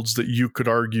molds that you could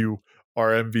argue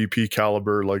are MVP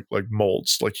caliber, like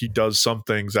molds. Like, he does some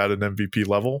things at an MVP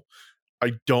level.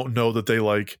 I don't know that they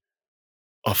like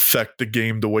affect the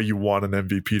game the way you want an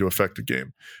MVP to affect the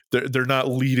game. They're not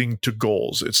leading to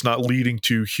goals. It's not leading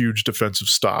to huge defensive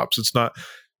stops.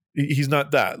 He's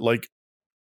not that. Like,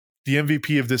 the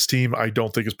MVP of this team, I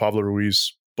don't think is Pablo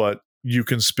Ruiz, but you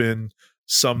can spin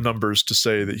some numbers to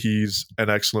say that he's an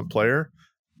excellent player.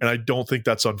 And I don't think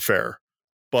that's unfair,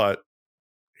 but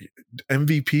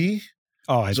MVP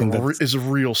is a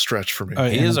real stretch for me.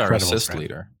 He is our assist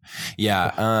leader.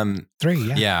 Yeah. 3.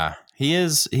 Yeah. Yeah. He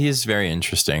is very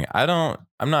interesting. I'm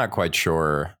not quite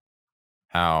sure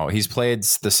how he's played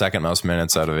the second most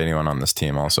minutes out of anyone on this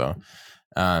team also,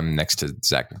 next to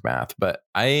Zach McMath. But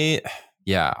I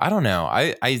don't know.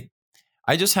 I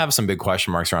just have some big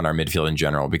question marks around our midfield in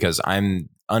general, because I'm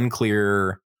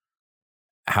unclear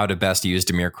how to best use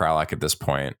Damir Kralak at this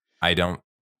point. I don't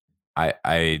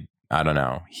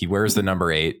know. He wears the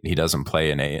number 8. He doesn't play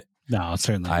an 8. No,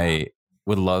 certainly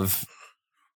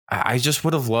I just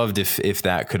would have loved if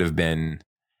that could have been.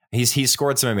 He's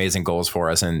scored some amazing goals for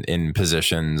us in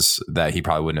positions that he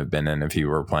probably wouldn't have been in if he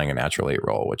were playing a natural 8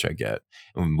 role, which I get.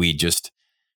 We just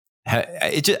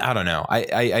I don't know.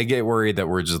 I get worried that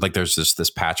we're just like, there's just this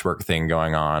patchwork thing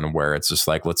going on where it's just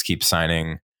like, let's keep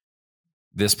signing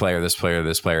this player,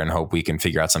 and hope we can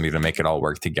figure out something to make it all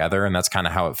work together. And that's kind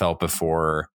of how it felt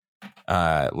before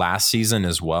last season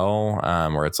as well,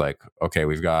 where it's like, okay,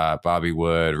 we've got Bobby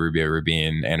Wood, Rubio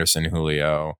Rubin, Anderson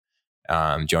Julio,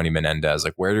 Joni Menendez.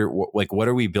 Like, what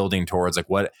are we building towards? Like,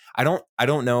 what I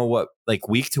don't know what, like,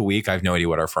 week to week, I have no idea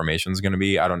what our formation is going to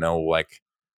be. I don't know. Like,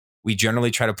 we generally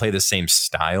try to play the same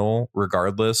style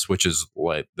regardless, which is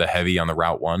like the heavy on the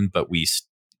Route 1, but we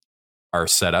are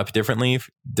set up differently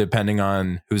depending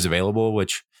on who's available,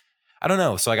 which I don't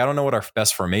know. So like, I don't know what our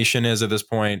best formation is at this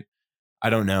point.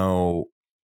 I don't know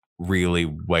really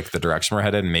like the direction we're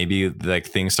headed, and maybe like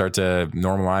things start to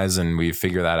normalize and we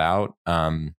figure that out.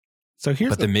 So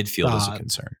here's but the midfield is a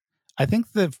concern. I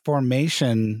think the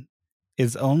formation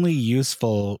is only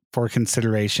useful for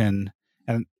consideration,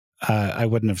 and I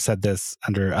wouldn't have said this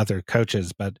under other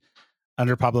coaches, but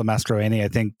under Pablo Mastroeni, I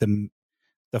think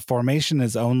the formation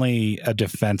is only a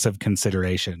defensive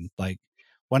consideration. Like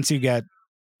once you get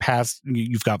past,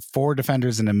 you've got 4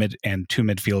 defenders and a mid and 2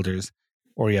 midfielders,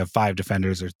 or you have 5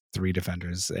 defenders or 3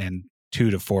 defenders and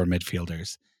 2 to 4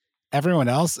 midfielders. Everyone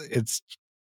else, it's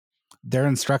their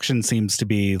instruction seems to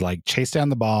be like chase down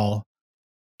the ball,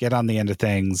 get on the end of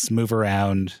things, move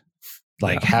around,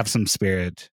 like have some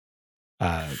spirit,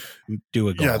 do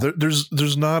a goal. Yeah,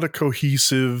 there's not a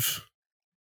cohesive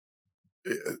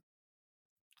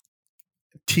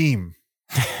team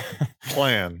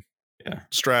plan,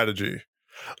 strategy,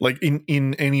 like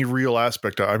in any real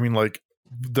aspect. I mean, like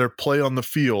their play on the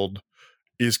field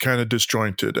is kind of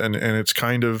disjointed, and it's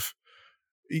kind of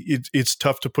it's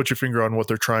tough to put your finger on what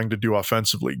they're trying to do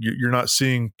offensively. You're not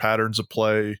seeing patterns of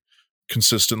play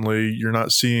consistently. You're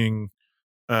not seeing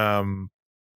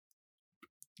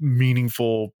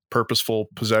meaningful, purposeful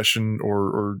possession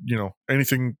or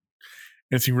anything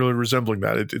really resembling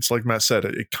that. It's like Matt said,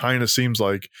 it kind of seems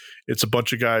like it's a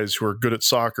bunch of guys who are good at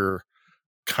soccer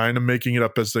kind of making it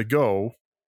up as they go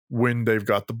when they've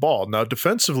got the ball. Now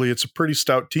defensively, it's a pretty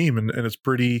stout team, and it's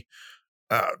pretty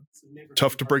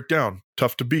tough to break down,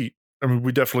 tough to beat. I mean,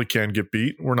 we definitely can get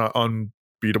beat. We're not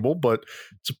unbeatable, but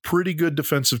it's a pretty good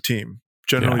defensive team,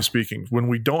 generally speaking. When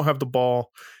we don't have the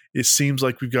ball, it seems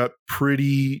like we've got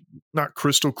pretty not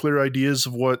crystal clear ideas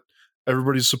of what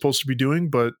everybody's supposed to be doing,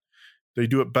 but they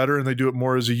do it better and they do it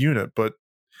more as a unit. But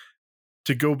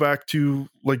to go back to,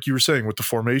 like you were saying, with the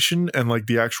formation and like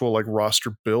the actual like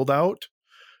roster build out,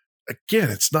 again,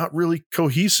 it's not really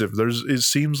cohesive. It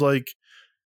seems like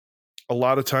a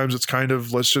lot of times it's kind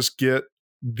of, let's just get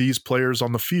these players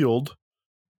on the field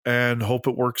and hope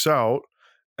it works out.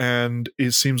 And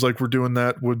it seems like we're doing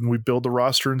that when we build the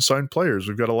roster and sign players.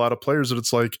 We've got a lot of players that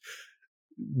it's like,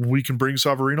 we can bring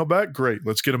Savarino back. Great.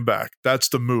 Let's get him back. That's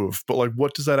the move. But like,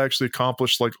 what does that actually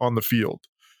accomplish? Like on the field,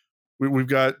 we've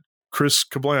got Chris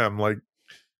Kablam. Like,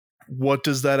 what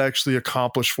does that actually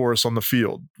accomplish for us on the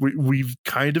field? We've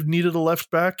kind of needed a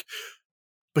left back,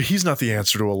 but he's not the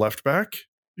answer to a left back.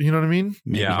 You know what I mean?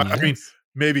 Yeah. I mean,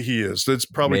 maybe he is. That's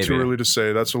probably too early to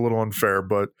say. That's a little unfair,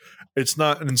 but it's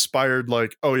not an inspired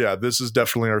like, oh yeah, this is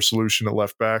definitely our solution at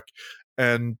left back.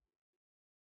 And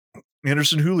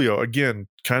Anderson Julio, again,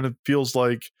 kind of feels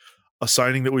like a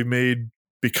signing that we made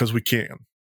because we can.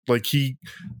 Like he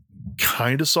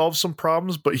kind of solved some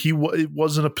problems, but it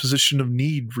wasn't a position of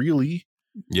need really.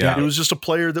 Yeah. It was just a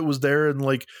player that was there, and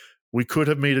like we could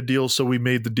have made a deal, so we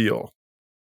made the deal.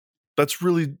 That's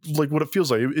really like what it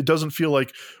feels like. It doesn't feel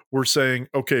like we're saying,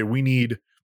 okay, we need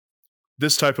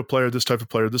this type of player, this type of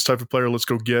player, this type of player. Let's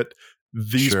go get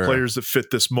these players that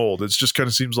fit this mold. It just kind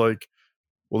of seems like,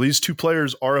 well, these 2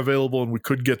 players are available and we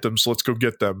could get them, so let's go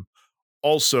get them.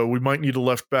 Also, we might need a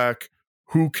left back.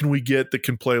 Who can we get that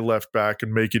can play left back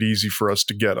and make it easy for us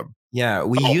to get them? Yeah,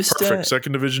 we used perfect.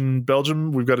 Second division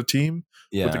Belgium, we've got a team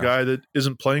with a guy that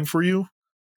isn't playing for you,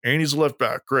 and he's a left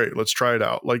back. Great, let's try it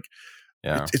out. Like,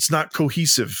 it's not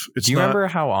cohesive. It's Do you not remember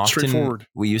how often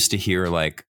we used to hear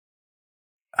like,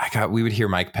 we would hear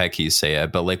Mike Pecky say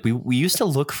it, but like we used to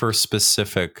look for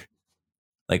specific,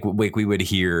 like we would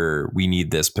hear, we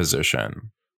need this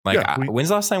position. Like, when's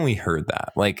the last time we heard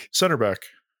that? Like center back.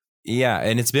 Yeah,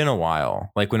 and it's been a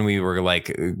while. Like when we were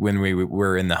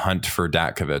in the hunt for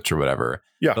Datkovic or whatever.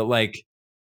 Yeah. But like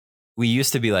we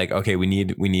used to be like, okay, we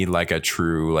need like a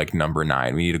true like number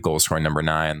 9. We need a goal scoring number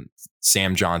 9.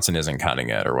 Sam Johnson isn't cutting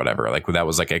it or whatever. Like that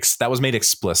was like that was made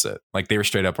explicit. Like they were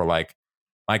straight up were like,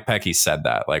 Mike Pecky said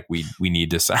that like we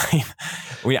need to sign.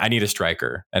 I need a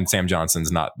striker, and Sam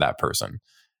Johnson's not that person.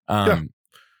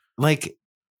 Like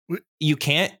you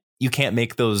can't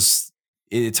make those.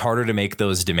 It's harder to make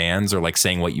those demands or like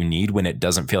saying what you need when it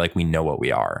doesn't feel like we know what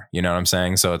we are. You know what I'm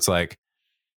saying? So it's like,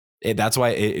 that's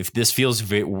why if this feels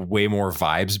way more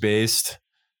vibes based,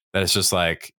 that it's just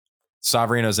like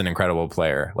Savarino's an incredible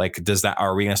player. Like,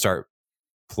 are we going to start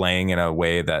playing in a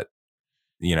way that,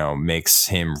 makes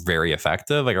him very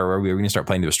effective? Like, are we going to start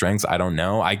playing to his strengths? I don't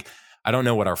know. I don't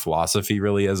know what our philosophy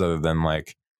really is other than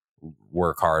like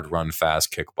work hard, run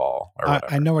fast, kick ball. Or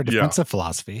whatever. I know our defensive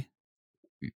philosophy.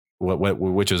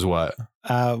 Which is what?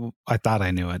 I thought I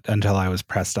knew it until I was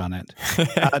pressed on it.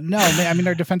 No, I mean,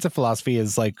 our defensive philosophy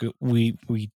is like we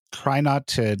try not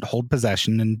to hold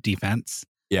possession in defense.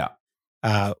 Yeah.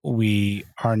 We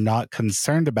are not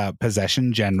concerned about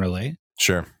possession generally.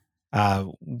 Sure.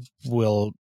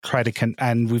 We'll try to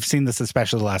and we've seen this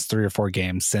especially the last 3 or 4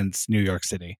 games since New York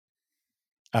City.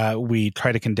 We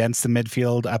try to condense the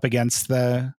midfield up against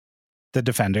the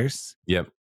defenders. Yep.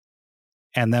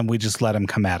 And then we just let them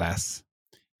come at us.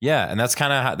 Yeah, and that's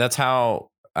how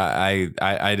I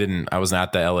wasn't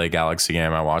at the LA Galaxy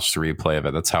game. I watched the replay of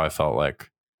it. That's how I felt like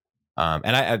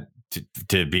And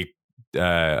to be,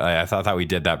 I thought that we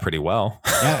did that pretty well.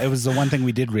 Yeah, it was the one thing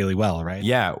we did really well, right?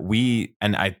 Yeah,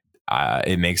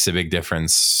 it makes a big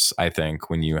difference, I think,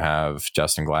 when you have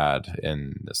Justin Glad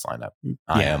in this lineup.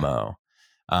 Yeah. IMO.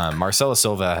 Marcelo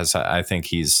Silva I think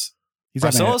he's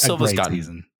Marcelo Silva's gotten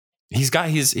season. He's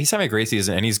having a great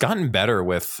season, and he's gotten better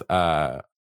with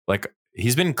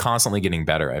he's been constantly getting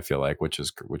better, I feel like, which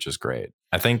is great.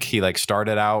 I think he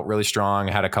started out really strong,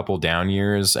 had a couple down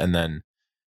years, and then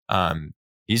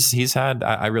he's had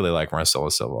I really like Marcelo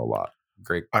Silva a lot.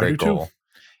 Great goal. Too.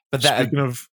 But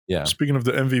speaking of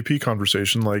the MVP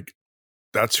conversation,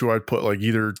 that's who I'd put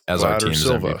either as Glad our team's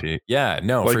or Silva. MVP. Yeah,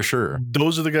 no, for sure.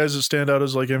 Those are the guys that stand out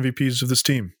as MVPs of this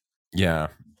team. Yeah.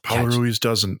 Paulo Ruiz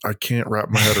doesn't. I can't wrap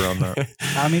my head around that.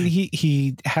 I mean,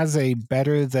 he has a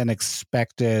better than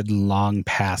expected long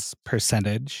pass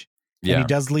percentage. Yeah. And he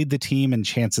does lead the team in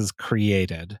chances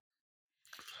created.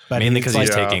 But mainly because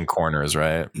he's taking corners,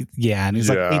 right? Yeah, and he's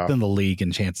 8th in the league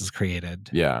in chances created.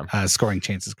 Yeah, scoring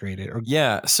chances created.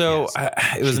 So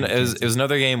it was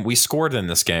another game. We scored in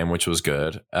this game, which was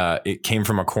good. It came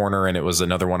from a corner, and it was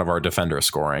another one of our defenders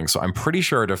scoring. So I'm pretty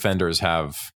sure our defenders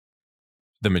have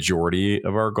the majority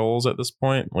of our goals at this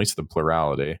point, at least the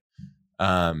plurality,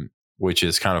 which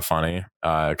is kind of funny.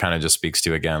 Kind of just speaks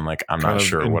to, again, I'm not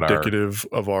sure what indicative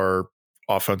of our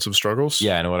offensive struggles.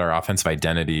 Yeah, and what our offensive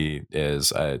identity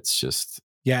is. It's just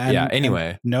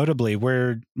anyway, and notably,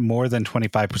 we're more than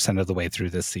 25% of the way through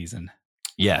this season.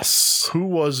 Yes. Who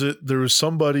was it? There was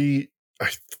somebody, I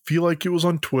feel like it was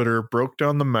on Twitter, broke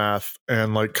down the math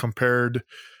and compared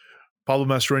Pablo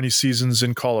Mastroeni's seasons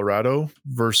in Colorado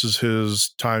versus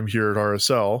his time here at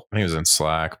RSL. I think it was in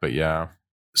Slack, but yeah,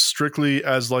 strictly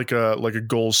as a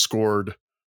goal scored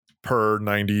per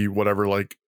 90 whatever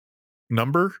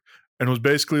number. And it was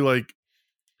basically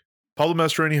Pablo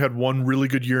Mastroeni had one really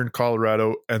good year in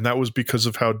Colorado, and that was because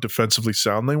of how defensively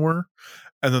sound they were.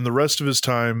 And then the rest of his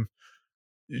time,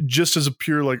 just as a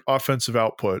pure offensive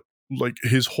output,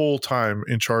 his whole time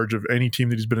in charge of any team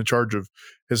that he's been in charge of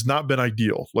has not been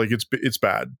ideal. It's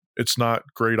bad. It's not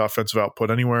great offensive output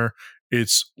anywhere.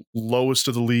 It's lowest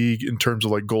of the league in terms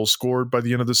of goals scored by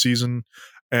the end of the season,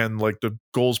 and the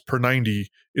goals per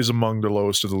 90 is among the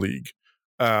lowest of the league.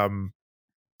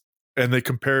 And they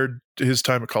compared his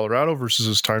time at Colorado versus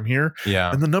his time here. Yeah.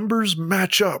 And the numbers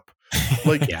match up.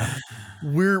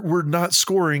 We're not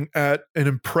scoring at an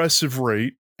impressive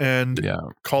rate. And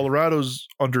Colorado's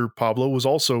under Pablo was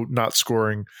also not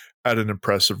scoring at an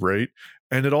impressive rate.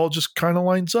 And it all just kind of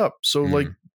lines up. So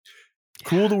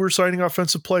cool that we're signing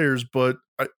offensive players, but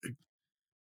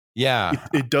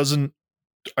it doesn't,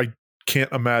 I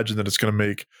can't imagine that it's going to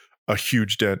make a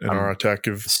huge dent in our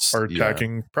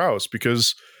attacking prowess,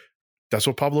 because that's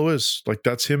what Pablo is.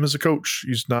 That's him as a coach.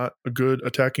 He's not a good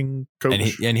attacking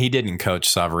coach. And he didn't coach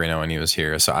Savarino when he was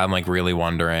here. So I'm really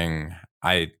wondering,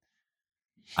 I'm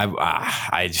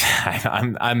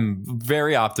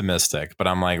very optimistic, but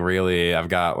I'm really, I've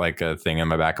got a thing in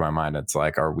my back of my mind. It's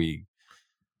are we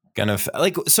gonna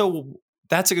so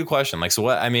that's a good question. So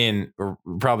what, I mean, we're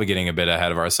probably getting a bit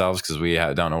ahead of ourselves because we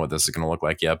don't know what this is going to look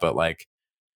like yet, but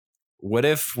what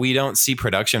if we don't see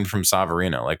production from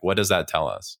Savarino? What does that tell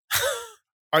us?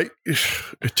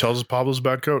 It tells us Pablo's a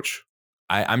bad coach.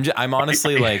 I'm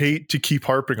honestly I hate to keep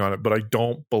harping on it, but I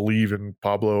don't believe in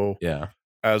Pablo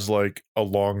as a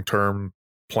long-term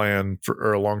plan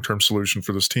or a long-term solution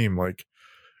for this team.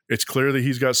 It's clear that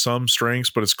he's got some strengths,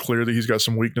 but it's clear that he's got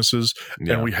some weaknesses,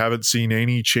 and we haven't seen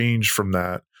any change from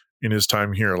that in his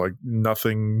time here.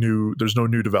 Nothing new. There's no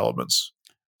new developments.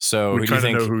 So we kind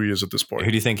of know who he is at this point.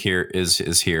 Who do you think here is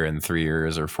here in 3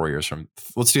 years or 4 years from?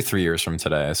 Let's do 3 years from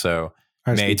today. So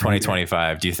May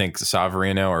 2025. Do you think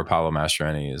Savarino or Pablo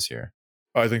Mastroeni is here?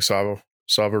 I think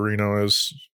Savarino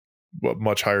is a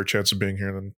much higher chance of being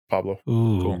here than Pablo.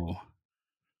 Ooh, cool.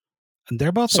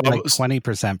 They're both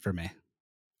 20% for me.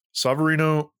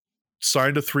 Savarino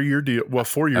signed a 3-year deal. Well,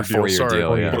 4-year deal.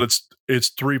 Sorry, but it's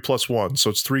 3 + 1, so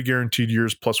it's 3 guaranteed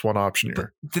years plus 1 option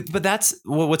year. But that's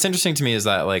what's interesting to me is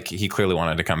that he clearly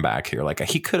wanted to come back here.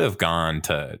 He could have gone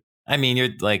to. I mean, you're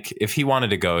if he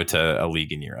wanted to go to a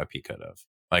league in Europe, he could have.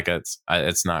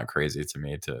 It's not crazy to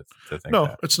me to think.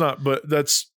 No, it's not. But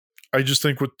I just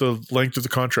think with the length of the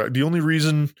contract, the only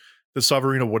reason that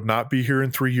Savarino would not be here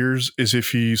in 3 years is if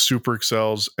he super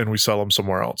excels and we sell him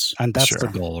somewhere else. And that's the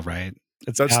goal, right?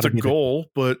 That's the goal.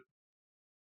 But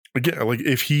again,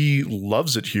 if he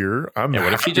loves it here, I'm happy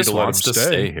what if he just wants to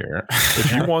stay here?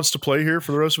 If he wants to play here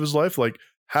for the rest of his life,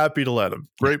 happy to let him.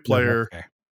 Great player. Okay.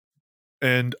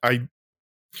 And I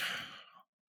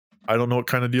don't know what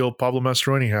kind of deal Pablo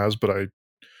Mastroeni has, but I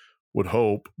would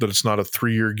hope that it's not a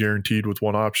 3-year guaranteed with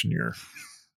one option year.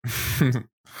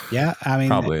 Yeah, I mean,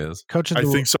 Probably is. coach of I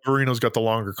the think Severino's got the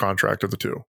longer contract of the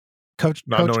two. coach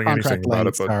not knowing contract anything about it,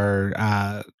 lengths but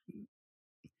are.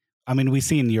 I mean, we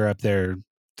see in Europe they're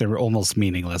almost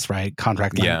meaningless, right?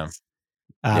 Contract Yeah. lengths.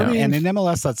 Yeah. And in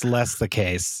MLS that's less the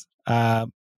case. But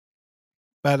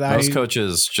Most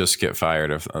coaches just get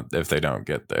fired if they don't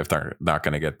get if they're not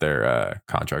going to get their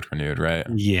contract renewed, right?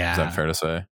 Yeah, Is that fair to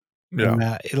say? yeah.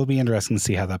 And, it'll be interesting to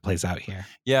see how that plays out here.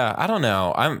 Yeah, I don't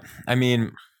know. I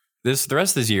mean, the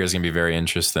rest of this year is going to be very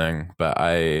interesting, but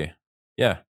I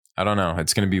don't know.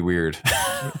 It's going to be weird.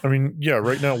 I mean, yeah,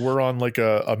 right now we're on like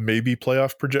a maybe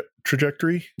playoff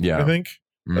trajectory, Yeah. I think,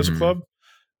 as a Mhm. club.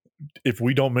 If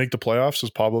we don't make the playoffs,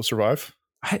 does Pablo survive?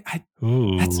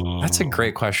 That's a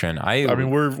great question. I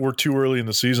mean, we're too early in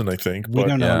the season, I think. We But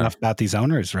don't know yeah. enough about these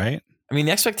owners, right? I mean,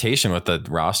 the expectation with the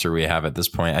roster we have at this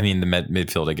point, I mean, the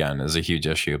midfield again is a huge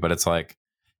issue, but it's like,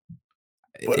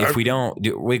 But if we don't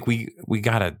do,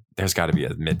 there's got to be a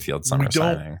midfield summer we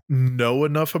don't signing. know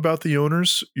enough about the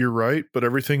owners. You're right, but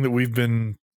everything that we've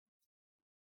been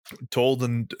told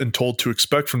and told to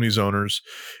expect from these owners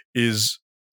is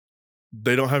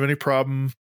they don't have any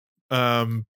problem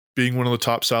being one of the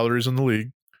top salaries in the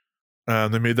league.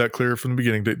 They made that clear from the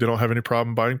beginning. They don't have any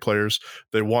problem buying players.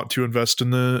 They want to invest in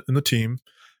the team,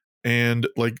 and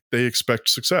like they expect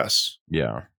success.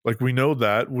 Yeah. Like we know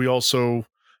that. We also,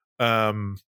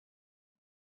 so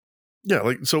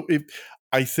if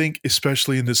I think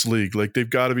especially in this league, like they've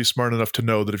got to be smart enough to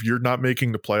know that if you're not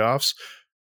making the playoffs,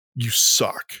 you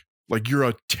suck. Like you're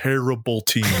a terrible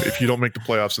team if you don't make the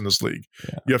playoffs in this league.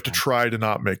 Yeah. You have to try to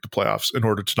not make the playoffs in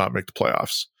order to not make the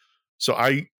playoffs. So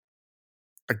I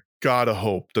gotta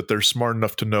hope that they're smart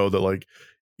enough to know that like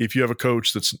if you have a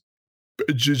coach that's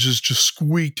just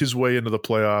squeaked his way into the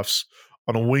playoffs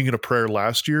on a wing and a prayer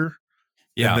last year,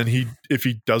 Yeah. and then if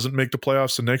he doesn't make the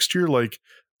playoffs the next year, like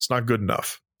it's not good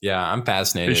enough. Yeah. I'm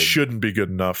fascinated. It shouldn't be good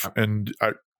enough, and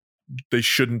they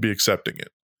shouldn't be accepting it.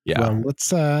 Yeah. Well,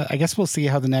 let's. I guess we'll see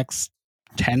how the next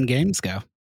 10 games go.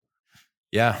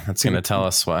 Yeah, that's going to tell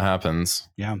us what happens.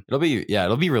 Yeah. It'll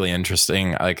be really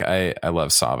interesting. Like I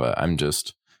love Sava.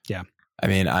 I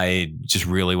mean, I just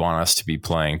really want us to be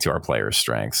playing to our players'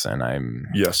 strengths, and I'm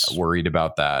worried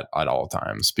about that at all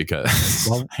times because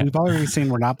well, we've already seen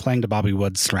we're not playing to Bobby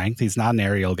Wood's strength. He's not an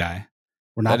aerial guy.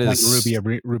 We're not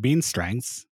playing Rubin's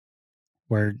strengths.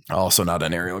 We're also not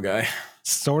an aerial guy.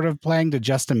 Sort of playing to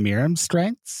Justin Meram's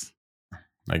strengths.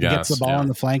 I guess he gets the ball on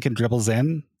the flank and dribbles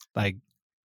in, like.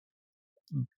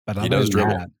 But he does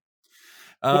dribble. That,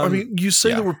 well, I mean, you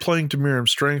say that we're playing to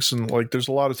Meram's strengths, and like, there's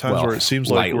a lot of times where it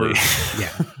seems like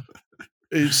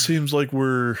it seems like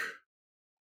we're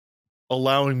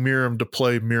allowing Meram to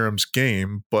play Meram's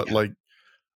game, but like,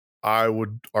 I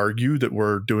would argue that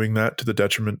we're doing that to the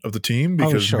detriment of the team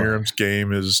because Meram's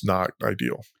game is not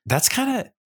ideal. That's kind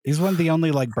of he's one of the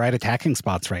only like bright attacking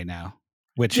spots right now.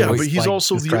 Which but he's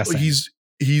also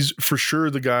he's for sure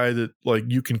the guy that like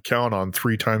you can count on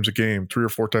 3 or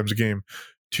 4 times a game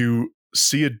to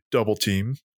see a double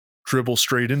team, dribble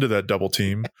straight into that double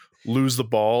team, lose the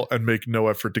ball, and make no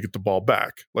effort to get the ball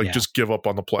back. Like just give up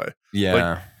on the play. Yeah.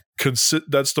 Like,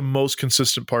 that's the most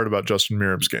consistent part about Justin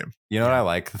Meram's game. You know what I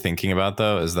like thinking about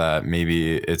though is that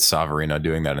maybe it's Savarino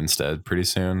doing that instead pretty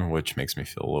soon, which makes me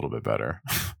feel a little bit better.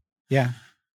 Yeah.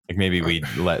 Like maybe we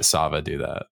let Sava do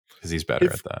that because he's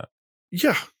better at that.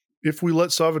 Yeah. If we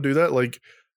let Sava do that, like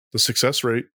the success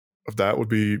rate of that would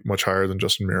be much higher than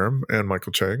Justin Meram and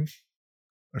Michael Chang.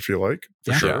 I feel like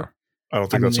for sure. Yeah. I don't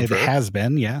think that's unfair. It has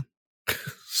been, yeah.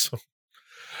 So,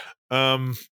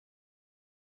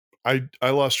 I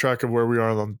lost track of where we are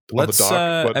on the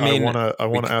dock, but I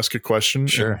want to ask a question.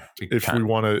 Sure. If we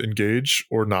want to engage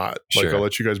or not, like I'll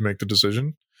let you guys make the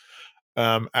decision.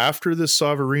 After this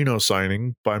Savarino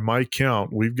signing, by my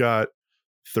count, we've got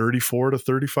 34 to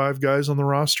 35 guys on the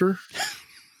roster.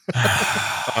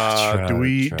 Do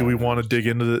we want to dig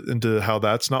into how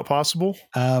that's not possible?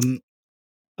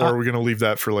 Or are we going to leave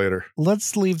that for later?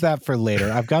 Let's leave that for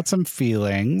later. I've got some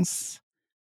feelings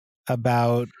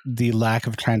about the lack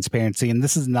of transparency, and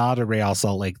this is not a Real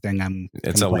Salt Lake thing.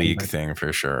 It's a league thing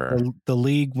for sure. The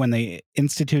league, when they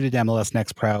instituted MLS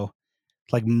Next Pro,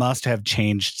 like must have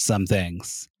changed some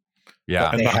things. Yeah,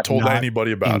 and not told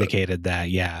anybody about indicated that.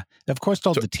 Yeah, of course,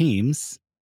 told the teams.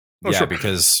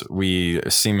 Because we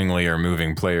seemingly are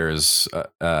moving players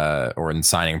or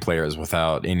signing players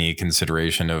without any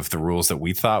consideration of the rules that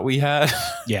we thought we had.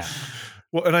 Yeah.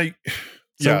 Well, and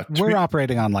we're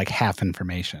operating on like half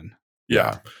information.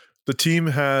 Yeah. The team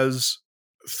has,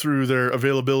 through their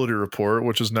availability report,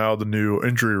 which is now the new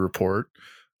injury report,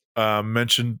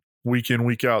 mentioned week in,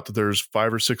 week out that there's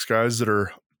 5 or 6 guys that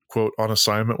are quote on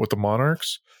assignment with the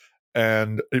Monarchs,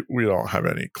 and we don't have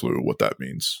any clue what that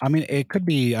means. I mean, it could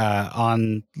be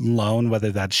on loan,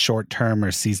 whether that's short term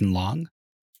or season long.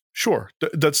 Sure,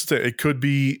 that's the thing. It could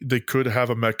be they could have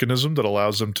a mechanism that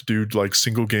allows them to do like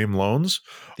single game loans,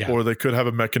 or they could have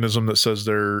a mechanism that says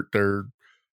they're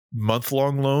month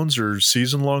long loans or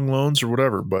season long loans or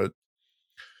whatever. But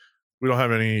we don't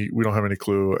have any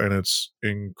clue, and it's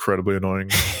incredibly annoying.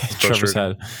 Trevor's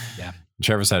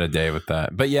had a day with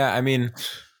that. But yeah, I mean,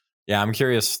 yeah, I'm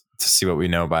curious to see what we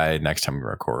know by next time we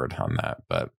record on that.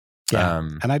 But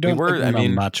and I don't think we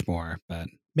know much more, but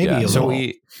maybe a little.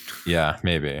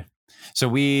 Maybe. So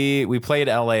we played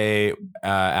LA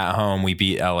at home. We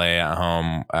beat LA at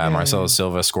home. Marcelo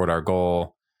Silva scored our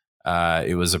goal.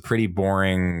 It was a pretty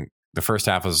boring. The first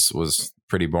half was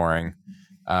pretty boring.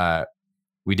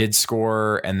 We did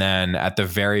score, and then at the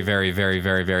very, very, very,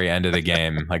 very, very end of the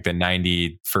game, like the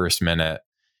 91st minute,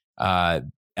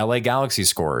 LA Galaxy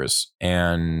scores,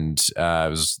 and it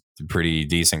was a pretty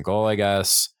decent goal, I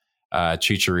guess.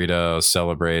 Chicharito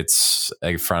celebrates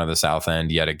in front of the South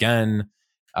End yet again.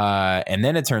 And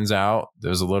then it turns out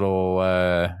there's a little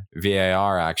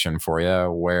VAR action for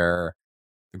you where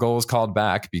the goal was called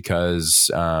back because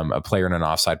a player in an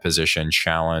offside position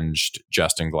challenged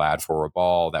Justin Glad for a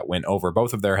ball that went over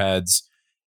both of their heads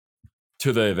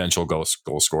to the eventual goal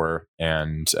scorer.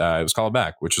 And it was called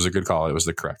back, which was a good call. It was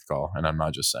the correct call. And I'm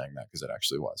not just saying that because it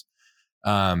actually was.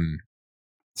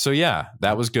 So yeah,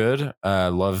 that was good.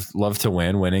 Love to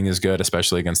win. Winning is good,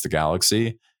 especially against the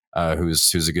Galaxy,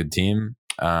 who's a good team,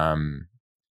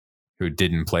 who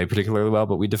didn't play particularly well,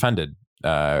 but we defended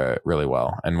really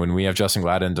well. And when we have Justin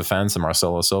Glad in defense and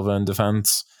Marcelo Silva in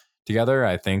defense together,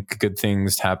 I think good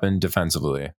things happen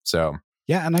defensively. So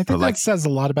yeah, and I think that says a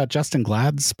lot about Justin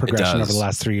Glad's progression over the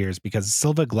last 3 years, because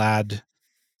Silva Glad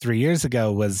 3 years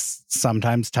ago was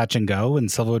sometimes touch and go,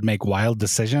 and Silva would make wild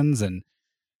decisions, and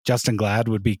Justin Glad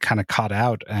would be kind of caught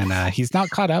out, and he's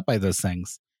not caught out by those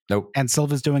things. Nope. And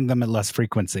Silva's doing them at less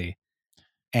frequency.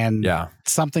 And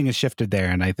something has shifted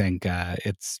there, and I think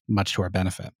it's much to our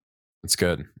benefit. It's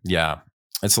good. Yeah,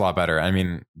 it's a lot better. I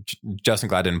mean, Justin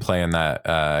Glad didn't play in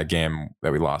that game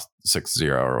that we lost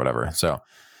 6-0 or whatever. So,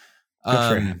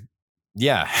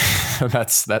 yeah,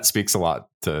 that speaks a lot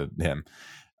to him.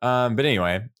 But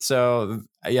anyway, so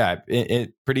yeah,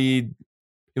 it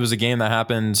was a game that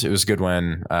happened. It was a good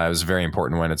win. It was a very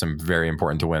important win. It's very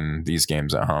important to win these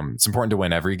games at home. It's important to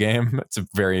win every game.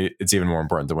 It's even more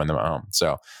important to win them at home.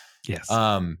 So, yes,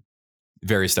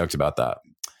 very stoked about that.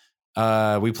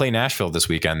 We play Nashville this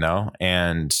weekend though.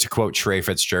 And to quote Trey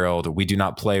Fitzgerald, we do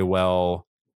not play well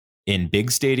in big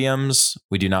stadiums.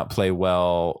 We do not play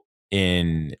well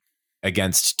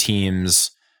against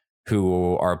teams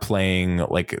who are playing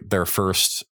like their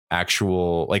first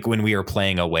actual, like when we are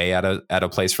playing away at a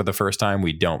place for the first time,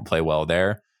 we don't play well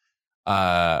there.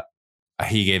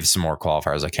 He gave some more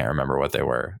qualifiers. I can't remember what they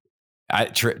were.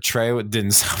 Trey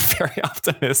didn't sound very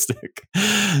optimistic.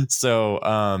 So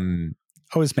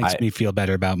always makes me feel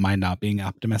better about my not being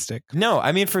optimistic. No,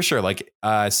 I mean, for sure. Like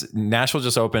Nashville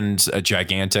just opened a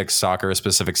gigantic soccer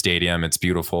specific stadium. It's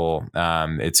beautiful.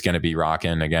 It's going to be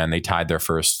rocking again. They tied their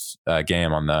first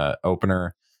game on the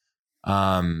opener.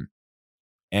 And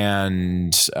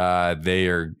they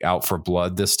are out for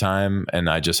blood this time, and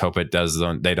I just hope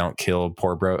they don't kill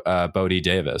poor Brody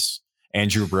Davis,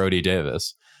 Andrew Brody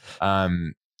Davis.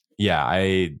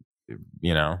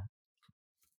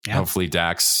 Hopefully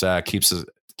Dax keeps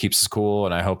his cool,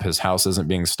 and I hope his house isn't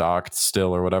being stalked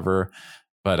still or whatever.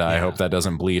 But I hope that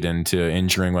doesn't bleed into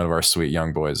injuring one of our sweet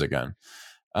young boys again.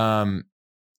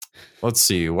 Let's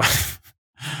see what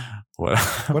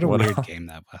a weird game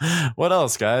that was. What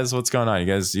else, guys? What's going on? You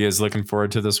guys looking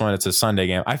forward to this one? It's a Sunday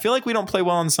game. I feel like we don't play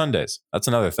well on Sundays. That's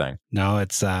another thing. No,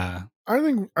 it's I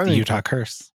think the Utah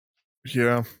curse.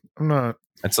 Yeah, I'm not.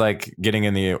 It's like getting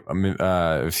in the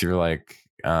if you're like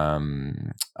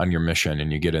on your mission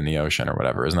and you get in the ocean or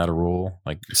whatever. Isn't that a rule?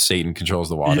 Like Satan controls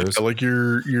the waters. Yeah, like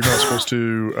you're not supposed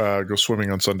to go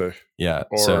swimming on Sunday. Yeah,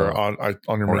 or on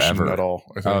your mission ever. At all.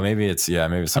 I think. Oh, maybe it's something. I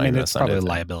mean, it's probably a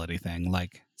liability thing.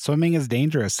 Like swimming is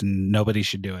dangerous and nobody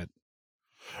should do it.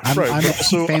 I'm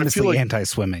famously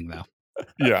anti-swimming though.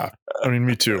 Yeah, I mean,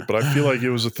 me too. But I feel like it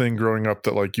was a thing growing up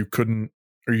that like you couldn't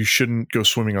or you shouldn't go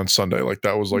swimming on Sunday. Like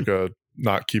that was like a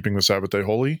not keeping the Sabbath day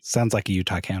holy. Sounds like a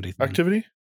Utah County thing. Activity.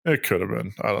 It could have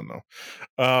been. I don't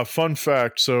know. Fun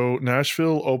fact. So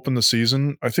Nashville opened the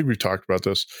season. I think we've talked about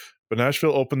this, but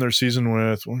Nashville opened their season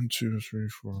with 1, 2, 3,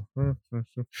 4,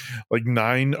 like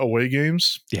 9 away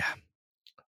games. Yeah.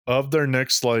 Of their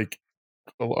next like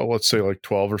let's say like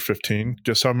 12 or 15.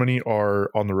 Guess how many are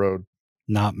on the road?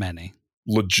 Not many.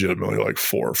 Legitimately like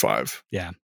 4 or 5.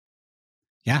 Yeah.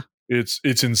 It's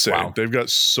insane. Wow. They've got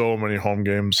so many home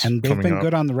games, And they've coming been up.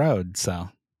 good on the road. So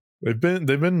They've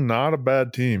been not a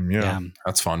bad team. Yeah.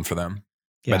 That's fun for them.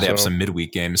 Yeah. But they have So- some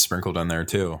midweek games sprinkled in there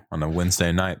too on a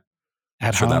Wednesday night. At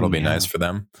I'm sure home, that'll be yeah. nice for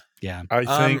them. Yeah. I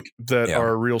think that yeah.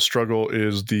 our real struggle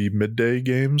is the midday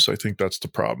games. I think that's the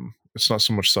problem. It's not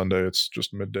so much Sunday; it's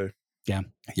just midday. Yeah,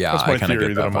 That's I my kind of theory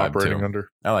get that that I'm vibe operating too. under.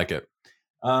 I like it.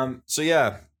 So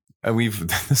yeah, we've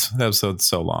this episode's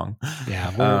so long.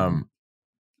 Yeah.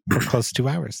 We're close to 2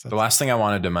 hours. The last thing I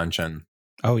wanted to mention.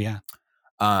 Oh, yeah.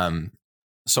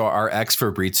 So our ex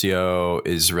Fabrizio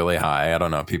is really high. I don't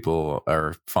know if people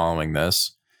are following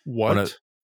this. What?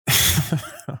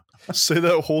 Say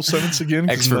that whole sentence again.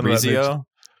 'cause Ex none of that makes- Fabrizio?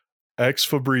 Ex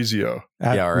Fabrizio.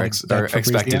 Yeah, our Fabrizio?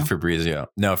 expected Fabrizio.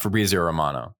 No, Fabrizio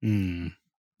Romano. Mm.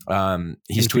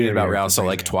 He's tweeted about Inferior Real Salt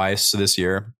Lake Fabrizio. twice this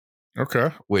year, Okay.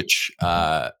 which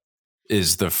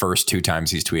is the first 2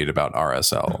 times he's tweeted about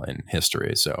RSL in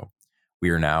history. So we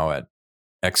are now at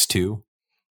X2,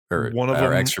 or One of our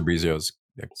them- ex Fabrizio's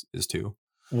is 2.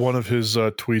 One of his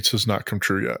tweets has not come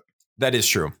true yet. That is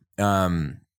true.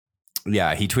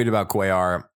 Yeah, he tweeted about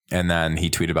Cuellar, and then he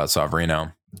tweeted about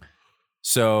Savarino.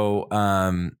 So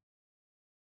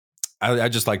I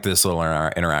just like this little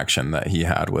interaction that he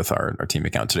had with our team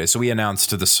account today. So we announced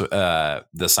the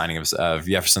signing of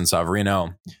Jefferson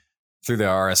Savarino through the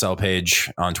RSL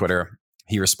page on Twitter.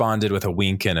 He responded with a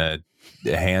wink and a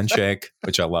handshake,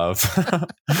 which I love.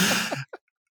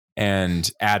 And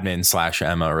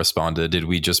admin/Emma responded, "Did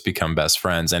we just become best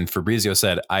friends?" And Fabrizio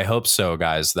said, "I hope so,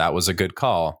 guys. That was a good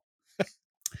call."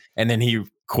 And then he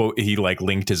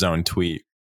linked his own tweet,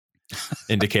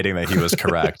 indicating that he was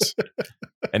correct.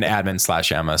 And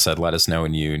admin/Emma said, "Let us know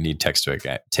when you need ticks to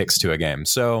a game."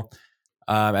 So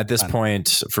at this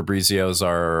point, Fabrizio's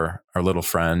our little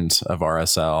friend of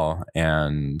RSL,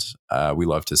 and we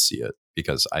love to see it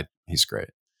because he's great,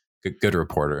 good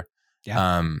reporter.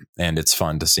 Yeah. And it's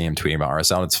fun to see him tweeting about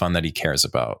RSL. It's fun that he cares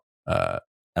about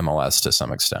MLS to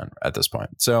some extent at this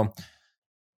point. So,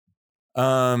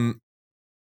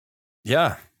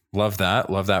 yeah, love that.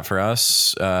 Love that for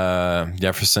us.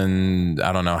 Jefferson,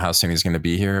 I don't know how soon he's going to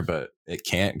be here, but it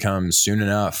can't come soon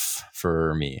enough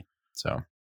for me. So,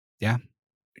 Yeah.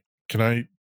 Can I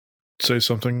say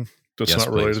something that's Yes, not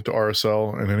please. related to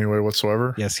RSL in any way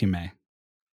whatsoever? Yes, you may.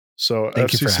 So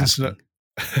Thank you FC for Cincinnati,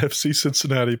 FC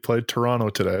Cincinnati played Toronto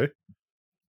today.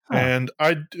 Huh. And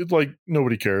I did, like,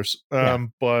 nobody cares. Yeah.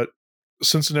 But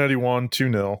Cincinnati won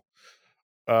 2-0.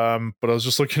 But I was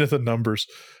just looking at the numbers.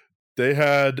 They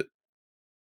had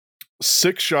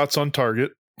 6 shots on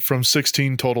target from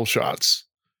 16 total shots.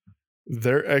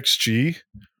 Their XG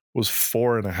was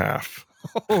 4.5.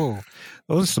 Oh,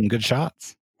 those are some good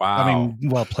shots. wow. I mean,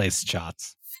 well-placed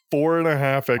shots.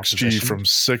 4.5 XG Opposition. from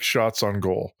 6 shots on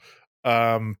goal.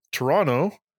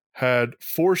 Toronto had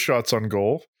 4 shots on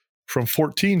goal from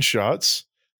 14 shots.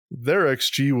 Their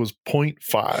XG was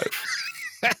 0.5.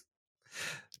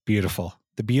 Beautiful.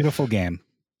 The beautiful game.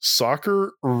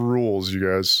 Soccer rules, you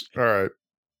guys. All right.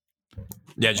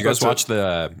 Yeah, did you guys That's it. watch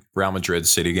the Real Madrid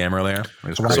City game earlier? It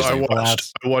was So crazy. So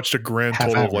Crazy. I watched a grand Half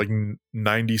total of hour. like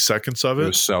 90 seconds of It it.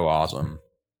 was so awesome.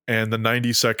 And the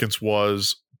 90 seconds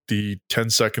was the 10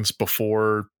 seconds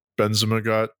before Benzema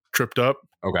got tripped up.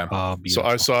 Okay. Oh, So beautiful.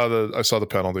 I saw the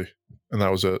penalty, and that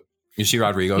was it. You see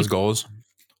Rodrigo's goals?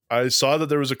 I saw that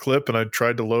there was a clip, and I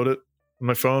tried to load it on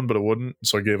my phone, but it wouldn't.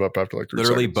 So I gave up after like 3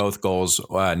 Literally seconds. both goals,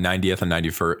 90th and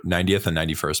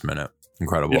 91st minute.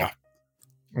 Incredible. Yeah.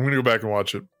 I'm gonna go back and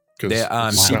watch it because They,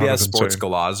 CBS Sports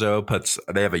Golazo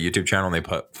they have a YouTube channel and they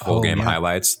put full Oh, game yeah.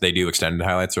 highlights. They do extended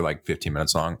highlights. They're like 15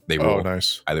 minutes long. They Oh, rule.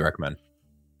 nice. Highly recommend.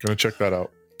 Gonna check that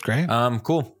out. Great.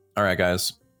 Cool. All right,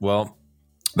 guys. Well,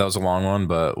 that was a long one,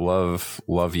 but love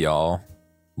y'all.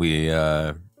 We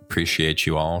appreciate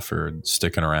you all for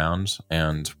sticking around,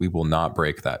 and we will not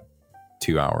break that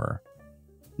 2 hour.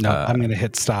 No, I'm going to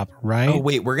hit stop right. Oh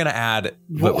wait, we're gonna add.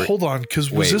 Well, hold on, because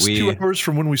was wait, this 2 hours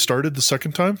from when we started the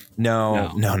second time?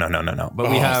 No. But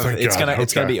we Oh, have thank it's God. gonna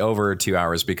Okay. be over 2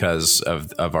 hours because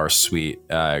of our sweet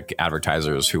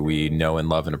advertisers who we know and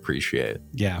love and appreciate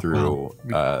Yeah. through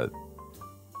well,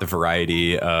 the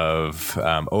variety of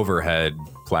overhead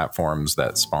platforms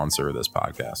that sponsor this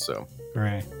podcast. So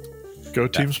right. Go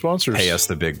team sponsors. pay us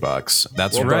the big bucks.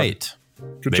 That's Well done. right.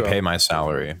 Good They job. pay my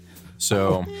salary.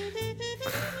 So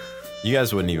you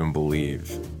guys wouldn't even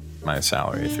believe my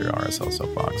salary through RSL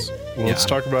Soapbox. Well, let's Yeah,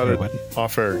 talk about we it wouldn't.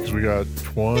 off air because we got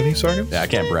 20 seconds. Yeah, I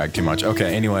can't brag too much.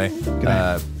 Okay, anyway,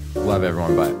 night. love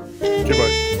everyone. Bye. Okay,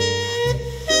 bye.